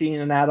 15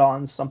 and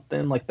add-ons,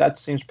 something like that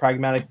seems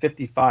pragmatic.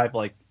 55,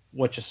 like,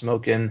 what you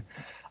smoking?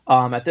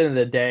 At the end of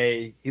the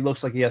day, he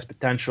looks like he has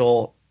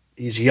potential.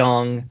 He's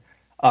young.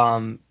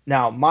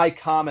 Now, my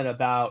comment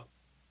about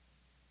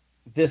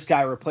this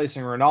guy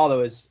replacing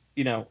Ronaldo is,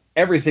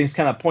 everything's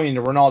kind of pointing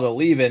to Ronaldo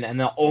leaving, and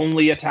the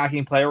only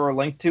attacking player we're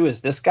linked to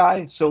is this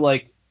guy. So,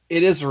 like,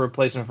 it is a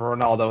replacement for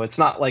Ronaldo. It's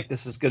not like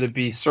this is going to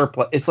be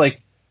surplus. It's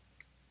like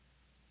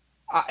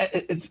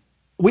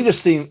we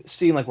just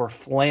seem like we're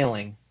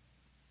flailing.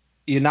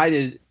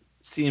 United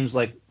seems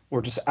like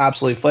we're just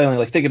absolutely flailing.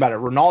 Like, think about it.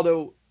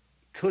 Ronaldo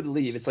could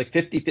leave. It's like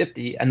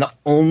 50-50, and the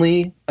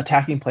only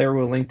attacking player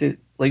we're linked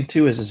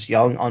to is this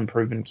young,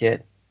 unproven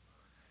kid.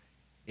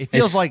 It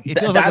feels like the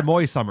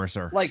Moyes summer,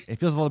 sir. Like, it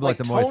feels a little bit like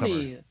the Moyes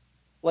summer.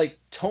 Like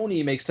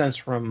Tony makes sense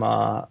from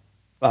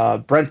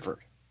Brentford,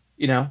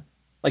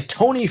 Like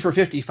Tony for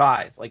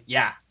 55, like,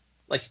 yeah.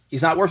 Like,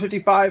 he's not worth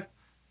 55,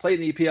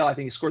 played in the EPL, I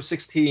think he scored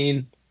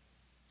 16,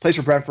 plays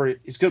for Brentford,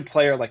 he's a good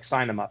player, like,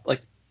 sign him up.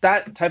 Like,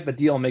 that type of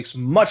deal makes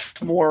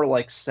much more,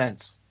 like,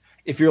 sense.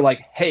 If you're like,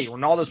 hey,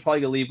 Ronaldo's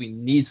probably going to leave, we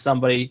need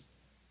somebody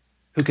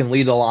who can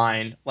lead the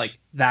line, like,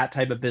 that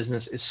type of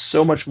business is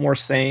so much more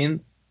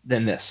sane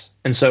than this.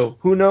 And so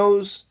who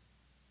knows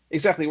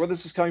exactly where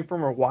this is coming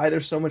from or why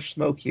there's so much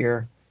smoke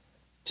here.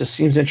 Just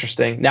seems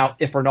interesting. Now,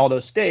 if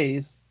Ronaldo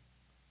stays,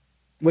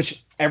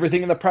 which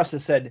everything in the press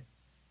has said,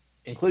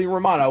 including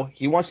Romano,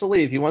 he wants to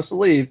leave,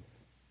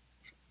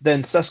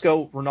 then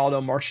Sesko,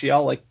 Ronaldo,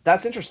 Martial, like,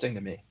 that's interesting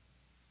to me.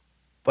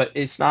 But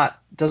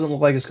doesn't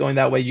look like it's going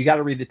that way. You got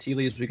to read the tea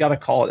leaves. We got to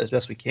call it as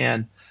best we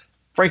can.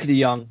 Frankie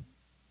de Jong,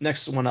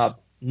 next one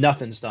up,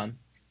 nothing's done.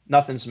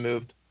 Nothing's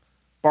moved.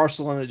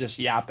 Barcelona just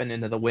yapping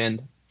into the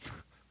wind.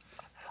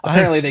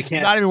 Apparently they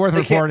can't. Not even worth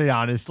reporting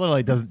on. It's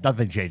literally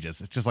nothing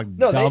changes. It's just like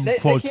dumb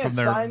quotes from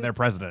their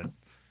president.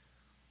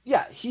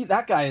 Yeah,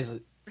 that guy is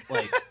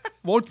like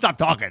won't stop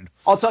talking.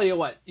 I'll tell you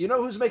what. You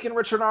know who's making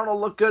Richard Arnold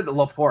look good?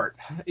 Laporte.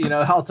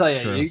 I'll tell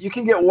you, you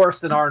can get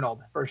worse than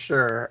Arnold for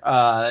sure.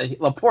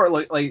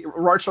 Laporte, like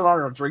Richard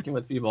Arnold drinking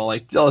with people,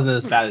 like, still isn't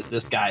as bad as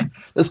this guy.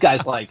 This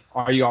guy's like,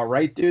 "Are you all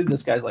right, dude?"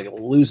 This guy's like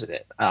losing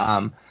it.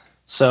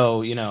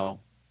 So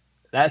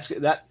that's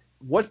that.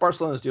 What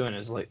Barcelona's doing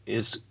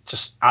is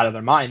just out of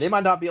their mind. They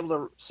might not be able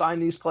to sign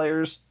these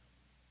players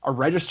or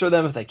register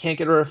them if they can't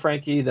get rid of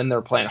Frankie. Then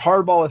they're playing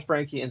hardball with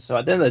Frankie, and so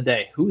at the end of the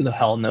day, who the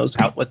hell knows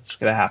what's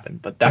going to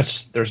happen? But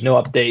there's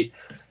no update.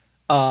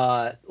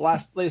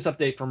 Latest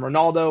update from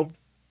Ronaldo.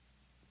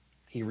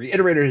 He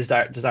reiterated his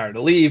desire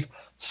to leave.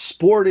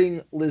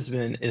 Sporting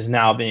Lisbon is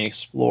now being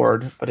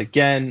explored, but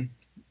again,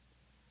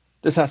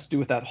 this has to do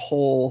with that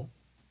whole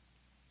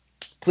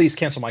please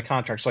cancel my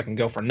contract so I can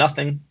go for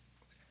nothing.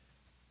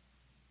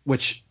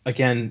 Which,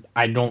 again,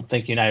 I don't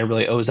think United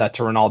really owes that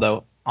to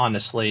Ronaldo,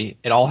 honestly.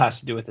 It all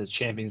has to do with his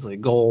Champions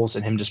League goals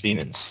and him just being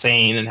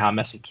insane and how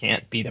Messi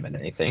can't beat him at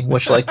anything,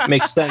 which, like,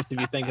 makes sense if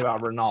you think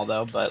about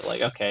Ronaldo, but,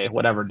 like, okay,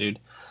 whatever, dude.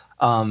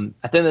 At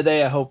the end of the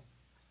day, I hope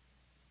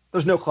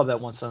there's no club that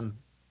wants him.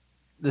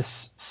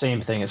 This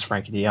same thing as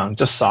Frankie de Jong,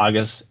 just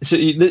sagas. So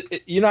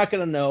you're not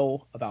going to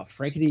know about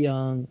Frankie de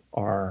Jong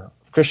or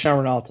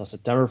Cristiano Ronaldo until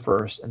September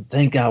 1st, and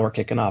thank God we're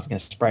kicking off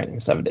against Brighton in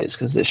 7 days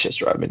because this shit's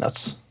driving me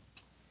nuts.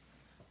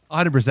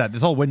 100%.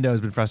 This whole window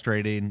has been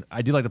frustrating.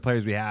 I do like the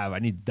players we have. I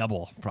need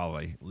double,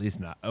 probably, at least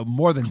not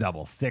more than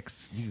double.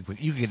 6.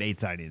 You can get 8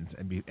 signings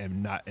and be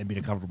in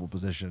a comfortable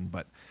position.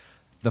 But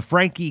the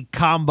Frankie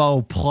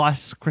combo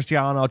plus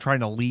Cristiano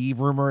trying to leave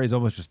rumor is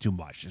almost just too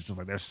much. It's just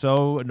like they're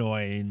so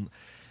annoying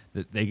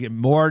that they get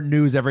more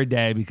news every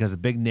day because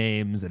of big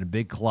names and a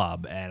big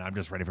club. And I'm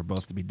just ready for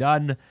both to be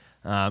done.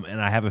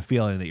 And I have a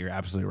feeling that you're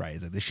absolutely right.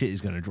 It's like this shit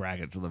is going to drag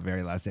it to the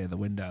very last day of the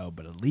window.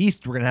 But at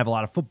least we're going to have a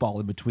lot of football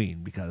in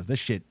between because this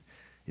shit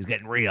is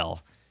getting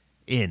real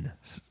in,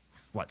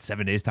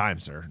 7 days' time,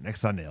 sir?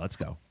 Next Sunday. Let's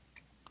go.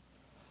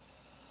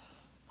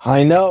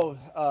 I know.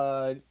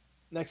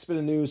 Next bit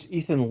of news,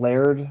 Ethan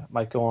Laird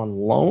might go on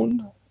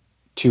loan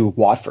to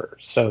Watford.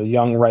 So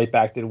young right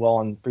back did well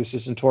on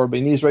preseason tour, but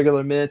he needs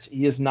regular minutes.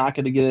 He is not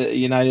going to get it at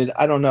United.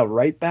 I don't know.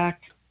 Right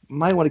back,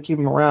 might want to keep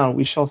him around.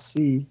 We shall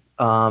see.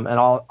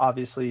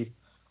 Obviously,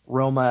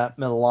 Roma,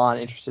 Milan,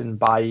 interested in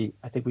Bailly.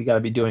 I think we got to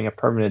be doing a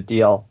permanent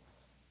deal.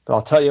 But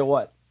I'll tell you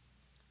what.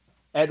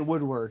 Ed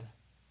Woodward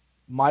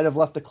might have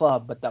left the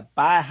club, but the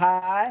buy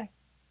high,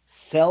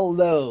 sell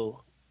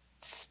low,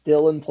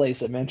 still in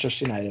place at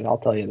Manchester United. I'll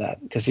tell you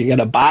that. Because you're going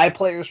to buy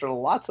players for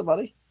lots of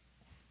money,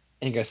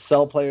 and you're going to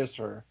sell players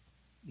for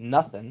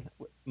nothing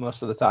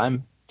most of the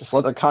time. Just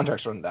let their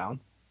contracts run down.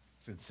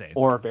 It's insane.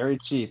 Or very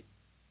cheap.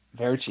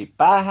 Very cheap.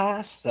 Buy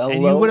high, sell low.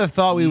 And you would have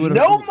thought we would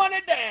have... No money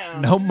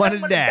down. No money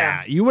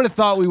down. You would have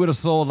thought we would have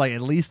sold like at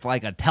least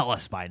like a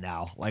Tellus by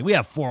now. Like we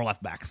have 4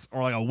 left backs.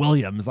 Or like a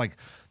Williams. Like...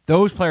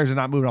 Those players are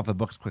not moving off the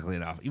books quickly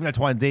enough. Even at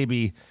Twan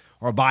Zabi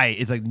or Bailly,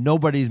 it's like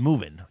nobody's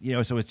moving.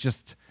 So it's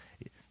just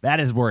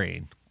that is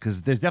worrying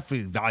because there's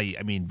definitely value.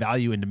 I mean,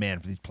 value and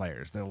demand for these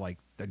players.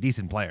 They're they're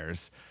decent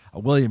players.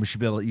 Williams you should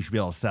be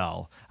able to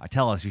sell.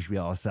 Tellus you should be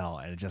able to sell,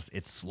 and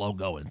it's slow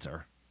going,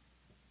 sir.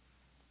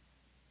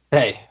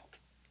 Hey,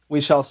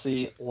 we shall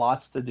see.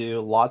 Lots to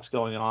do, lots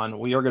going on.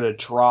 We are going to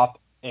drop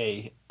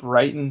a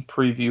Brighton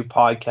preview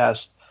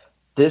podcast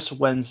this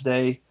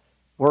Wednesday.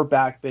 We're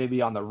back,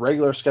 baby, on the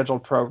regular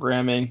scheduled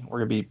programming. We're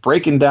going to be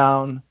breaking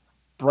down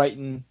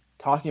Brighton,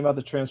 talking about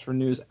the transfer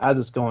news as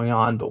it's going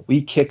on, but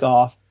we kick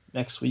off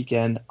next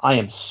weekend. I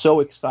am so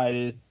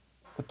excited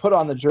to put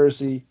on the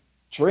jersey,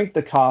 drink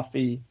the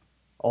coffee.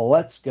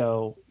 Let's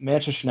go.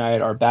 Manchester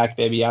United are back,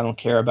 baby. I don't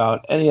care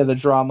about any of the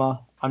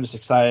drama. I'm just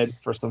excited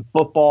for some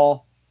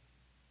football.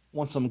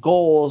 Want some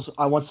goals.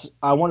 I want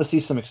to see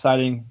some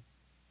exciting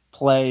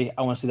play.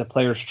 I want to see the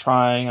players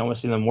trying. I want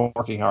to see them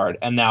working hard.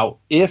 And now,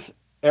 if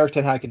Erik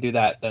ten Hag can do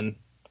that, then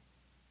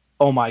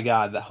oh my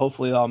God, that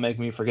hopefully that'll make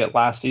me forget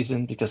last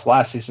season, because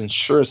last season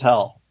sure as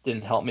hell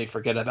didn't help me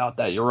forget about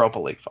that Europa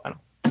League final.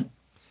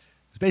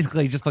 It's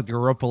basically just like the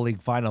Europa League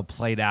final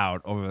played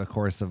out over the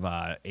course of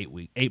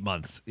 8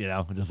 months,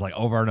 just like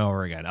over and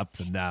over again, ups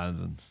and downs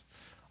and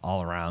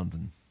all around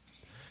and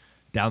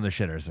down the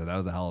shitter. So that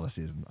was a hell of a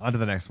season. On to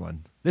the next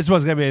one. This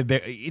one's going to be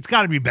it's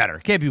got to be better.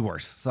 Can't be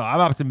worse. So I'm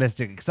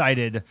optimistic,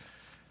 excited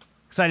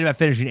about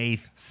finishing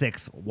 8th,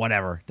 6th,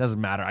 whatever. Doesn't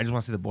matter. I just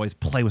want to see the boys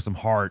play with some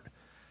heart,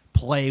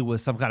 play with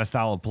some kind of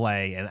style of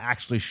play, and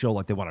actually show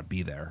like they want to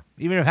be there.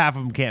 Even if half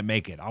of them can't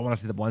make it, I want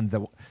to see the ones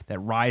that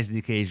rise to the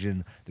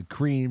occasion, the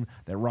cream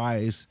that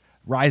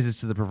rises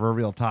to the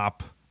proverbial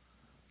top.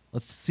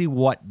 Let's see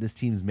what this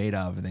team's made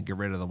of, and then get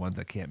rid of the ones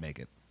that can't make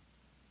it.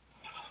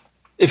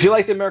 If you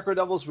like the American Red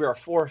Devils, we are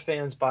for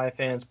fans, by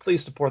fans.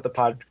 Please support the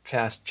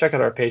podcast. Check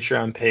out our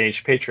Patreon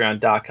page,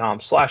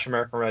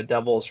 patreon.com/American Red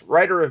Devils.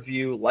 Write a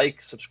review,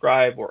 like,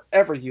 subscribe,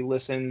 wherever you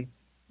listen.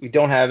 We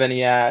don't have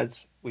any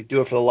ads. We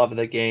do it for the love of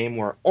the game.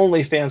 We're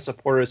only fan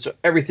supporters, so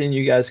everything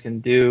you guys can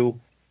do,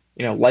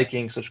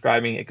 liking,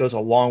 subscribing, it goes a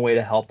long way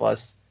to help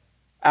us.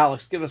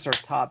 Alex, give us our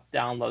top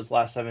downloads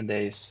last 7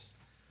 days.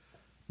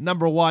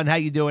 Number 1, how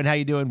you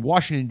doing?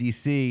 Washington,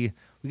 D.C.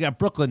 We got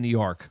Brooklyn, New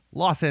York,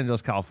 Los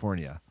Angeles,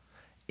 California,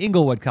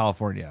 Inglewood,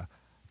 California,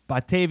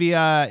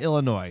 Batavia,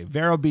 Illinois,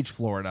 Vero Beach,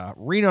 Florida,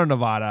 Reno,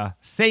 Nevada,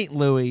 St.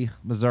 Louis,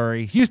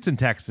 Missouri, Houston,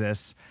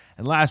 Texas,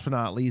 and last but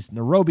not least,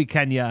 Nairobi,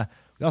 Kenya.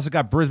 We also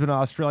got Brisbane,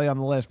 Australia on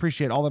the list.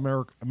 Appreciate all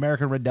the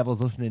American Red Devils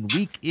listening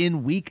week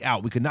in, week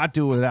out. We could not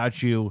do it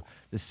without you.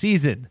 The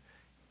season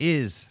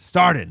is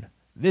starting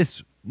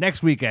this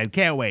next weekend.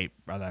 Can't wait,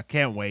 brother.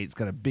 Can't wait. It's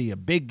going to be a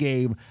big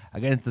game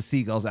against the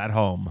Seagulls at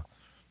home.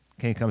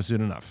 Can't come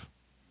soon enough.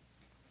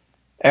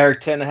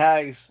 Erik ten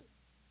Hag's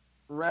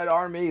Red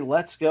Army,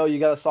 let's go. You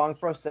got a song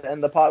for us to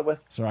end the pod with?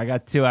 So I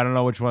got 2. I don't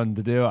know which one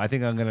to do. I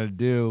think I'm going to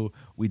do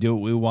We Do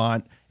What We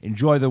Want.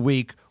 Enjoy the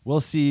week.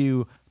 We'll see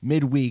you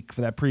midweek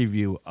for that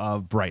preview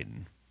of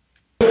Brighton.